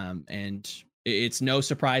 And it's no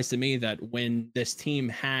surprise to me that when this team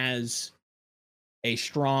has a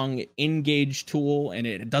strong engage tool, and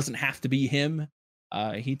it doesn't have to be him,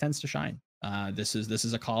 he tends to shine. This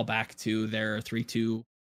is a callback to their 3-2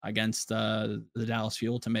 against the Dallas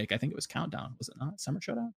Fuel to make, I think it was Countdown, was it not? Summer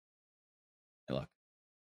Showdown? Hey, look.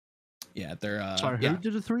 Yeah, they're sorry, who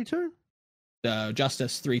did a 3-2?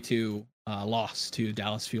 Justice 3-2 loss to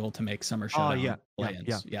Dallas Fuel to make Summer Showdown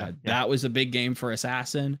play-ins. Yeah, that was a big game for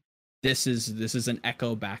Assassin. This is an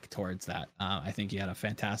echo back towards that. I think he had a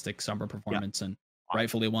fantastic Summer performance and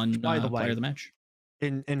rightfully won player of the match.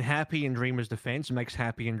 In Happy and Dreamer's defense, makes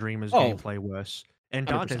Happy and Dreamer's gameplay worse, and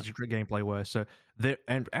Dante's gameplay worse. So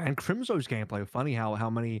and Crimso's gameplay. Funny how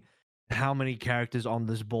many characters on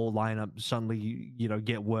this ball lineup suddenly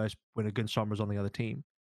get worse when a good Sombra's on the other team.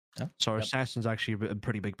 Yeah. So Assassin's actually a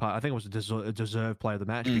pretty big part. I think it was a deserved player of the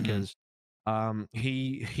match because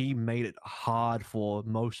he made it hard for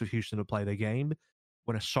most of Houston to play their game.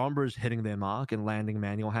 When a Sombra is hitting their mark and landing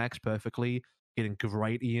manual hacks perfectly, getting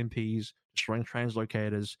great EMPs, destroying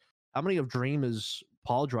translocators. How many of Dreamer's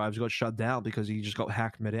pile drives got shut down because he just got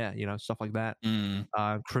hacked midair? Stuff like that.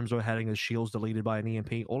 Crimso having his shields deleted by an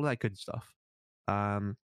EMP, all of that good stuff.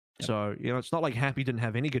 So it's not like Happy didn't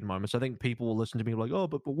have any good moments. I think people will listen to me like, oh,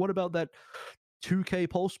 but what about that 2K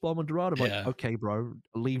pulse bomb on Dorado? I'm like, okay, bro,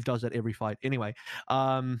 Leave does that every fight. Anyway,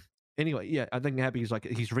 yeah, I think Happy's like,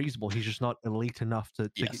 he's reasonable. He's just not elite enough to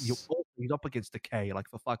get, he's up against the K, like,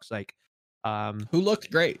 for fuck's sake. Who looked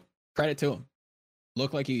great. Credit to him.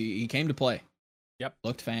 Looked like he came to play. Yep.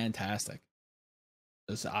 Looked fantastic.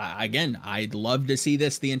 I'd love to see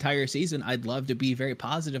this the entire season. I'd love to be very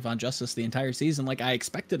positive on Justice the entire season, like I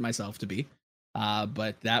expected myself to be.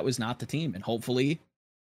 But that was not the team. And hopefully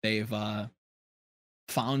they've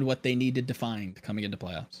found what they needed to find coming into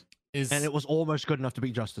playoffs. And it was almost good enough to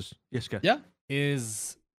beat Justice. Yes, go. Yeah.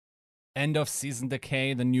 Is end of season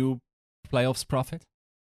decay the new playoffs profit?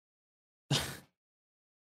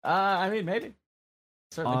 I mean, maybe.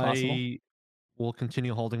 Certainly possible. I will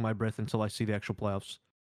continue holding my breath until I see the actual playoffs.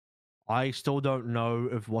 I still don't know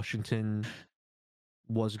if Washington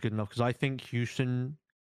was good enough because I think Houston's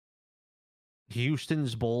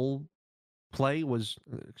ball play was,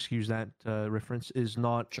 excuse that reference, is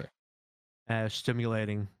not as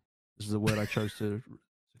stimulating. This is the word I chose to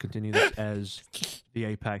continue this as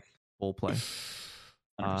the APAC ball play.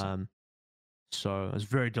 100%. So I was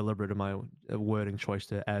very deliberate in my wording choice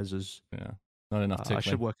there, as is. Yeah. Not enough. I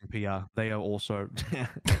should work in PR. They are also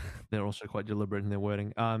they're also quite deliberate in their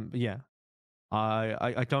wording. Yeah.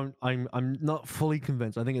 I'm not fully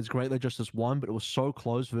convinced. I think it's great that Justice won, but it was so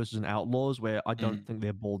close versus an Outlaws where I don't think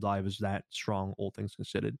their ball dive is that strong, all things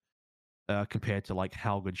considered, compared to like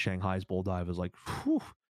how good Shanghai's ball dive is. Like,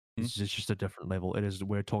 it's just a different level. It is.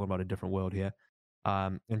 We're talking about a different world here.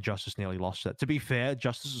 And Justice nearly lost that. To be fair,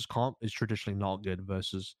 Justice's comp is traditionally not good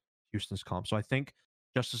versus Houston's comp. So I think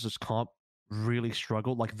Justice's comp really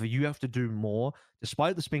struggled. Like, you have to do more.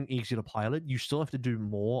 Despite this being easy to pilot, you still have to do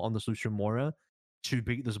more on the Lucio Moira to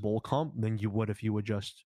beat this ball comp than you would if you were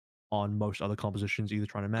just on most other compositions, either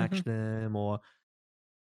trying to match them or,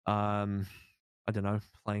 I don't know,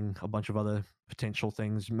 playing a bunch of other potential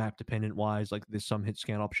things map dependent wise. Like, there's some hit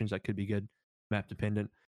scan options that could be good map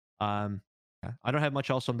dependent. I don't have much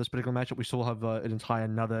else on this particular matchup. We still have an entire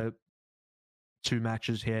another 2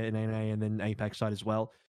 matches here in NA and then APAC side as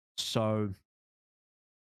well. So,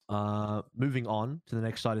 moving on to the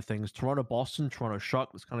next side of things, Toronto Boston, Toronto Shock.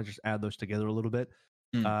 Let's kind of just add those together a little bit.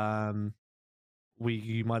 You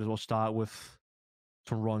might as well start with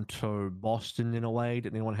Toronto Boston in a way.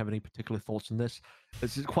 Did anyone have any particular thoughts on this?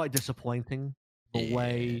 This is quite disappointing the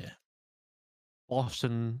way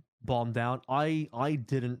Boston bombed out. I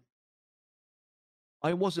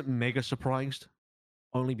wasn't mega surprised,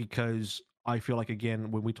 only because I feel like,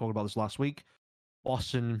 again, when we talked about this last week,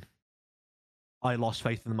 Boston, I lost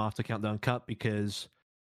faith in them after Countdown Cup because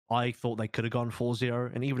I thought they could have gone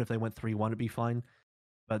 4-0, and even if they went 3-1, it'd be fine.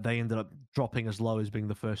 but they ended up dropping as low as being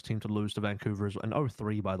the first team to lose to Vancouver in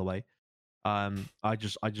 03, by the way. I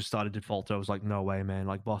just started default. I was like, no way, man.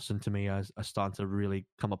 Like Boston to me are starting to really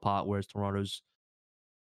come apart, whereas Toronto's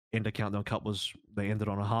Inter Countdown Cup they ended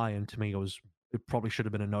on a high, and to me it probably should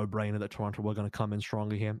have been a no-brainer that Toronto were going to come in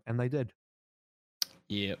stronger here, and they did.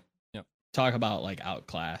 Yep. Talk about like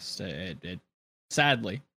outclassed. It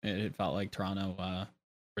sadly it felt like Toronto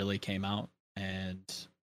really came out, and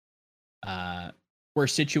were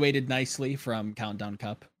situated nicely from Countdown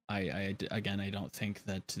Cup. I don't think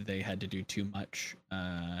that they had to do too much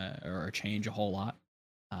or change a whole lot.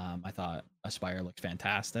 I thought Aspire looked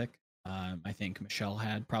fantastic. I think Michelle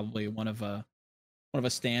had probably one of a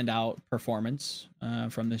standout performance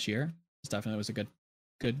from this year. It definitely was a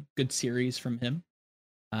good series from him.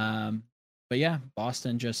 But yeah,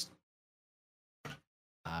 Boston just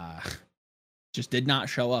did not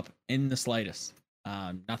show up in the slightest.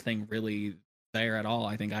 Nothing really there at all.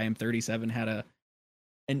 I think IM37 had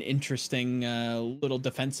an interesting little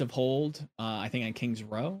defensive hold. I think on King's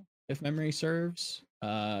Row, if memory serves.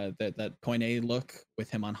 That Koine look with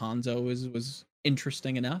him on Hanzo was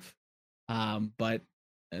interesting enough. But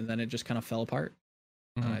then it just kind of fell apart.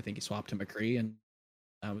 Mm-hmm. I think he swapped to McCree, and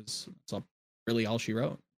that's really all she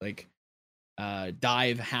wrote. Like,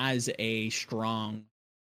 Dive has a strong.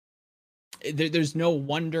 There's no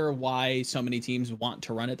wonder why so many teams want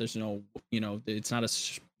to run it. There's no, it's not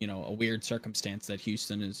a weird circumstance that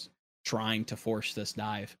Houston is trying to force this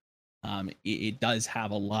dive. It does have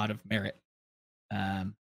a lot of merit.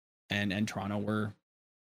 And Toronto were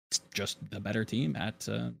just the better team at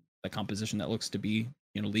the composition that looks to be,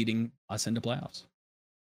 leading us into playoffs.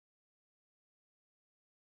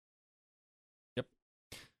 Yep.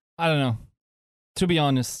 I don't know. To be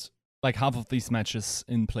honest, like half of these matches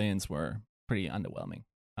in play-ins were pretty underwhelming.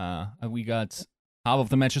 We got half of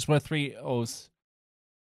the matches were 3-0s.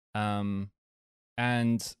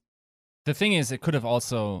 And the thing is, it could have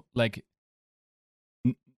also like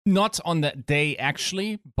not on that day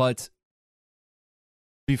actually, but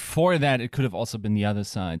before that, it could have also been the other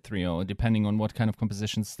side 3-0, depending on what kind of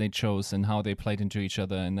compositions they chose and how they played into each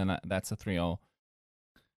other, and then that's a 3-0.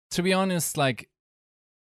 To be honest, like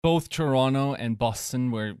both Toronto and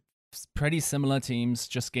Boston were pretty similar teams,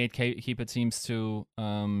 just gatekeeper teams to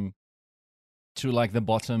like the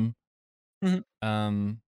bottom.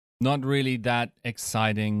 Mm-hmm. Not really that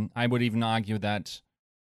exciting. I would even argue that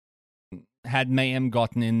had Mayhem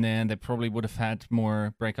gotten in there, they probably would have had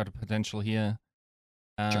more breakout potential here.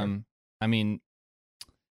 Sure. I mean,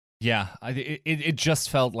 yeah, it just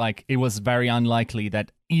felt like it was very unlikely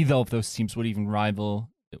that either of those teams would even rival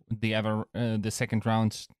the second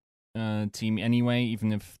round team anyway,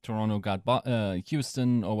 even if Toronto got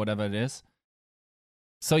Houston or whatever it is.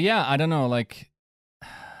 So yeah, I don't know, like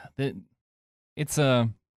it's a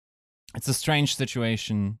strange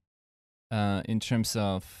situation in terms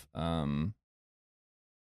of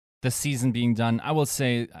the season being done. I will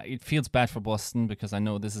say it feels bad for Boston because I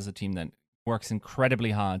know this is a team that works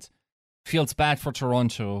incredibly hard. Feels bad for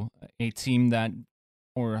Toronto, a team that,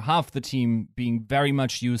 or half the team being very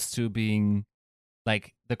much used to being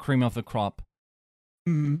like the cream of the crop.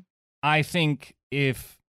 Mm-hmm. I think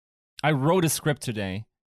if I wrote a script today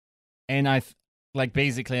and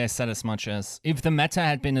basically I said as much as if the meta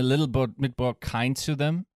had been a little bit more kind to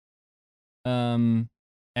them,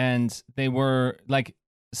 and they were like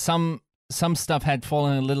some stuff had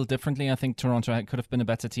fallen a little differently. I think Toronto could have been a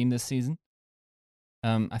better team this season.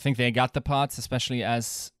 I think they got the parts, especially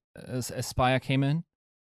as Aspire came in.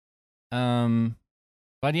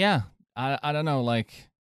 But yeah, I don't know, like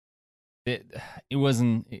it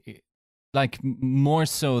wasn't like more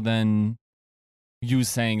so than you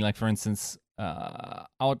saying, like for instance,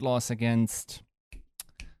 Outlaws against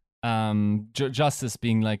Justice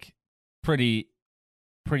being like pretty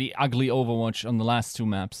ugly Overwatch on the last two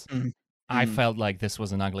maps. Mm-hmm. I felt like this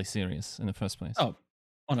was an ugly series in the first place. Oh,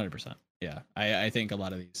 100%. Yeah, I think a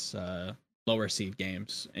lot of these lower seed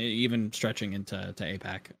games, even stretching into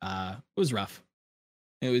APAC, it was rough.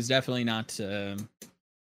 It was definitely not the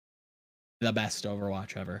best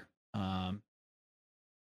Overwatch ever.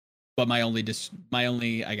 But my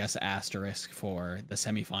only I guess asterisk for the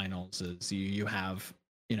semifinals is you have,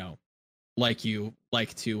 like you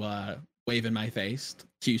like to wave in my face,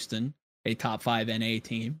 Houston, a top 5 NA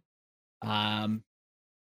team,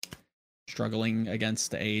 struggling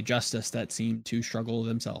against a Justice that seemed to struggle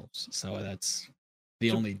themselves. So that's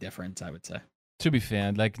the only difference, I would say. To be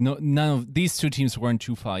fair, like none of these two teams weren't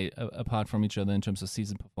too far apart from each other in terms of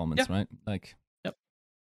season performance, right? Like, yep.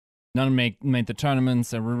 None made the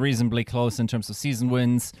tournaments. They were reasonably close in terms of season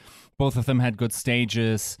wins. Both of them had good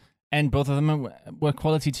stages. and both of them were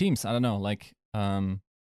quality teams. I don't know, like I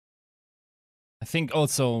think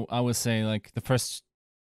also I would say like the first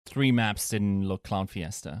 3 maps didn't look Clown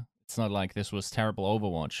Fiesta. It's not like this was terrible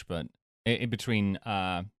Overwatch, but in between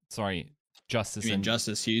Justice You mean and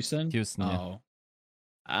Justice Houston? Houston. Yeah.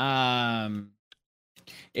 Oh.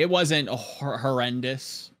 It wasn't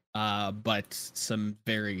horrendous, but some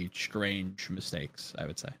very strange mistakes, I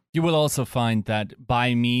would say. You will also find that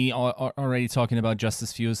by me already talking about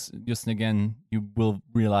Justice Houston again, you will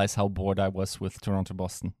realize how bored I was with Toronto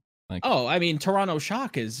Boston. Like, oh, I mean, Toronto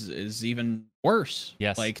Shock is even worse.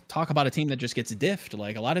 Yes. Like, talk about a team that just gets diffed.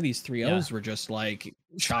 Like, a lot of these 3-0s were just like,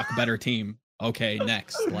 Shock better team. Okay,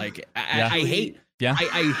 next. Like, I hate. Yeah.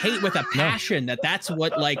 I hate with a passion that's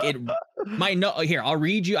what like it. My note here. I'll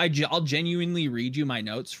read you. I'll genuinely read you my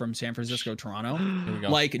notes from San Francisco, Toronto. Here we go.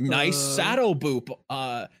 Like, nice saddle boop.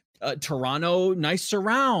 Toronto, nice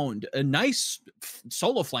surround. A nice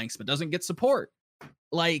solo flanks, but doesn't get support.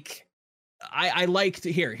 Like, I liked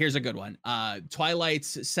here's a good one.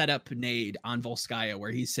 Twilight's setup nade on Volskaya,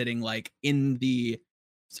 where he's sitting like in the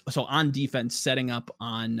on defense, setting up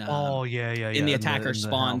on in the attacker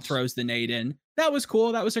spawn, throws the nade in. That was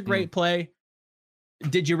cool. That was a great play.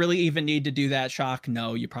 Did you really even need to do that, Shock?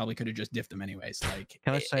 No, you probably could have just diffed them anyways. Like,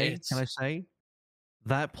 can I say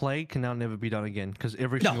that play can now never be done again, because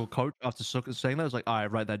every single coach after saying that was like, all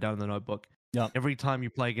right, write that down in the notebook. Yeah. Every time you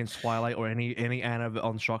play against Twilight or any Ana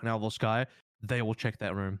on Shock now Volskaya, they will check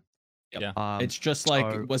that room. Yep. Yeah. It's just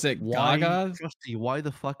like, was it Gaga? Justy, why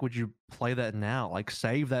the fuck would you play that now? Like,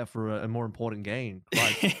 save that for a more important game.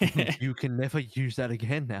 Like, you can never use that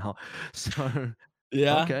again now. So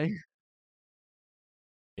yeah. Okay.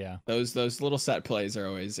 Yeah. Those little set plays are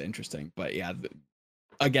always interesting. But yeah,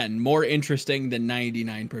 again, more interesting than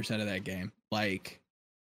 99% of that game. Like,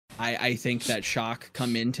 I think that Shock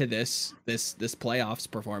come into this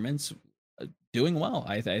playoffs performance doing well.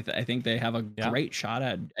 I think they have a great shot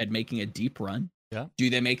at making a deep run. Yeah. Do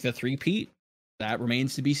they make the 3-peat? That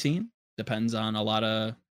remains to be seen. Depends on a lot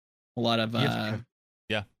of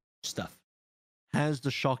stuff. Has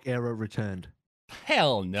the Shock era returned?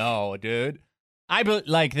 Hell no, dude.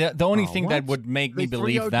 Like the only thing that would make me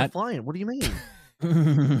believe that. Defiant. What do you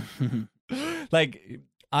mean? Like,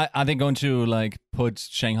 are they going to like put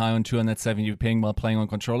Shanghai on 270 ping while playing on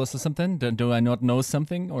controllers or something? Do I not know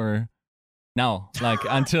something or? No, like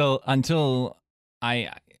until I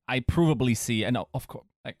provably see, and of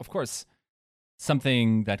course,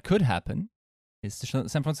 something that could happen is the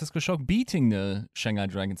San Francisco Shock beating the Shanghai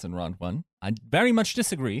Dragons in round 1. I very much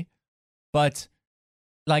disagree, but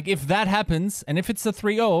like if that happens, and if it's a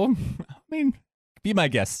 3-0, I mean, be my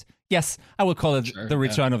guest. Yes, I will call it the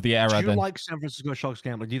return of the era. Do you like San Francisco Shock's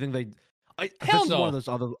gambling? Do you think they? Hell no. One of those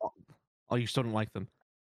other. Oh, you still don't like them?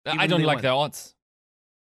 I don't like their odds.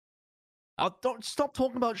 Don't stop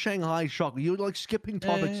talking about Shanghai Shock. You're like skipping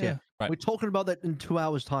topics here. Right. We're talking about that in 2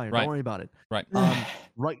 hours' time. Right. Don't worry about it. Right.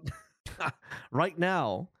 Right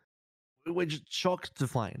now, we're just Shock's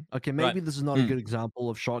Defiant. Okay, maybe this is not a good example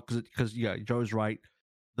of Shock because Joe's right.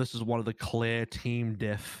 This is one of the clear team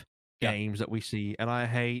diff games that we see, and I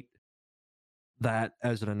hate that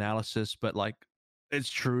as an analysis, but like it's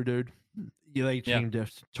true, dude. They team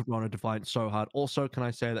diff Toronto Defiant so hard. Also, can I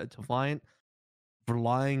say that Defiant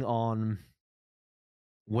relying on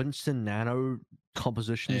Winston Nano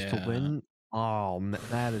compositions to win? Oh, man,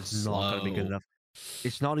 that is not going to be good enough.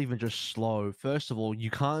 It's not even just slow. First of all, you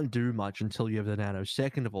can't do much until you have the Nano.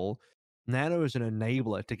 Second of all, Nano is an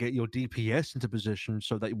enabler to get your DPS into position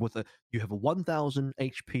so that you have a 1000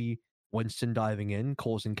 HP Winston diving in,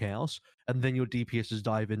 causing chaos, and then your DPSs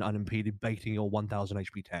dive in unimpeded, baiting your 1000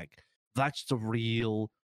 HP tank. That's the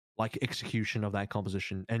real execution of that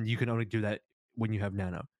composition, and you can only do that when you have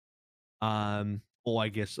Nano. Or I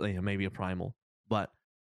guess maybe a Primal. But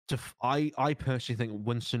I personally think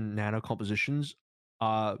Winston Nano compositions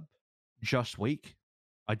are just weak.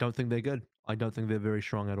 I don't think they're good. I don't think they're very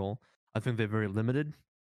strong at all. I think they're very limited,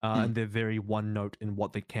 and they're very one note in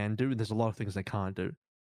what they can do. There's a lot of things they can't do.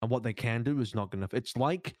 And what they can do is not good enough. It's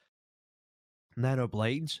like Nano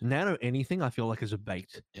Blades. Nano anything, I feel like, is a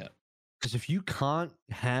bait. Yeah. Because if you can't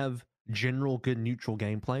have general good neutral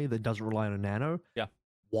gameplay that doesn't rely on a Nano,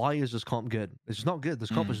 why is this comp good? It's not good. This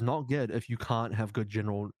comp is not good if you can't have good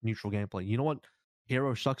general neutral gameplay. You know what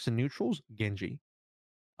hero sucks in neutrals? Genji.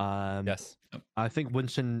 Yes. I think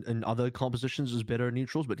Winston in other compositions is better in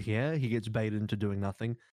neutrals, but here he gets baited into doing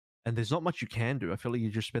nothing. And there's not much you can do. I feel like you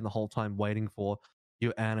just spend the whole time waiting for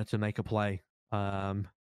your Ana to make a play. I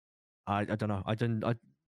don't know.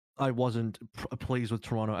 I wasn't pleased with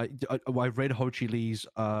Toronto. I read Ho Chi Lee's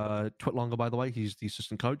tweet longer, by the way. He's the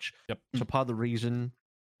assistant coach. Yep. So part of the reason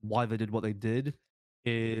why they did what they did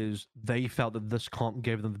is they felt that this comp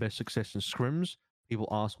gave them the best success in scrims. People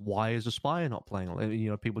asked, why is Aspire not playing?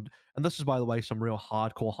 You know, people, and this is, by the way, some real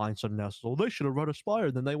hardcore hindsight analysis. Oh, they should have run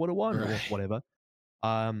Aspire, then they would have won, or Right. whatever.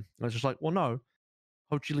 It's just like, well, no.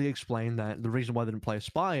 Ho Chi Lee explained that the reason why they didn't play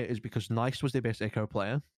Aspire is because Nice was their best Echo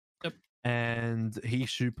player. Yep. And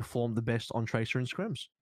Hisu performed the best on Tracer and scrims.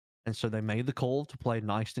 And so they made the call to play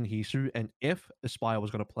Nice and Hisu. And if Aspire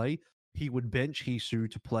was going to play, he would bench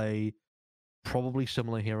Hisu to play probably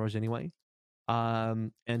similar heroes anyway.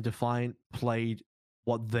 And Defiant played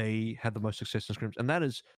what they had the most success in scrims. And that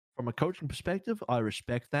is, from a coaching perspective, I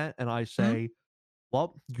respect that. And I say,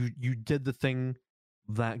 well, you did the thing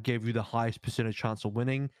that gave you the highest percentage chance of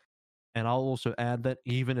winning. And I'll also add that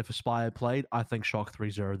even if Aspire played, I think Shock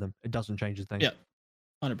 3-0 them. It doesn't change a thing. Yeah,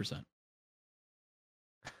 100%.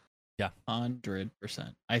 Yeah,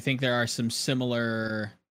 100%. I think there are some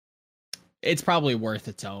similar. It's probably worth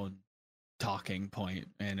its own talking point,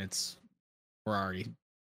 and we're already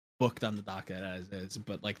booked on the docket as is.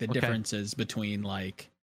 But like the differences between like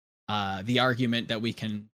the argument that we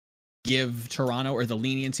can give Toronto, or the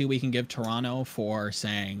leniency we can give Toronto for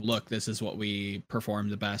saying, look, this is what we perform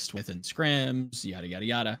the best within scrims, yada yada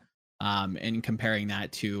yada, and comparing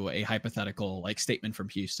that to a hypothetical like statement from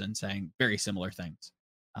Houston saying very similar things.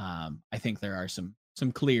 I think there are some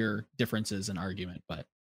clear differences in argument, but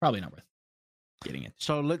probably not worth getting it.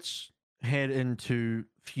 So let's head into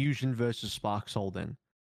Fusion versus Spark Soul then.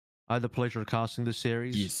 I had the pleasure of casting this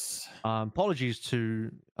series. Yes. Apologies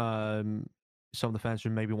to some of the fans who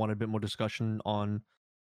maybe wanted a bit more discussion on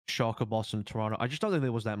Shock or Boston, Toronto. I just don't think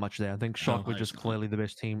there was that much there. I think Shock were just clearly the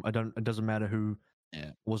best team. It doesn't matter who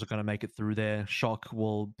was going to make it through there. Shock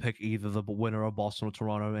will pick either the winner of Boston or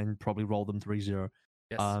Toronto and probably roll them 3-0.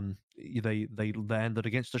 Yes. They landed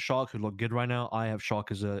against the Shock, who look good right now. I have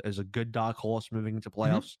Shock as a good dark horse moving into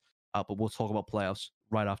playoffs. But we'll talk about playoffs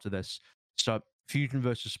right after this. So Fusion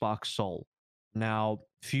versus Spark Soul. Now,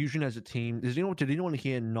 Fusion as a team. Did anyone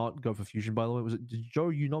here not go for Fusion? By the way, did Joe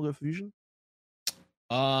you not go for Fusion?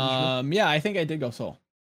 Yeah, I think I did go Soul.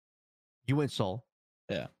 You went Soul.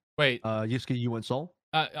 Yeah. Wait. Yiski, you went Soul.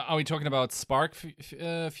 Are we talking about Spark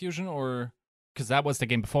Fusion, or because that was the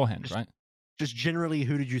game beforehand, right? Just generally,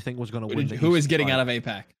 who did you think was going to win? Who is getting out of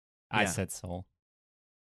APAC? I said Soul.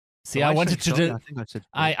 See, I wanted to.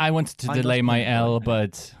 I wanted to delay my L,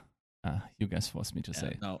 but you guys forced me to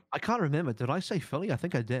say. No, I can't remember. Did I say Philly? I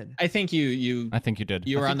think I did. I think you. I think you did.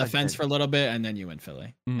 You were on the fence for a little bit, and then you went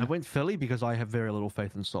Philly. I went Philly because I have very little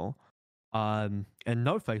faith in Soul, and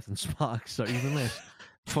no faith in Spark. So even less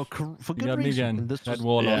for good reason. And this is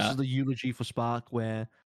the eulogy for Spark, where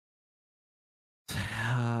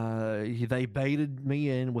they baited me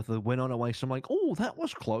in with a win on away. So I'm like, oh, that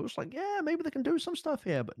was close. Like, yeah, maybe they can do some stuff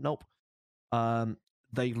here, but nope.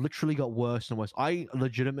 They literally got worse and worse. I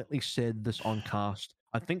legitimately said this on cast.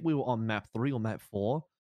 I think we were on map 3 or map 4,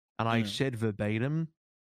 and I said verbatim,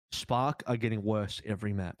 Spark are getting worse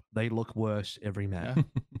every map. They look worse every map,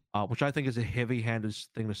 which I think is a heavy-handed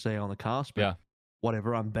thing to say on the cast. But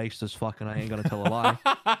whatever, I'm based as fuck, and I ain't gonna tell a lie.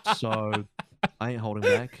 So I ain't holding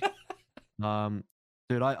back.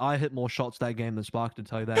 Dude, I hit more shots that game than Spark, to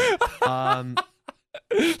tell you that.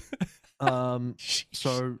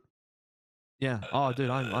 So yeah. Oh, dude,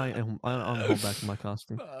 I'm hold back in my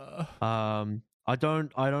casting. I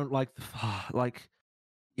don't like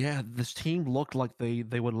this team looked like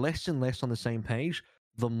they were less and less on the same page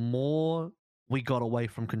the more we got away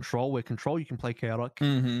from Control, where Control you can play chaotic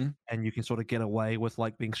and you can sort of get away with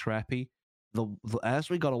like being scrappy. As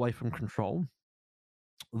we got away from Control,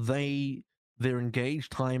 their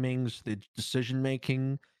engaged timings, their decision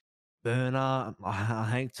making, Burner, I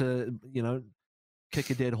hate to, kick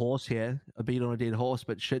a dead horse here, a beat on a dead horse,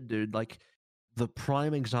 but shit, dude, like the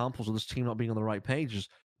prime examples of this team not being on the right page is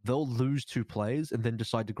they'll lose 2 plays and then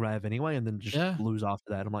decide to grab anyway and then just lose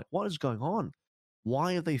after that. I'm like, what is going on?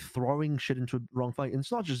 Why are they throwing shit into a wrong fight? And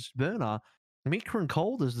it's not just Burner. Mika and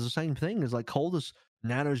Colders is the same thing. It's like Colders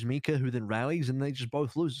nanos Mika, who then rallies, and they just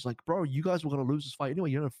both lose. It's like, bro, you guys were going to lose this fight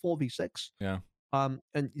anyway. You're in a 4v6. Yeah. And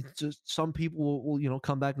it's just, some people will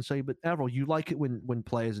come back and say, but Avril, you like it when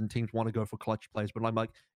players and teams want to go for clutch plays. But I'm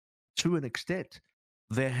like, to an extent,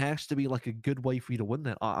 there has to be like a good way for you to win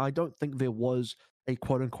that. I don't think there was a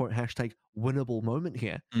quote unquote hashtag winnable moment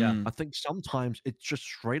here. Yeah. I think sometimes it's just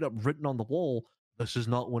straight up written on the wall. This is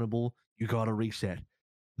not winnable. You got to reset.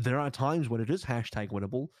 There are times when it is hashtag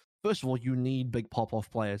winnable. First of all, you need big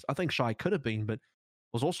pop-off players. I think Shy could have been, but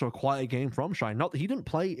was also a quiet game from Shy. Not that he didn't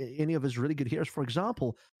play any of his really good heroes. For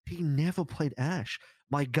example, he never played Ashe.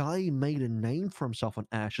 My guy made a name for himself on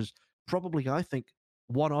Ashe as probably, I think,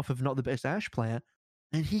 one off, if not the best Ashe player.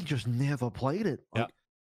 and he just never played it. Like,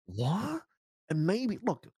 what? And maybe,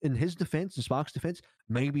 look, in his defense, in Spark's defense,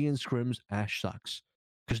 maybe in scrims, Ashe sucks.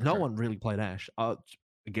 Because no one really played Ashe.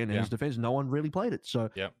 Again, in his defense, no one really played it. So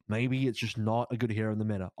maybe it's just not a good hero in the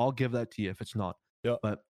meta. I'll give that to you if it's not.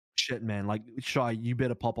 But shit, man, like, Shy, you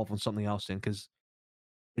better pop off on something else then, because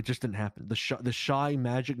it just didn't happen. The Shy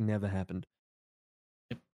magic never happened.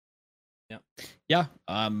 Yeah.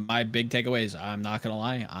 My big takeaways, I'm not gonna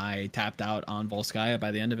lie, I tapped out on Volskaya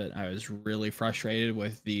by the end of it. I was really frustrated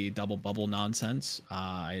with the double bubble nonsense.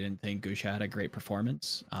 I didn't think Gusha had a great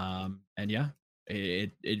performance. And yeah,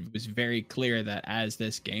 it was very clear that as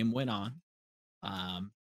this game went on,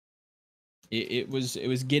 it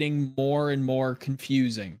was getting more and more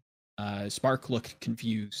confusing. Spark looked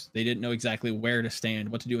confused. They didn't know exactly where to stand,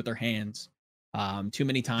 what to do with their hands. Too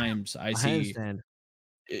many times I see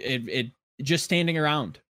it just standing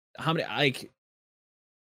around. How many, like,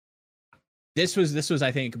 this was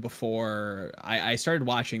I think before I started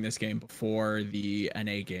watching this game before the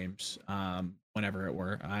NA games, whenever it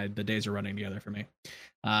were. The days are running together for me.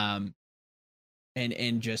 And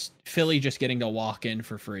just Philly just getting to walk in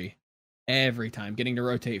for free every time, getting to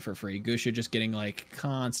rotate for free. Gusha just getting like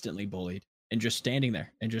constantly bullied and just standing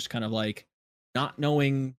there and just kind of like not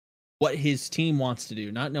knowing what his team wants to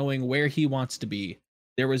do, not knowing where he wants to be.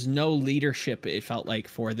 There was no leadership, it felt like,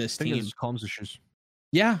 for this team. It's comms issues.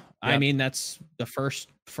 Yeah, I mean, that's the first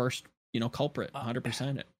culprit,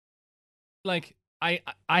 100%. Like, I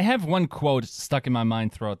have one quote stuck in my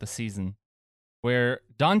mind throughout the season where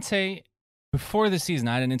Dante, before the season,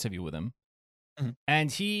 I had an interview with him,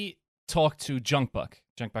 and he talked to Junkbuck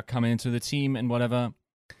coming into the team and whatever,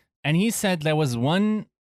 and he said there was one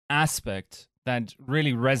aspect that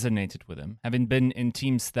really resonated with him, having been in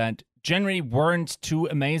teams that generally weren't too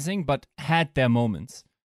amazing, but had their moments.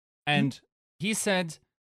 And he said,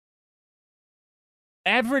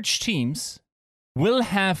 average teams will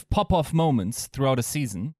have pop-off moments throughout a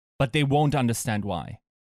season, but they won't understand why.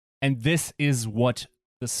 And this is what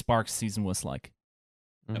the Sparks season was like.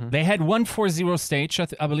 They had one 4-0 stage,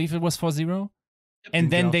 I believe it was 4-0, and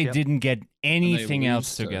then they didn't get anything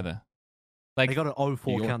else together. Like, they got an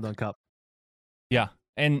 0-4 countdown cup. Yeah,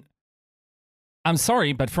 and I'm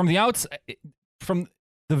sorry, but from the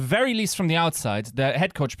very least from the outside, the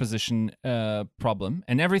head coach position problem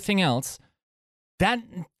and everything else, that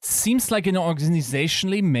seems like an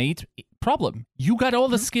organizationally made problem. You got all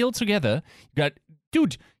the skill together.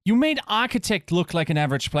 Dude, you made Architect look like an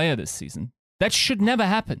average player this season. That should never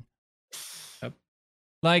happen. Yep.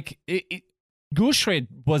 Like, Gushred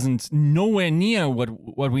wasn't nowhere near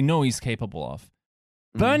what we know he's capable of.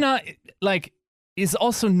 Burner, like, is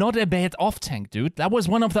also not a bad off-tank, dude. That was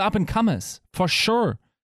one of the up-and-comers, for sure.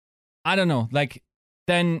 I don't know, like,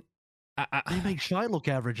 then... They make Shy look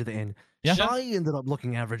average at the end. Yeah. Shy ended up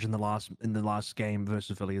looking average in the last game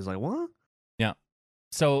versus Philly. Is like, what? Yeah.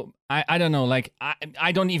 So, I don't know, like,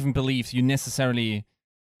 I don't even believe you necessarily...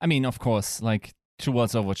 I mean, of course, like,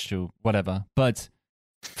 towards Overwatch 2, whatever. But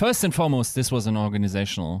first and foremost, this was an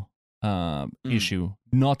organizational issue,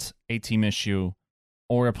 not a team issue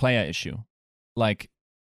or a player issue. Like,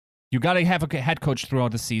 you gotta have a head coach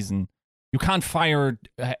throughout the season. You can't fire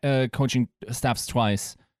coaching staffs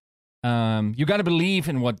twice. You gotta believe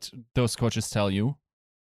in what those coaches tell you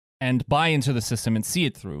and buy into the system and see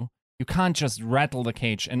it through. You can't just rattle the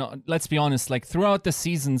cage. And let's be honest, like, throughout the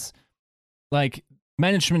seasons, like,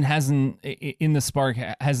 management in the Spark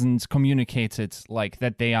hasn't communicated like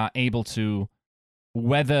that they are able to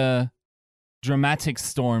weather dramatic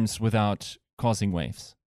storms without causing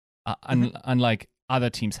waves, unlike other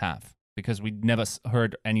teams have, because we never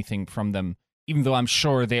heard anything from them, even though I'm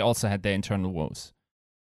sure they also had their internal woes.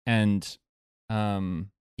 And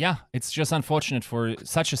yeah, it's just unfortunate for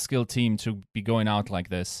such a skilled team to be going out like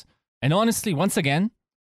this. And honestly, once again,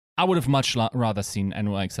 I would have much rather seen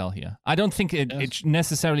NYXL here. I don't think it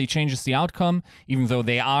necessarily changes the outcome, even though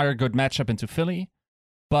they are a good matchup into Philly.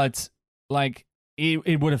 But, like,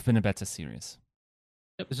 it would have been a better series.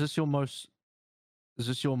 Is this your most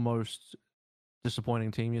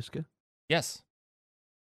disappointing team, Yiska? Yes.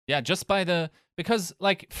 Yeah, just by because,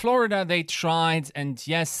 like, Florida, they tried, and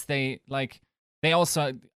yes, they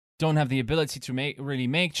also don't have the ability to really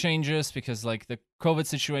make changes because, like, the COVID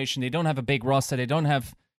situation, they don't have a big roster, they don't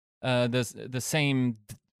have the same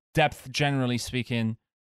depth, generally speaking.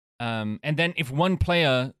 And then if one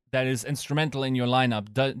player that is instrumental in your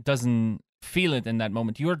lineup doesn't feel it in that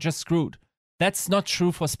moment, you're just screwed. That's not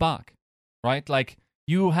true for Spark, right? Like,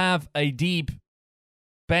 you have a deep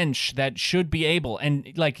bench that should be able,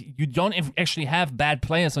 and, like, you don't actually have bad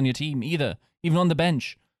players on your team either, even on the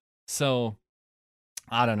bench. So,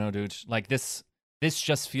 I don't know, dude. Like, this this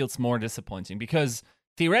just feels more disappointing because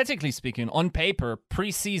theoretically speaking, on paper,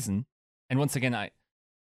 preseason, and once again,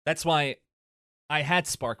 that's why I had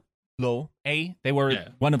Spark low. They were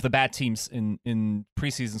one of the bad teams in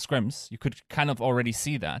preseason scrims. You could kind of already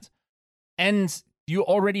see that. And you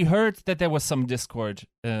already heard that there was some discord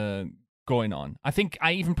going on. I think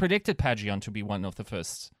I even predicted Pagion to be one of the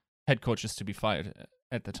first head coaches to be fired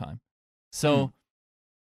at the time. So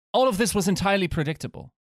all of this was entirely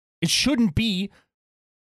predictable. It shouldn't be,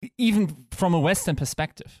 even from a Western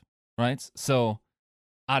perspective, right? So,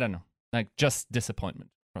 I don't know. Like, just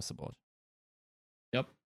disappointment across the board. Yep.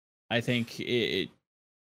 I think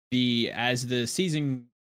as the season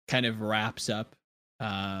kind of wraps up,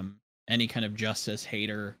 any kind of justice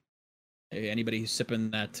hater, anybody who's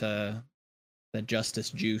sipping that justice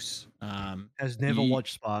juice, has never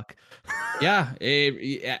watched Spark.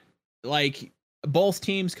 Like both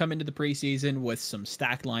teams come into the preseason with some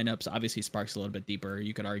stacked lineups. Obviously, Spark's a little bit deeper.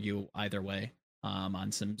 You could argue either way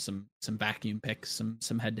on some vacuum picks,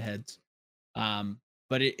 some head to heads.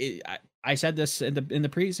 But I said this in the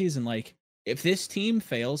preseason. Like, if this team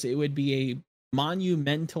fails, it would be a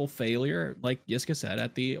monumental failure, like Yiska said,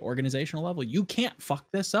 at the organizational level. You can't fuck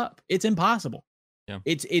this up. It's impossible. Yeah.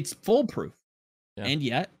 It's foolproof. Yeah. And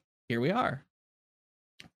yet, here we are.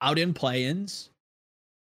 Out in play-ins,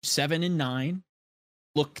 7-9,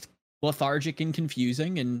 looked lethargic and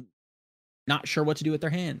confusing and not sure what to do with their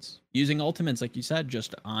hands. Using ultimates, like you said,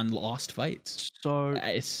 just on lost fights. So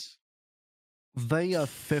they are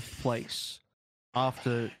 5th place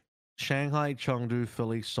after Shanghai, Chengdu,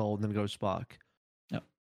 Philly, Seoul, and then go Spark. Yep.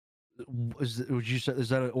 Would you say, is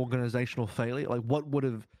that an organizational failure? Like,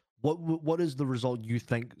 what is the result you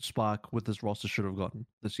think Spark with this roster should have gotten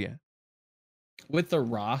this year? With the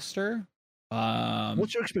roster,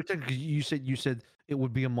 what's your expectation? Because you said it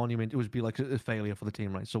would be a monument. It would be like a failure for the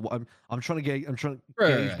team, right? So I'm trying to gauge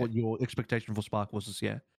what your expectation for Spark was this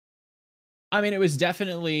year. I mean, it was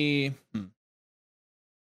definitely.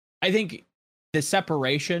 I think the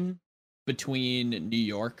separation between New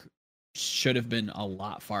York should have been a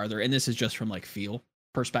lot farther, and this is just from like feel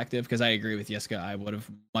perspective, because I agree with Yiska. I would have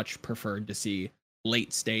much preferred to see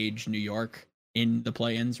late stage New York in the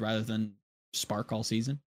play-ins rather than Spark all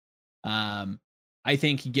season. I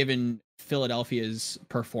think given Philadelphia's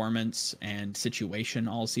performance and situation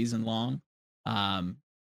all season long,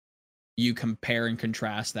 you compare and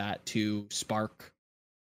contrast that to Spark,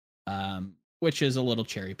 which is a little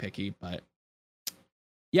cherry picky, but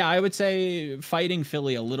yeah, I would say fighting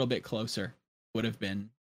Philly a little bit closer would have been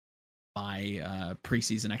my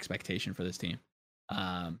preseason expectation for this team.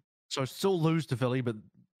 So still lose to Philly, but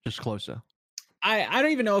just closer. I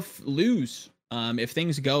don't even know if lose. If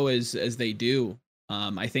things go as they do,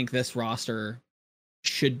 I think this roster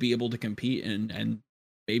should be able to compete and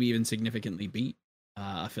maybe even significantly beat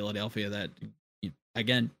Philadelphia that,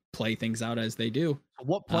 again, play things out as they do.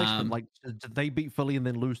 What placement? Like, did they beat Philly and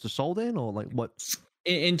then lose to Seoul then, or like what?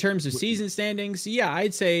 In terms of season standings, yeah,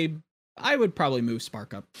 I'd say I would probably move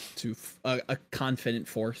Spark up to a confident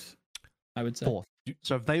 4th. I would say 4th.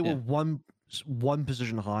 So if they were one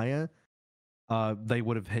position higher, they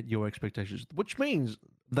would have hit your expectations, which means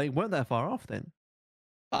they weren't that far off then.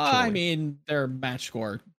 I mean, their match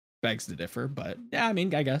score begs to differ, but yeah, I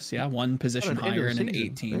mean, I guess, one position higher in an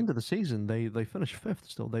 18. End of the season, they finished 5th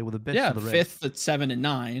still. They were the best. Yeah, of the 5th at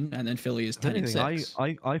 7-9, and then Philly is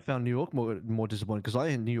 10-6. I found New York more disappointing because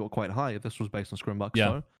I had New York quite high. This was based on Scrimbucks,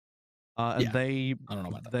 yeah. And they I don't know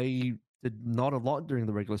about that. They did not a lot during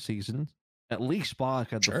the regular season. At least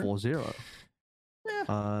Spark had the 4-0.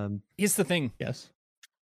 Yeah. Here's the thing. Yes.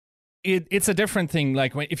 It's a different thing.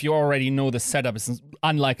 Like, if you already know the setup is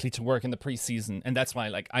unlikely to work in the preseason, and that's why,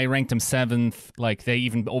 like, I ranked them 7th. Like, they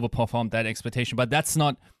even overperformed that expectation. But that's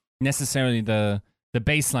not necessarily the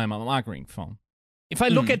baseline I'm arguing from. If I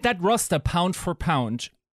look at that roster pound for pound,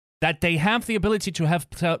 that they have the ability to have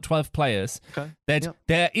 12 players,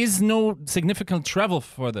 there is no significant travel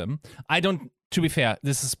for them. To be fair,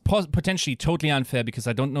 this is potentially totally unfair because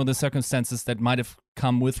I don't know the circumstances that might have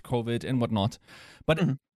come with COVID and whatnot. But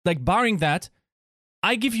like, barring that,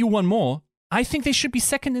 I give you one more. I think they should be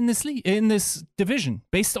 2nd in this division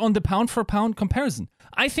based on the pound for pound comparison.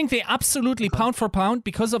 I think they absolutely pound for pound,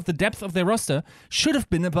 because of the depth of their roster, should have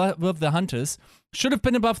been above the Hunters, should have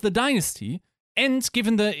been above the Dynasty, and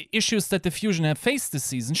given the issues that the Fusion have faced this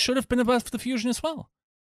season, should have been above the Fusion as well.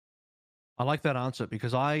 I like that answer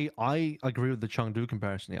because I agree with the Chengdu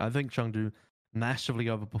comparison. I think Chengdu massively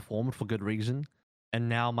overperformed for good reason. And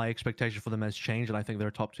now my expectation for them has changed, and I think they're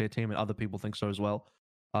a top tier team, and other people think so as well.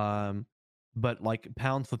 But like,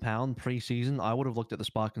 pound for pound, preseason, I would have looked at the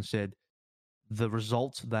Spark and said, the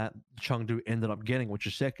results that Chengdu ended up getting, which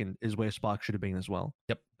is second, is where Spark should have been as well.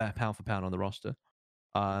 Yep. Pound for pound on the roster.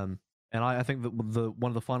 And I think that one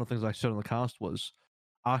of the final things I said on the cast was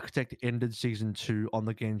Architect ended season 2 on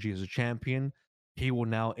the Genji as a champion. He will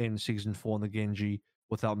now end season 4 on the Genji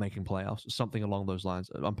without making playoffs. Something along those lines.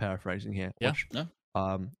 I'm paraphrasing here. Yeah. Which,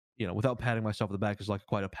 without patting myself on the back, is like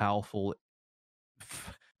quite a powerful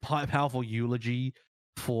eulogy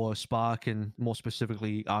for Spark and more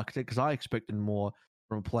specifically Architect, because I expected more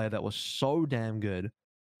from a player that was so damn good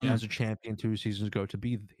as a champion 2 seasons ago to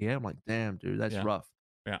be here. I'm like, damn, dude, that's rough.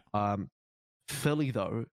 Yeah. Philly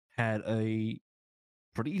though had a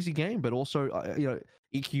pretty easy game, but also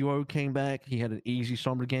EQO came back. He had an easy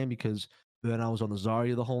Sombra game because Bernal was on the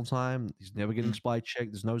Zarya the whole time. He's never getting spy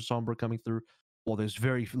checked. There's no Sombra coming through. Well, there's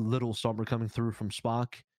very little Sombra coming through from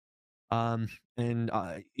Spark. And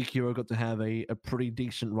EQO got to have a pretty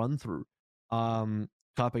decent run through.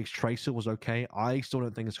 Carpe's Tracer was okay. I still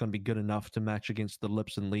don't think it's going to be good enough to match against the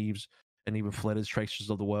Lips and Leaves and even Flutter's Tracers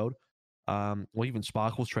of the world. Or even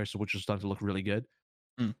Sparkle's Tracer, which is starting to look really good.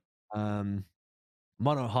 Mono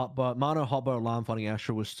Hotbar, Alarm Fighting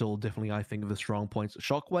Asher was still definitely, I think, the strong points.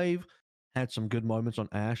 Shockwave had some good moments on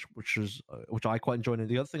Ash, which I quite enjoyed. And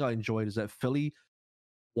the other thing I enjoyed is that Philly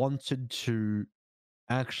wanted to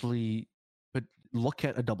actually look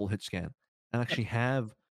at a double hit scan and actually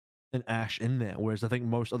have an Ash in there, whereas I think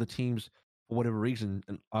most other teams, for whatever reason,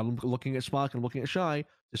 and I'm looking at Spark and looking at Shy,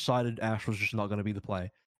 decided Ash was just not going to be the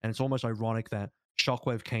play. And it's almost ironic that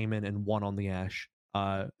Shockwave came in and won on the Ash,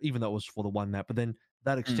 even though it was for the one map. But then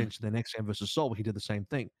that extends to the next game versus Soul, where he did the same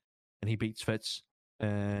thing, and he beats Fitz,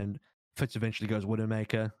 and Fitz eventually goes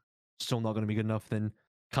Widowmaker. Still not going to be good enough. Then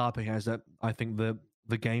Carpe has that, I think, the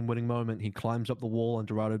game-winning moment. He climbs up the wall, and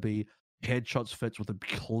Dorado B headshots Fitz with a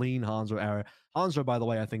clean Hanzo arrow. Hanzo, by the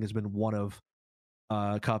way, I think has been one of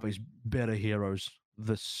Carpe's better heroes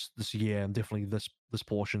this year, and definitely this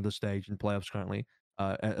portion, this stage in playoffs currently,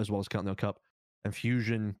 as well as Continental Cup. And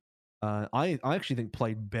Fusion, I actually think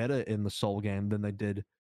played better in the Soul game than they did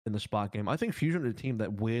in the Spark game. I think Fusion are a team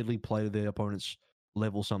that weirdly play to their opponent's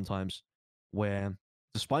level sometimes, where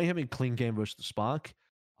despite having a clean game versus the Spark,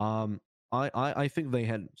 I think they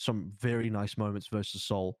had some very nice moments versus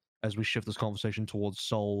Soul as we shift this conversation towards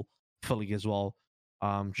Soul, Philly as well.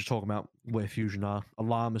 Just talking about where Fusion are.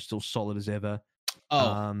 Alarm is still solid as ever.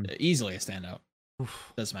 Easily a standout.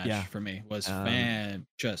 This match for me was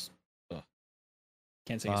just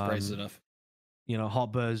can't say his praises enough.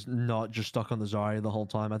 Hotbird's not just stuck on the Zarya the whole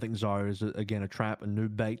time. I think Zarya is again a trap, a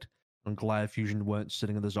noob bait. I'm glad Fusion weren't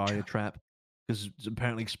sitting in the Zarya trap, because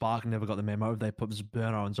apparently Spark never got the memo. They put this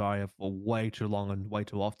burner on Zarya for way too long and way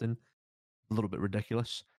too often. A little bit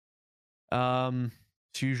ridiculous.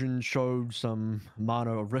 Fusion showed some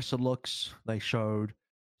Mano Orisa looks. They showed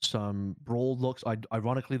some Brawl looks.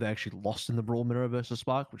 Ironically, they actually lost in the Brawl mirror versus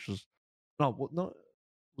Spark, which was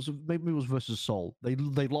maybe it was versus Soul. They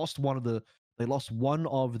lost one of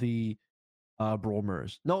the Brawl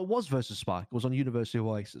mirrors. No, it was versus Spark. It was on University of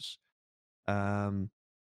Oasis. And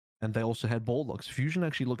they also had ball looks. Fusion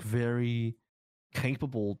actually looked very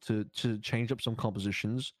capable to change up some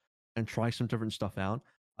compositions and try some different stuff out.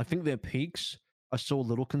 I think their peaks are still a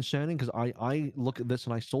little concerning, because I look at this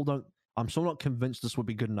and I'm still not convinced this would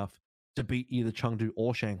be good enough to beat either Chengdu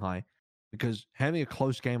or Shanghai, because having a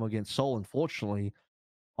close game against Seoul, unfortunately,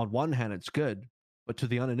 on one hand it's good, but to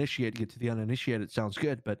the uninitiated it sounds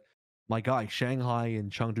good, but my guy, Shanghai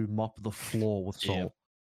and Chengdu mop the floor with Seoul.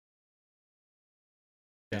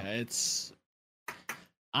 Yeah,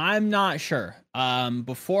 I'm not sure.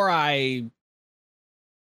 Before I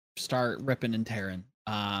start ripping and tearing,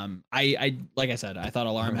 I like I said, I thought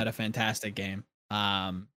Alarm had a fantastic game.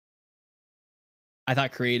 I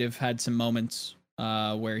thought Creative had some moments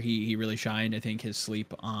where he really shined. I think his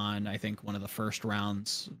sleep on one of the first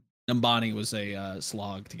rounds, Numbani was a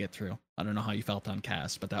slog to get through. I don't know how you felt on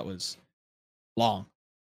cast, but that was long.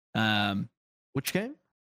 Which game?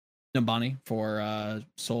 Numbani for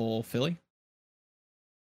Seoul Philly.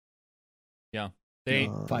 Yeah. They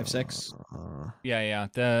 5-6. Yeah.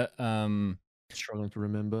 The struggling to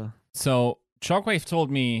remember. So Shockwave told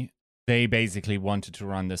me they basically wanted to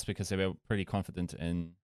run this because they were pretty confident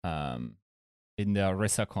in the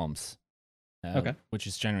Orisa comps. Which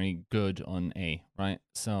is generally good on A, right?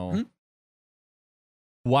 So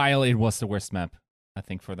while it was the worst map, I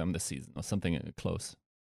think, for them this season, or something close.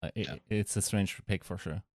 It's a strange pick for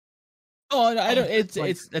sure. Oh, I don't. It's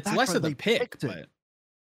less of the pick, but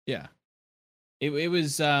yeah, it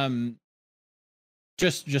was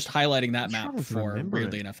just highlighting that map for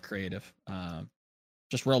weirdly enough Creative.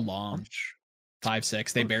 Just real long.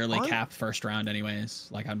 5-6. They barely capped first round anyways.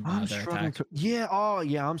 Like on their attack. Yeah. Oh,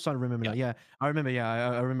 yeah. I'm starting to remember now. Yeah, I remember. Yeah,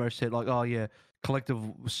 I remember I said like, oh yeah, collective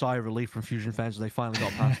sigh of relief from Fusion fans. They finally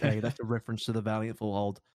got past A. That's a reference to the Valiant full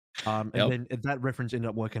hold. And then that reference ended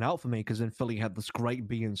up working out for me because then Philly had this great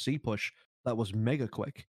B and C push that was mega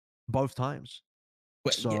quick both times.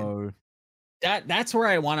 So that's where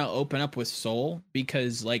I want to open up with Seoul,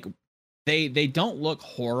 because like they don't look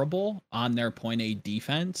horrible on their point A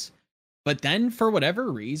defense, but then for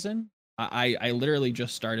whatever reason, I literally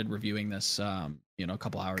just started reviewing this a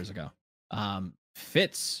couple hours ago.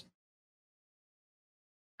 Fitz,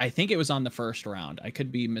 I think it was on the first round. I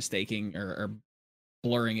could be mistaking or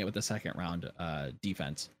blurring it with the second round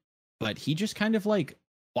defense, but he just kind of like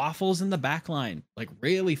waffles in the back line, like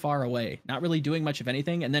really far away, not really doing much of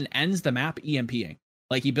anything, and then ends the map EMPing.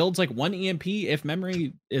 Like he builds like one EMP if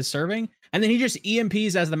memory is serving, and then he just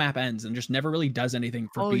EMPs as the map ends and just never really does anything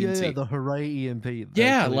for B and C. Yeah, the hooray EMP.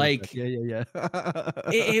 Yeah, like yeah.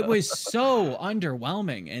 it was so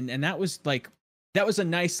underwhelming, and that was a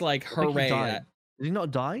nice like hooray. Did he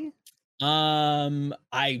not die?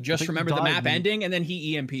 I just remember the map ending, and then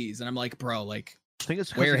he EMPs, and I'm like, bro, like, I think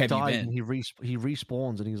it's where he have died you been? And he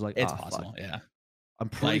respawns, and he's like, it's possible, yeah. I'm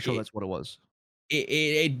pretty sure that's what it was.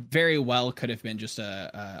 It very well could have been just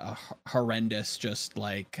a horrendous, just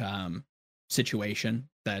like situation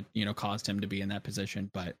that caused him to be in that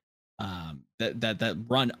position, but that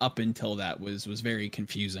run up until that was very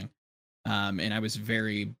confusing, and I was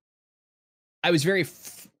very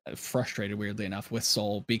frustrated, weirdly enough, with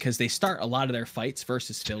Seoul because they start a lot of their fights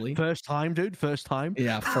versus Philly. First time, dude. First time.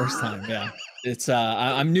 Yeah, first time. Yeah, it's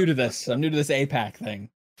I'm new to this. I'm new to this APAC thing.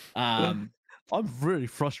 I'm really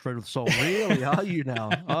frustrated with Seoul. Really, are you now?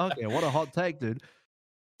 Okay, what a hot take, dude.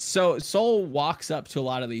 So Seoul walks up to a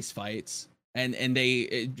lot of these fights and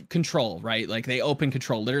they control, right? Like they open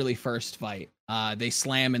control, literally first fight. They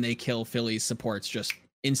slam and they kill Philly's supports just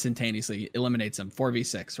instantaneously, eliminates them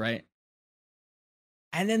 4v6, right?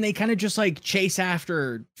 And then they kind of just like chase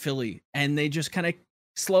after Philly and they just kind of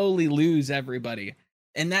slowly lose everybody.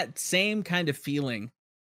 And that same kind of feeling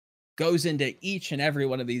goes into each and every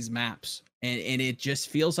one of these maps. And it just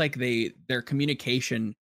feels like their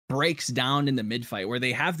communication breaks down in the mid fight where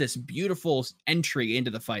they have this beautiful entry into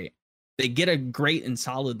the fight. They get a great and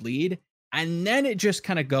solid lead, and then it just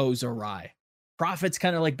kind of goes awry. Prophet's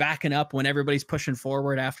kind of like backing up when everybody's pushing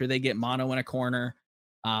forward after they get mono in a corner.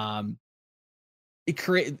 When on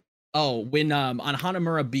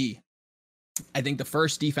Hanamura B, I think the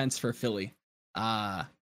first defense for Philly,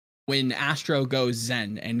 when Astro goes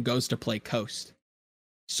Zen and goes to play Coast,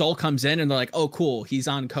 Seoul comes in and they're like, oh, cool, he's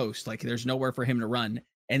on Coast. Like, there's nowhere for him to run.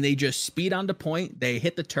 And they just speed onto point. They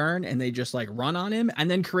hit the turn and they just like run on him. And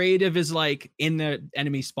then Creative is like in the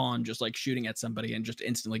enemy spawn, just like shooting at somebody and just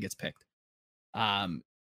instantly gets picked.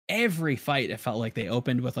 Every fight, it felt like they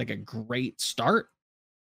opened with like a great start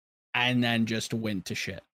and then just went to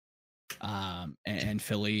shit. And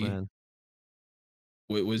Philly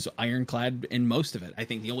was ironclad in most of it. I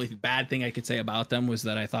think the only bad thing I could say about them was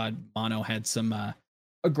that I thought Mono had some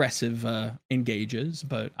aggressive engages,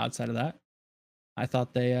 but outside of that, I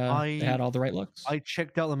thought they had all the right looks. I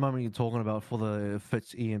checked out the moment you're talking about for the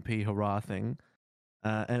Fitz EMP hurrah thing,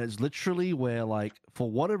 and it's literally where, like,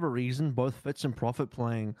 for whatever reason, both Fitz and Prophet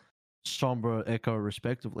playing Sombra Echo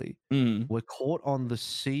respectively were caught on the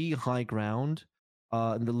C high ground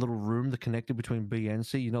in the little room that connected between B and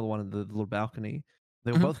C. You know, the one in the little balcony.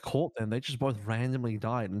 They were both caught then. They just both randomly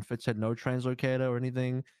died, and Fitz had no translocator or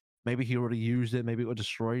anything. Maybe he already used it. Maybe it was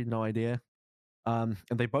destroyed. No idea. And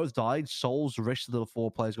they both died. Soul's rest of the 4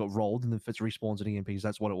 players got rolled, and then Fitz respawns in EMPs.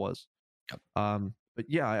 That's what it was. Yep. But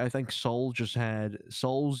yeah, I think Soul just had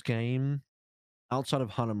Soul's game outside of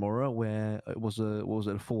Hanamura, where it was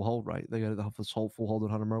a full hold, right? They got this whole full hold on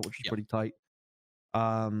Hanamura, which is pretty tight.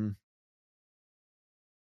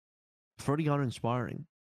 Pretty uninspiring.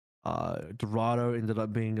 Dorado ended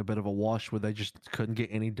up being a bit of a wash where they just couldn't get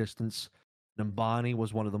any distance. Numbani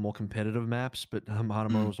was one of the more competitive maps, but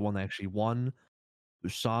Hanamura was the one that actually won.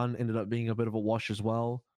 Busan ended up being a bit of a wash as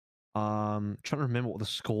well. Trying to remember what the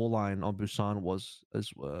scoreline on Busan was. I'm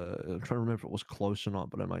trying to remember if it was close or not,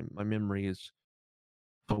 but my memory is,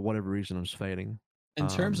 for whatever reason, I'm fading. In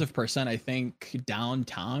terms of percent, I think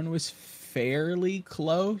Downtown was fairly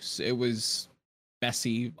close. It was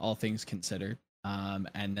messy, all things considered.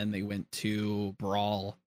 And then they went to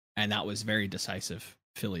Brawl, and that was very decisive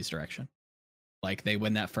Philly's direction. Like, they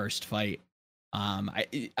win that first fight.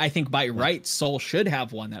 I think by right, Seoul should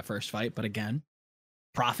have won that first fight, but again,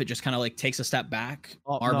 Profit just kind of like takes a step back.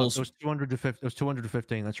 Oh, Marvel's no, it was 250. It was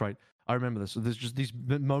 215. That's right. I remember this. So there's just these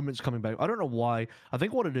moments coming back. I don't know why. I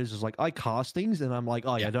think what it is like I cast things and I'm like,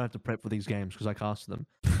 oh yeah, I don't have to prep for these games because I casted them.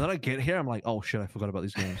 Then I get here, I'm like, oh shit, I forgot about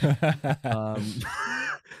these games.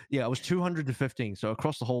 Yeah, it was 215. So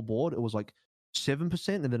across the whole board, it was like 7%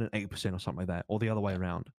 and then an 8% or something like that, or the other way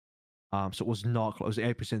around. So it was not close.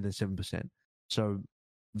 It was 8% then 7%. So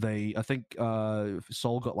I think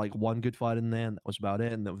Soul got like one good fight in there, and that was about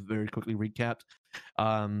it, and that was very quickly recapped.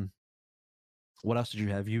 What else did you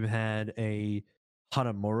have? You had a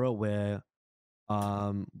Hanamura where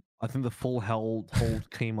I think the full hold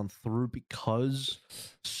came on through because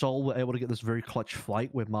Soul were able to get this very clutch fight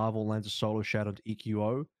where Marvel lands a solo shadow to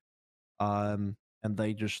EQO. And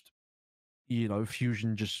they just,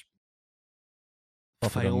 Fusion just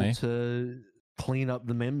failed to clean up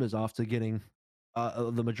the members after getting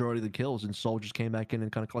the majority of the kills, and Soul just came back in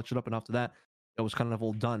and kind of clutched it up, and after that, it was kind of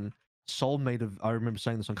all done. Soul I remember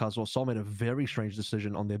saying this on cast as well, Soul made a very strange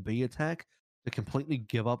decision on their B attack to completely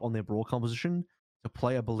give up on their brawl composition to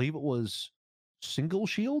play, I believe it was single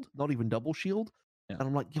shield, not even double shield. Yeah. And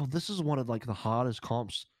I'm like, this is one of like the hardest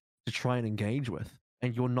comps to try and engage with.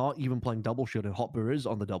 And you're not even playing double shield, and Hotbar is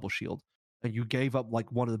on the double shield. And you gave up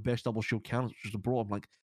like one of the best double shield counters, which was the brawl. I'm like,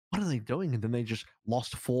 what are they doing? And then they just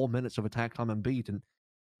lost 4 minutes of attack time and beat and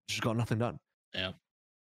just got nothing done. Yeah.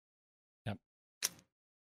 Yep.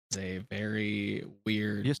 It's a very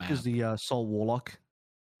weird. Yes, because the Soul Warlock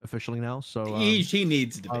officially now. So he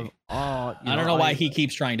needs to be. I don't know why he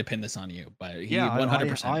keeps trying to pin this on you, but he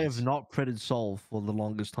 100%. I have not pretted Soul for the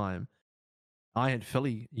longest time. I had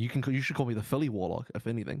Philly. You should call me the Philly Warlock, if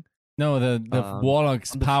anything. No, the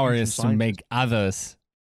Warlock's power is to make others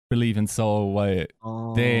believe in Soul way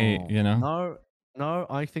No,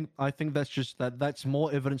 I think that's just that's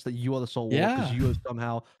more evidence that you are the Soul Warlock because you are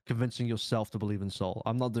somehow convincing yourself to believe in Soul.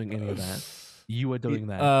 I'm not doing any of that. You are doing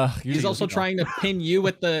that. He's also trying to pin you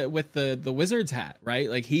with the wizard's hat, right?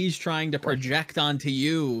 Like he's trying to project onto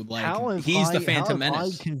you like he's the Phantom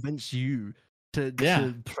Menace. I convince you to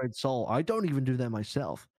trade Soul. I don't even do that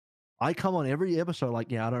myself. I come on every episode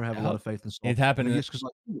like, I don't have a lot of faith in Soul. It happened because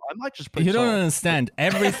like, I might just. You don't understand.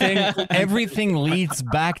 Everything leads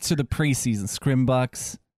back to the preseason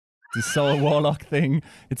Scrimbucks, the Soul Warlock thing.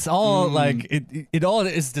 It's all like it all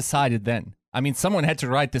is decided then. I mean, someone had to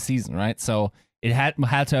write the season, right? So it had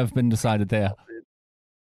to have been decided there.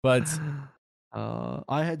 But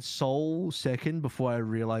I had Soul second before I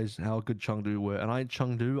realized how good Chengdu were, and I had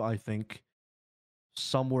Chengdu, I think,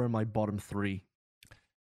 somewhere in my bottom 3.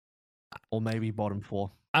 Or maybe bottom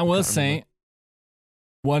 4. I will say,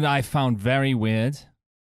 what I found very weird.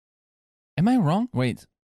 Am I wrong? Wait.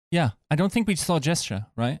 Yeah, I don't think we saw Gesture,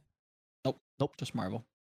 right? Nope, just Marvel.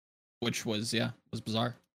 Which was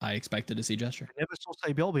bizarre. I expected to see Gesture. I never saw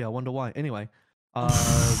Saebelby. I wonder why. Anyway,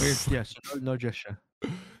 weird. Yes, no Gesture.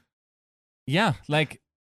 Yeah, like,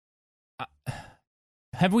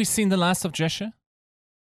 have we seen the last of Gesture?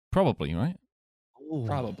 Probably, right? Ooh.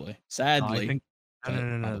 Probably. Sadly.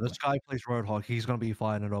 No. This guy plays Roadhog. He's going to be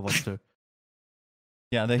fine in Overwatch 2.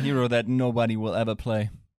 Yeah, the hero that nobody will ever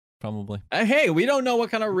play, probably. Hey, we don't know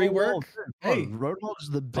what kind of rework. Hey, Roadhog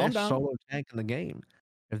is the best solo tank in the game.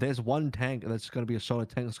 If there's one tank that's going to be a solo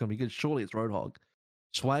tank that's going to be good, surely it's Roadhog.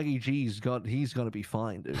 Swaggy G's he's going to be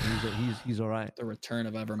fine, dude. He's all right. The return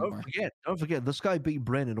of Evermore. Don't forget, this guy beat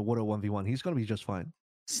Bren in a Water 1v1. He's going to be just fine.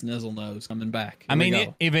 Snizzle nose coming back. I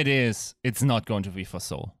mean, if it is, it's not going to be for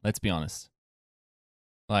Soul. Let's be honest.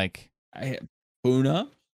 Like, Puna.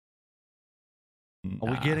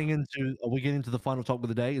 Are we getting into the final talk of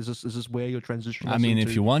the day? Is this where you're transitioning? I mean,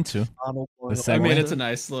 if you want to. I mean, it's a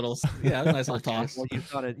nice little toss. Well,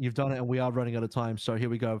 you've done it, and we are running out of time. So here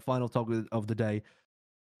we go. Final talk of the day.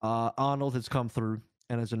 Arnold has come through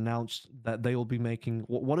and has announced that they will be making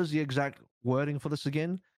what is the exact wording for this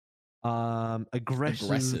again?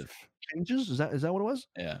 Aggressive changes. Is that what it was?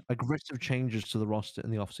 Yeah. Aggressive changes to the roster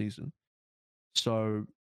in the off season. So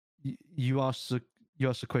you asked the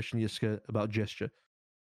question, Yiska, about Gesture.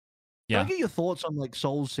 Yeah. Can I get your thoughts on like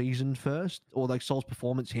Soul's season first, or like Soul's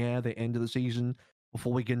performance here, the end of the season,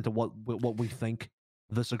 before we get into what we think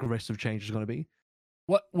this aggressive change is going to be?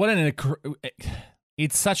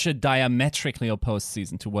 It's such a diametrically opposed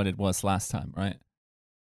season to what it was last time, right?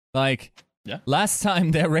 Like, last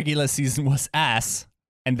time their regular season was ass,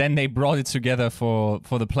 and then they brought it together for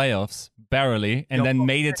the playoffs barely, and then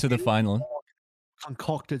made it to the final.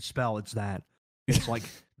 Concocted spell, it's that. It's like,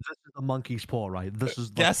 this is the monkey's paw, right? This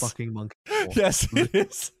is the fucking monkey's paw. Yes, it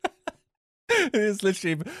is. It is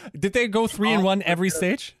literally. Did they go 3-1 every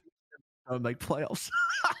stage? Don't make playoffs.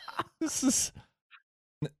 This is.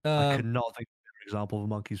 I could not think example of a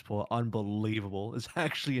monkey's paw. Unbelievable. It's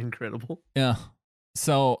actually incredible. Yeah.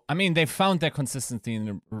 So, I mean, they found their consistency in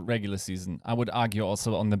the regular season. I would argue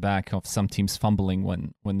also on the back of some teams fumbling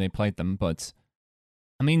when they played them. But,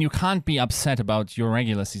 I mean, you can't be upset about your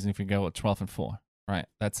regular season if you go 12-4, right?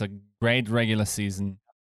 That's a great regular season.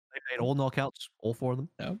 They made all knockouts, all 4 of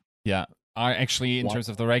them. Yeah. Are actually, in terms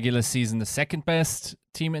of the regular season, the second best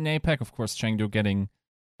team in APAC. Of course, Chengdu getting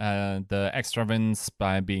the extra wins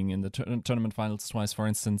by being in the tournament finals twice, for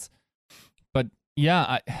instance. But,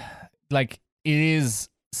 yeah, it is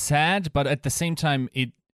sad, but at the same time,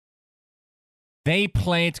 they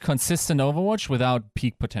played consistent Overwatch without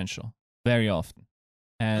peak potential very often.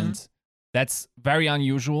 And that's very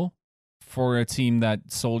unusual for a team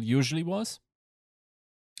that Seoul usually was.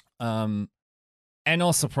 And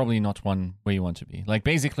also probably not one where you want to be. Like,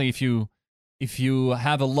 basically, if you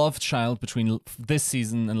have a love child between this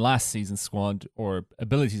season and last season's squad or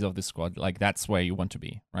abilities of this squad, like, that's where you want to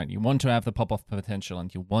be, right? You want to have the pop-off potential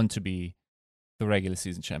and you want to be the regular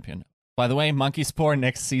season champion. By the way, Monkey's Paw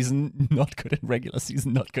next season, not good in regular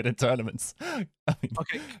season, not good in tournaments. I mean...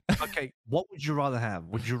 Okay. What would you rather have?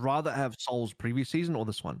 Would you rather have Seoul's previous season or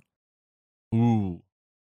this one? Ooh.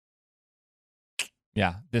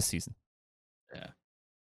 Yeah, this season. Yeah.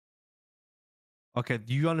 Okay,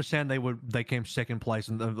 do you understand they came second place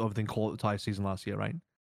in the qualifier season last year, right?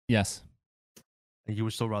 Yes. And you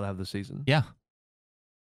would still rather have the season? Yeah.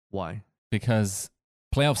 Why? Because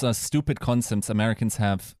playoffs are stupid concepts Americans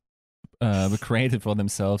have created for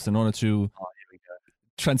themselves in order to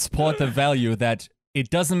transport the value that it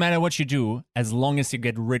doesn't matter what you do as long as you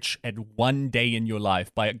get rich at one day in your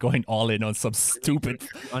life by going all in on some stupid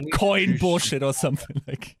coin bullshit or something.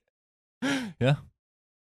 Like, yeah.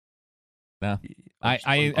 Yeah.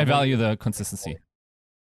 I value the consistency.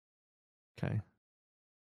 Okay.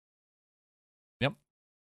 Yep.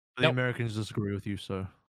 The Americans disagree with you, so.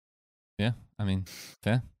 Yeah, I mean,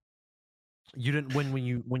 fair. You didn't win when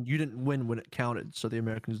you didn't win when it counted, so the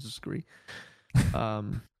Americans disagree.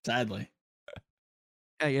 Sadly.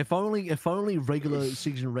 Hey, if only regular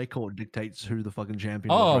season record dictates who the fucking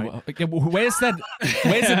champion was, right? Where's that?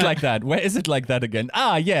 Where is it like that? Where is it like that again?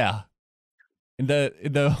 Ah, yeah. In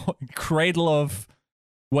the cradle of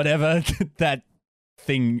whatever that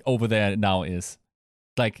thing over there now is.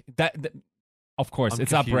 Like that of course,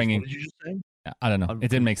 it's confused. upbringing. What did you just say? I don't know. It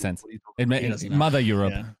didn't make sense. It's Mother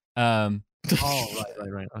Europe. Yeah.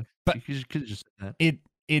 Right. But you could have just said that.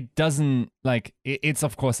 It doesn't, like, it's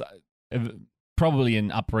of course probably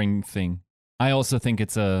an upbringing thing. I also think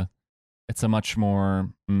it's a much more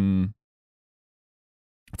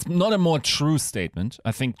it's not a more true statement.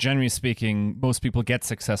 I think, generally speaking, most people get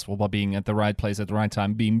successful by being at the right place at the right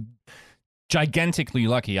time, being gigantically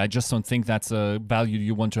lucky. I just don't think that's a value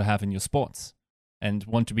you want to have in your sports and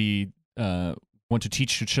want to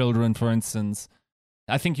teach your children, for instance.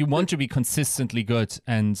 I think you want to be consistently good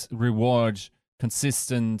and reward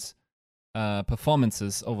consistent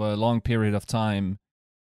performances over a long period of time.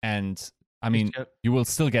 And, I mean, you will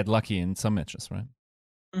still get lucky in some matches, right?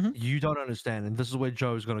 Mm-hmm. You don't understand, and this is where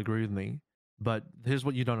Joe's going to agree with me. But here's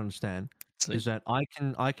what you don't understand: is that I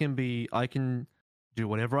can do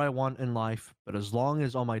whatever I want in life, but as long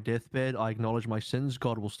as on my deathbed I acknowledge my sins,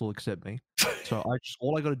 God will still accept me. So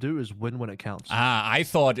all I got to do is win when it counts. I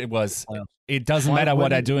thought it was. It doesn't matter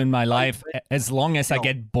what I do in my life as long as I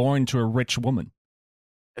get born to a rich woman.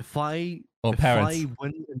 If I win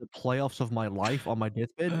in the playoffs of my life on my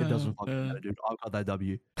deathbed, it doesn't fucking matter, dude. I've got that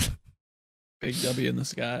W. Big W in the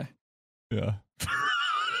sky. Yeah.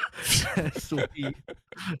 Sweet.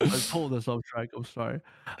 I pulled this off track. I'm sorry.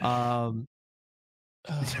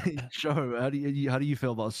 Joe, how do you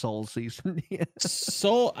feel about Seoul season?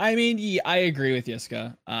 Seoul, I mean, I agree with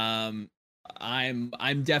Yiska.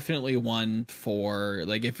 I'm definitely one for,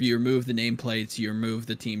 like, if you remove the nameplates, you remove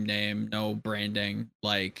the team name, no branding.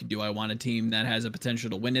 Like, do I want a team that has a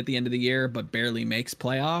potential to win at the end of the year but barely makes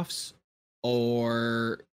playoffs,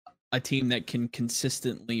 or a team that can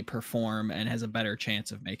consistently perform and has a better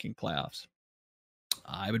chance of making playoffs?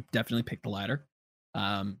 I would definitely pick the latter.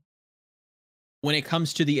 When it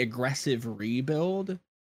comes to the aggressive rebuild,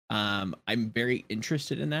 I'm very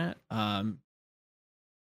interested in that.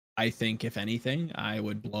 I think, if anything, I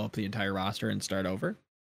would blow up the entire roster and start over.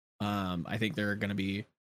 I think there are going to be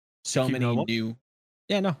so many new...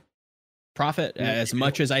 Yeah, no. Prophet, as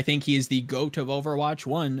much as I think he is the GOAT of Overwatch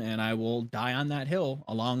 1, and I will die on that hill,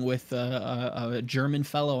 along with a German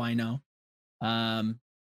fellow I know,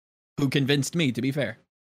 who convinced me, to be fair.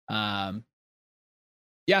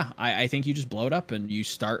 Yeah, I think you just blow it up and you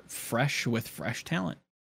start fresh with fresh talent.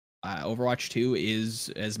 Overwatch 2 is,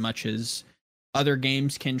 as much as other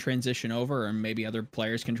games can transition over, or maybe other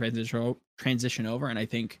players can transition over, and I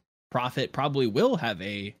think Prophet probably will have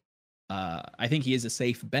a. I think he is a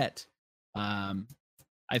safe bet.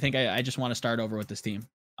 I think I just want to start over with this team.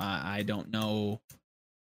 I don't know.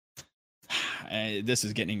 This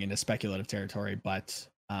is getting into speculative territory, but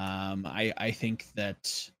I think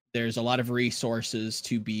that there's a lot of resources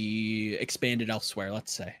to be expanded elsewhere.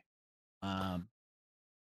 Let's say,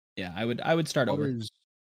 yeah, I would start over. What is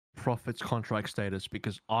Prophet's contract status?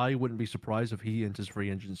 Because I wouldn't be surprised if he enters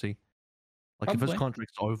free agency. Like if his Probably.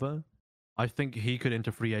 contract's over, I think he could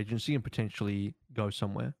enter free agency and potentially go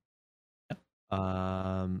somewhere.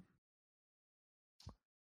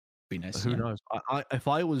 Be nice. Who knows? If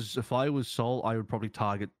I was Sol, I would probably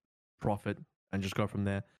target Prophet and just go from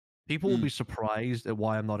there. People will be surprised at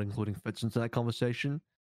why I'm not including Fitz into that conversation,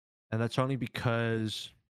 and that's only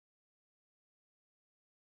because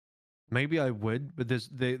maybe I would, but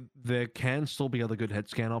there can still be other good head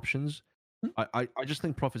scan options. I just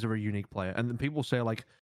think Prophet's a very unique player, and then people say like,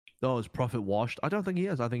 "Oh, is Prophet washed?" I don't think he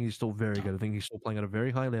is. I think he's still very good. I think he's still playing at a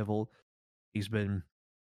very high level. He's been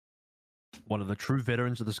one of the true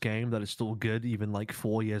veterans of this game that is still good even like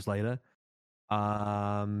 4 years later.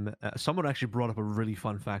 Someone actually brought up a really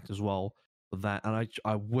fun fact as well with that, and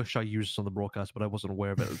I wish I used this on the broadcast, but I wasn't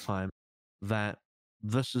aware of it at the time. That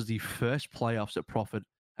this is the first playoffs that Prophet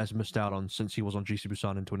has missed out on since he was on GC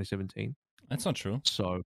Busan in 2017. That's not true.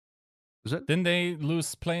 So, is it? Didn't they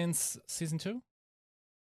lose play-ins season 2?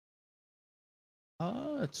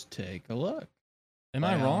 Let's take a look. Am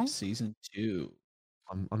I wrong? Season 2.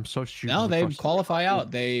 I'm so stupid. No, they qualify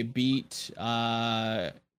out. They beat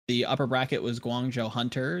the upper bracket was Guangzhou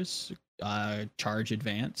Hunters, Charge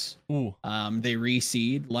Advance. Ooh. They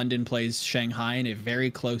reseed. London plays Shanghai in a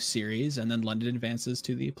very close series, and then London advances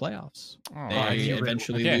to the playoffs. Oh, they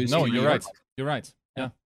eventually lose. No, to you're New right. York. You're right.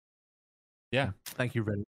 Yeah. Thank you,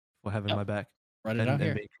 Reddit, for having my back. Write it out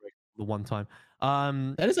here. being correct the one time.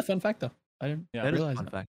 That is a fun fact, though. I didn't that realize is a fun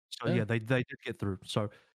that. fact. So yeah, they did get through. So,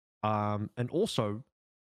 and also,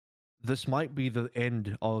 this might be the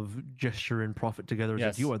end of Gesture and Prophet together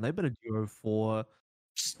as a duo, and they've been a duo for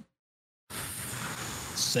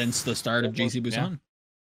since the start of GC Busan.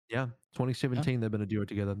 Yeah, 2017 they've been a duo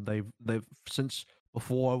together. They've since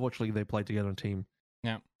before Overwatch League they played together on team.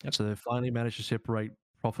 Yeah. So they finally managed to separate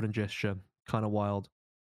Prophet and Gesture. Kind of wild.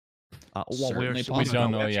 We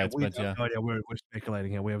don't know yet, but yeah. We're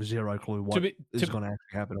speculating here. We have zero clue what is going to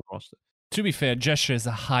actually happen across it. To be fair, Gesture is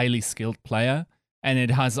a highly skilled player, and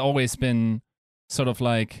it has always been sort of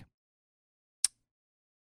like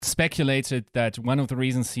speculated that one of the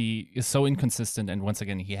reasons he is so inconsistent, and once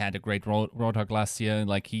again, he had a great Roadhog last year,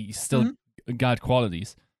 like he still got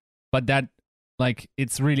qualities, but that like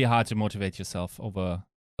it's really hard to motivate yourself over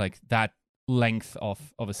like that length of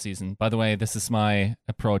a season. By the way, this is my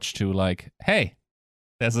approach to like, hey,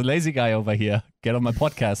 there's a lazy guy over here, get on my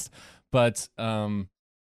podcast. But and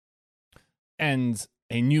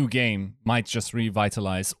a new game might just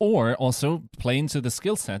revitalize or also play into the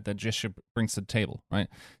skill set that Gesture brings to the table, right?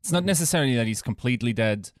 It's not necessarily that he's completely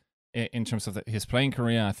dead in terms of his playing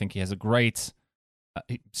career. I think he has a great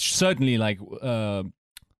certainly like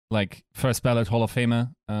first ballot Hall of Famer.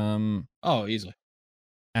 Easily.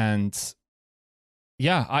 And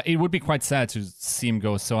yeah, it would be quite sad to see him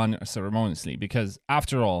go so unceremoniously, because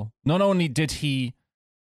after all, not only did he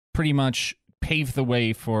pretty much pave the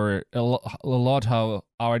way for a lot how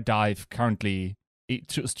our dive currently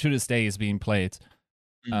to this day is being played.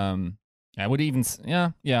 I would even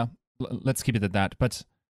let's keep it at that. But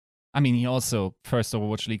I mean, he also first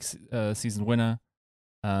Overwatch League season winner.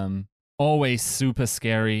 Always super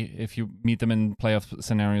scary if you meet them in playoff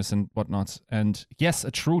scenarios and whatnot. And yes, a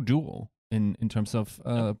true duo in terms of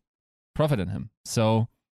Prophet and him. So,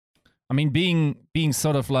 I mean, being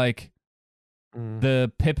sort of like the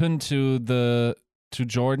Pippin to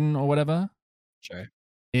Jordan or whatever, sure,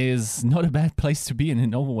 is not a bad place to be in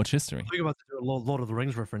Overwatch history. I think about to do a Lord of the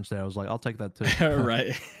Rings reference there. I was like, I'll take that too.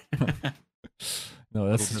 Right. No,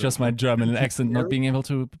 that's just my German accent not being able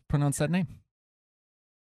to pronounce that name.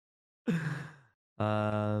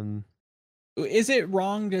 Is it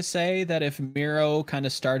wrong to say that if Miro kind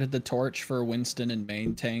of started the torch for Winston and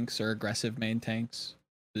main tanks or aggressive main tanks,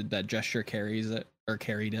 that Gesture carried it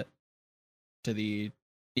to the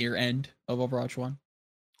near end of Overwatch 1?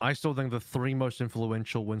 I still think the three most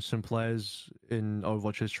influential Winston players in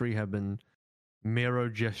Overwatch history have been Miro,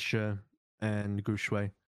 Gesture, and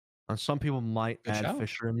Guxue. And some people might add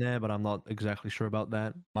Fisher in there, but I'm not exactly sure about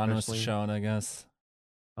that. Manos Shout, I guess.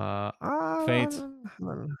 Fate.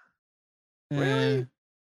 Really?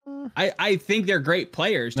 I think they're great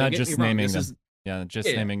players. Not just naming them. Yeah, just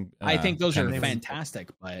naming. I think those are candidates. fantastic,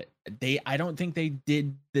 but I don't think they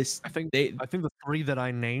did this. I think they, the three that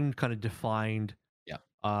I named kind of defined, Yeah.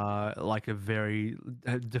 like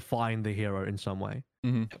defined the hero in some way.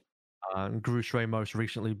 Mhm. Grusray most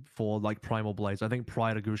recently for like Primal Blades. I think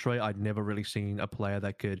prior to Grusray, I'd never really seen a player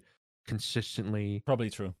that could consistently Probably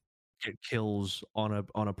true. get kills on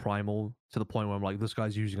a Primal to the point where I'm like, this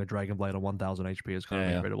guy's using a Dragon Blade on 1000 HP is kind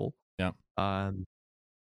of incredible. Yeah.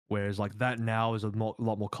 Whereas like that now is a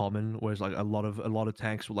lot more common. Whereas like a lot of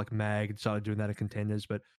tanks like Mag started doing that in contenders,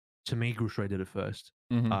 but to me, Grusray did it first.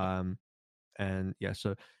 Mhm. And yeah,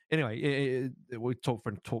 so anyway, we talked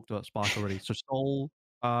about Spark already. So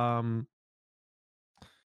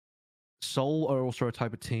Seoul are also a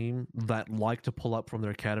type of team that like to pull up from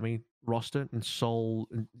their academy roster, and Seoul,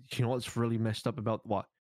 you know what's really messed up about what?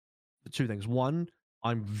 Two things. One,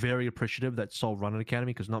 I'm very appreciative that Seoul run an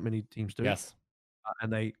academy because not many teams do. Yes.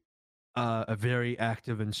 And they are very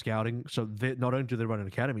active in scouting. So they not only do they run an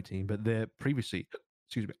academy team, but they're previously,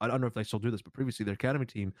 excuse me, I don't know if they still do this, but previously their academy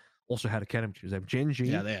team also had academy teams. They have Gen G,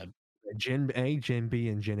 yeah, they had. Gen A, Gen B,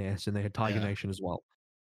 and Gen S, and they had Tiger Yeah. Nation as well.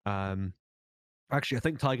 Actually, I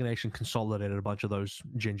think Tiger Nation consolidated a bunch of those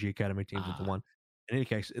Gen G academy teams into one. In any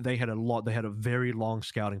case, they had a very long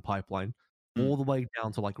scouting pipeline, all the way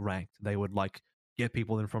down to like ranked. They would like get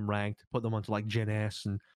people in from ranked, put them onto like Gen S,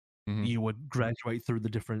 and you would graduate through the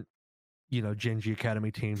different, Gen G academy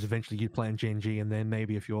teams. Eventually, you'd play in Gen G, and then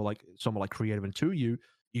maybe if you're like someone like creative and 2U,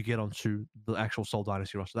 you get onto the actual Seoul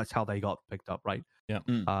Dynasty roster. That's how they got picked up, right? Yeah.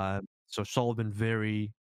 So Seoul have been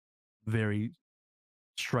very, very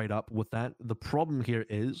straight up with that. The problem here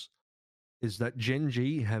is that Gen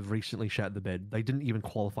G have recently shat the bed. They didn't even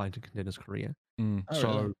qualify into Contenders Korea. Mm. Oh,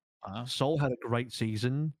 So really? Wow. Seoul had a great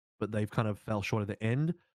season, but they've kind of fell short at the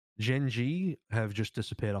end. Gen G have just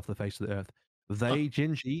disappeared off the face of the earth.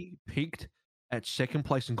 Gen G peaked at second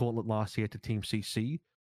place in Gauntlet last year to Team CC,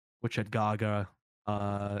 which had Gaga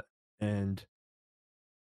and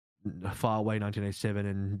Far Away 1987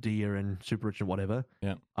 and Dia and Super Rich and whatever.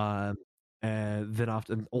 Yeah. And then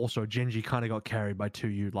and also Gen G kind of got carried by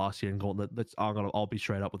 2U last year in Gauntlet. I'll be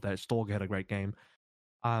straight up with that. Stalker had a great game.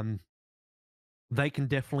 They can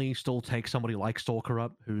definitely still take somebody like Stalker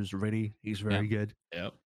up, who's ready. He's very good.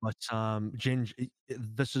 Yep. But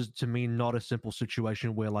this is to me not a simple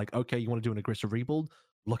situation where like, okay, you want to do an aggressive rebuild,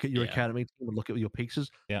 look at your academy team and look at your pieces.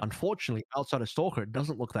 Yeah. Unfortunately, outside of Stalker, it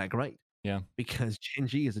doesn't look that great. Yeah. Because Gen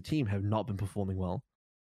G as a team have not been performing well.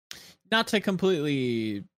 Not to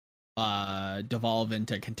completely devolve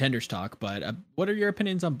into contenders talk, but what are your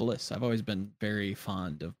opinions on Bliss? I've always been very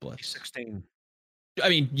fond of Bliss. 16. I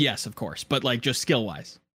mean, yes, of course, but like just skill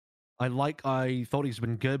wise. I thought he's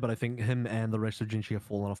been good, but I think him and the rest of Gen G have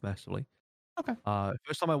fallen off massively. Okay.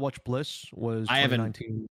 First time I watched Bliss was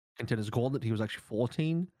 2019 Contenders Gauntlet. He was actually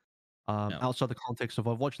 14. Outside the context of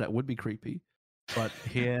Overwatch, that would be creepy. But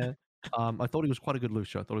here, I thought he was quite a good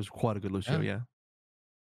Lucio. Yeah.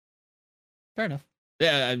 Fair enough.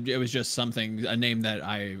 Yeah, it was just a name that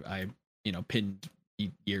I pinned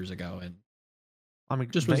years ago, and I mean,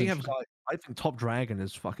 just they have. I think Top Dragon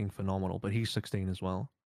is fucking phenomenal, but he's 16 as well.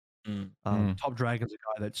 Top Dragon's a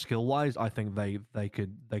guy that skill wise, I think they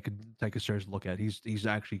could take a serious look at. He's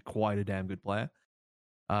actually quite a damn good player.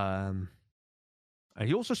 And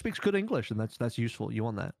he also speaks good English, and that's useful. You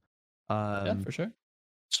want that? Yeah, for sure.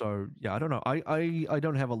 So yeah, I don't know. I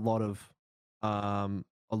don't have a lot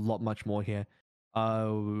much more here.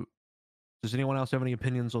 Does anyone else have any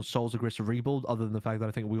opinions on Seoul's aggressive rebuild other than the fact that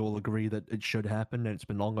I think we all agree that it should happen and it's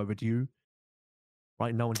been long overdue?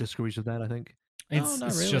 Right? No one disagrees with that, I think. It's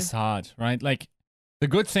really. just hard, right? Like the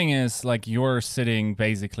good thing is like you're sitting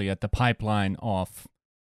basically at the pipeline of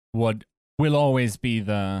what will always be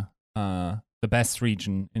the best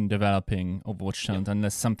region in developing Overwatch talent,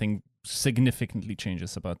 unless something significantly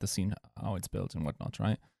changes about the scene, how it's built and whatnot,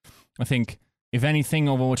 right? I think if anything,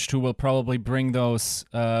 Overwatch 2 will probably bring those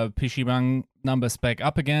PCBang numbers back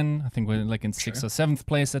up again. I think we're like in 6th or 7th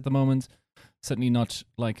place at the moment. Certainly not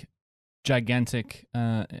like gigantic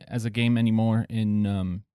as a game anymore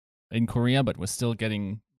in Korea, but we're still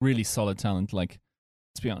getting really solid talent. Like,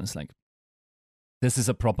 let's be honest, like this is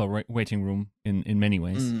a proper waiting room in many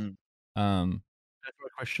ways. That's a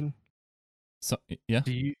question. So yeah,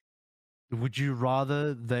 would you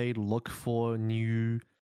rather they look for new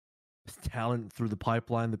talent through the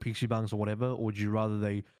pipeline, the PCBangs or whatever, or would you rather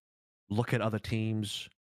they look at other teams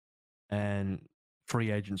and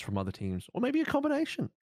free agents from other teams, or maybe a combination?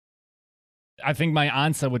 I think my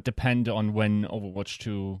answer would depend on when Overwatch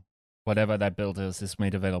 2, whatever that build is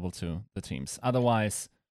made available to the teams. Otherwise,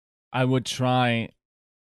 I would try.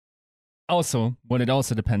 Also, what it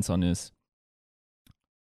also depends on is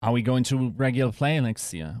are we going to regular play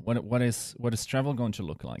next year? What is travel going to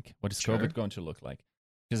look like? What is COVID going to look like?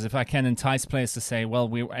 Because if I can entice players to say, well,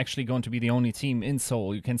 we're actually going to be the only team in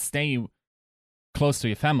Seoul, you can stay close to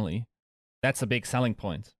your family. That's a big selling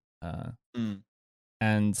point.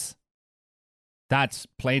 And that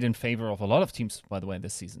played in favor of a lot of teams, by the way,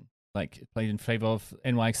 this season. Like, it played in favor of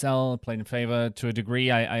NYXL, played in favor to a degree,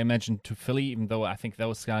 I imagine, to Philly, even though I think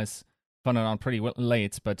those guys found it on pretty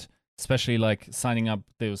late. But especially, like, signing up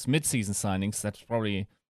those mid-season signings, that's probably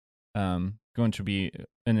going to be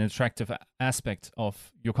an attractive aspect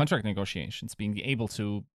of your contract negotiations, being able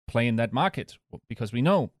to play in that market. Because we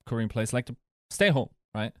know Korean players like to stay home,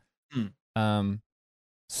 right?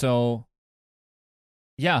 So,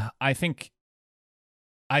 yeah, I think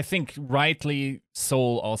rightly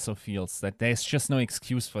Seoul also feels that there's just no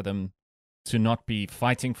excuse for them to not be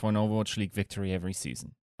fighting for an Overwatch League victory every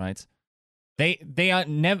season, right? They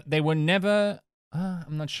were never.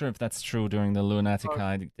 I'm not sure if that's true during the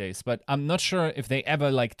Lunatica days, but I'm not sure if they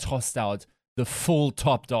ever like tossed out the full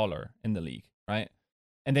top dollar in the league, right?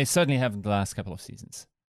 And they certainly haven't the last couple of seasons.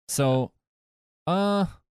 So,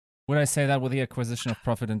 would I say that with the acquisition of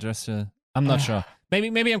Profit and Dresser? I'm not sure.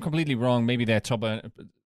 Maybe I'm completely wrong. Maybe they're top.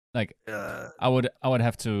 I would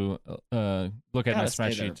have to look at my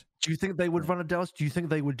spreadsheet. Do you think they would run a Dallas? Do you think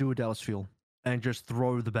they would do a Dallas Fuel and just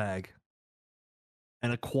throw the bag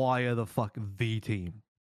and acquire the team?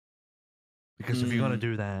 Because if you're gonna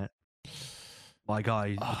do that, my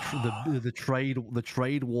guy, the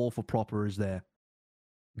trade war for Proper is there.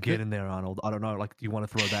 Get in there, Arnold. I don't know. Like, do you want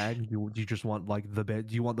to throw a bag? Do you just want like the bed?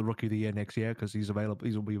 Do you want the Rookie of the Year next year because he's available?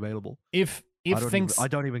 He'll be available. I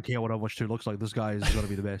don't even care what Overwatch 2 looks like. This guy is going to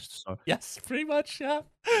be the best. So yes, pretty much. Yeah,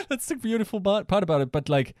 that's the beautiful part about it. But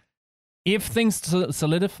like, if things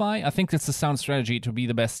solidify, I think it's a sound strategy to be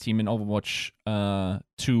the best team in Overwatch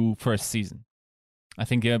 2 first season. I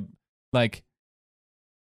think like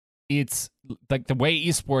it's like the way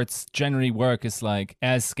esports generally work is like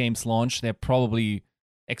as games launch, they're probably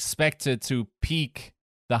expected to peak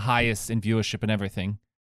the highest in viewership and everything.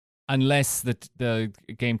 Unless the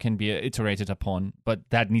game can be iterated upon, but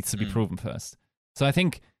that needs to be proven first. So I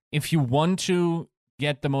think if you want to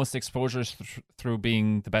get the most exposures through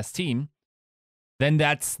being the best team, then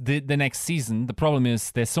that's the next season. The problem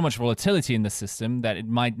is there's so much volatility in the system that it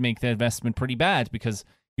might make the investment pretty bad because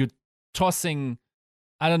you're tossing,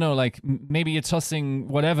 I don't know, like maybe you're tossing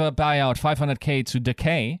whatever buyout, 500k to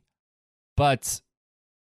Decay, but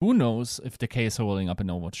who knows if Decay is holding up in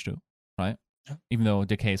Overwatch 2, right? Even though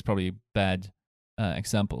Decay is probably a bad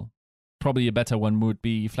example. Probably a better one would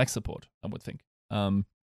be Flex Support, I would think. I'm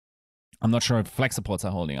not sure if Flex Supports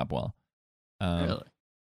are holding up well. Really?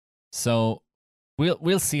 So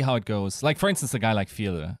we'll see how it goes. Like, for instance, a guy like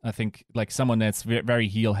Fielder. I think like someone that's very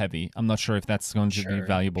heal heavy. I'm not sure if that's going to be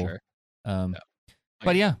valuable. Sure.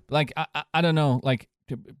 But yeah, like I don't know. Like,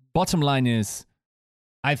 bottom line is,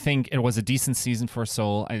 I think it was a decent season for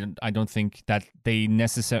Seoul. I don't think that they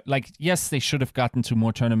necessarily... Like, yes, they should have gotten to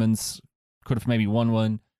more tournaments, could have maybe won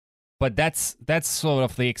one, but that's sort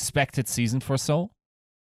of the expected season for Seoul.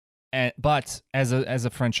 But as a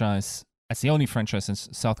franchise, as the only franchise in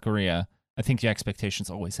South Korea, I think the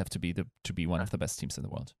expectations always have to be one of the best teams in the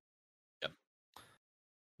world. Yep.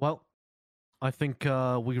 Well, I think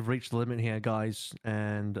we've reached the limit here, guys,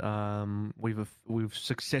 and we've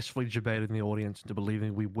successfully debated the audience into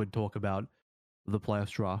believing we would talk about the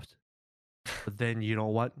playoffs draft. But then, you know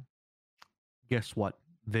what? Guess what?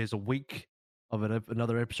 There's a week of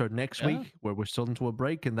another episode next week where we're still into a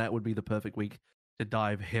break, and that would be the perfect week to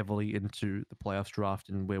dive heavily into the playoffs draft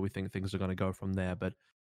and where we think things are going to go from there. But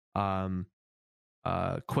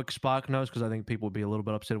quick spark notes, because I think people would be a little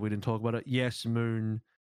bit upset if we didn't talk about it. Yes, Moon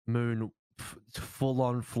full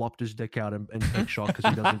on flopped his dick out and pick shot because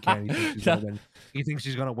he doesn't care. He thinks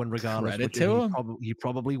he's gonna win regardless. Credit to him. He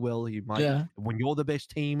probably will. He might. Yeah. When you're the best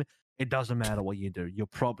team, it doesn't matter what you do.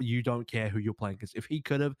 You don't care who you're playing, because if he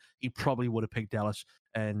could have, he probably would have picked Dallas,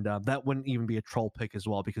 and that wouldn't even be a troll pick as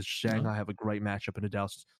well, because Shanghai have a great matchup in the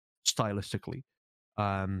Dallas stylistically.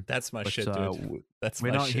 That's my shit, dude.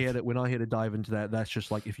 We're not here to dive into that. That's just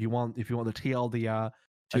like if you want the TLDR.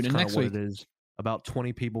 Tune in next week. It is. About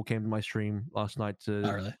 20 people came to my stream last night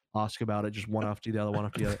to ask about it, just one after the other.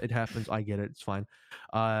 It happens. I get it. It's fine.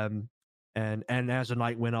 And as the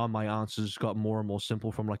night went on, my answers got more and more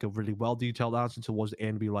simple, from like a really well detailed answer towards the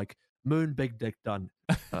end, be like Moon, big dick, done.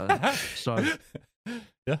 So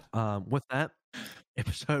yeah. With that,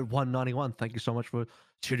 episode 191. Thank you so much for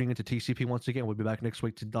tuning into TCP once again. We'll be back next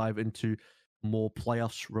week to dive into more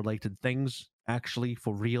playoffs related things, actually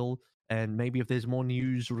for real. And maybe if there's more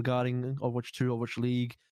news regarding Overwatch 2, Overwatch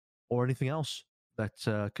League, or anything else,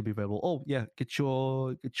 that could be available. Oh yeah, get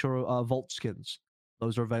your Vault skins.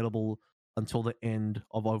 Those are available until the end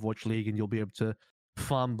of Overwatch League, and you'll be able to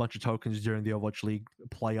farm a bunch of tokens during the Overwatch League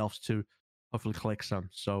playoffs to hopefully collect some.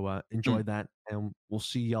 So enjoy that, and we'll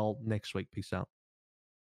see y'all next week. Peace out.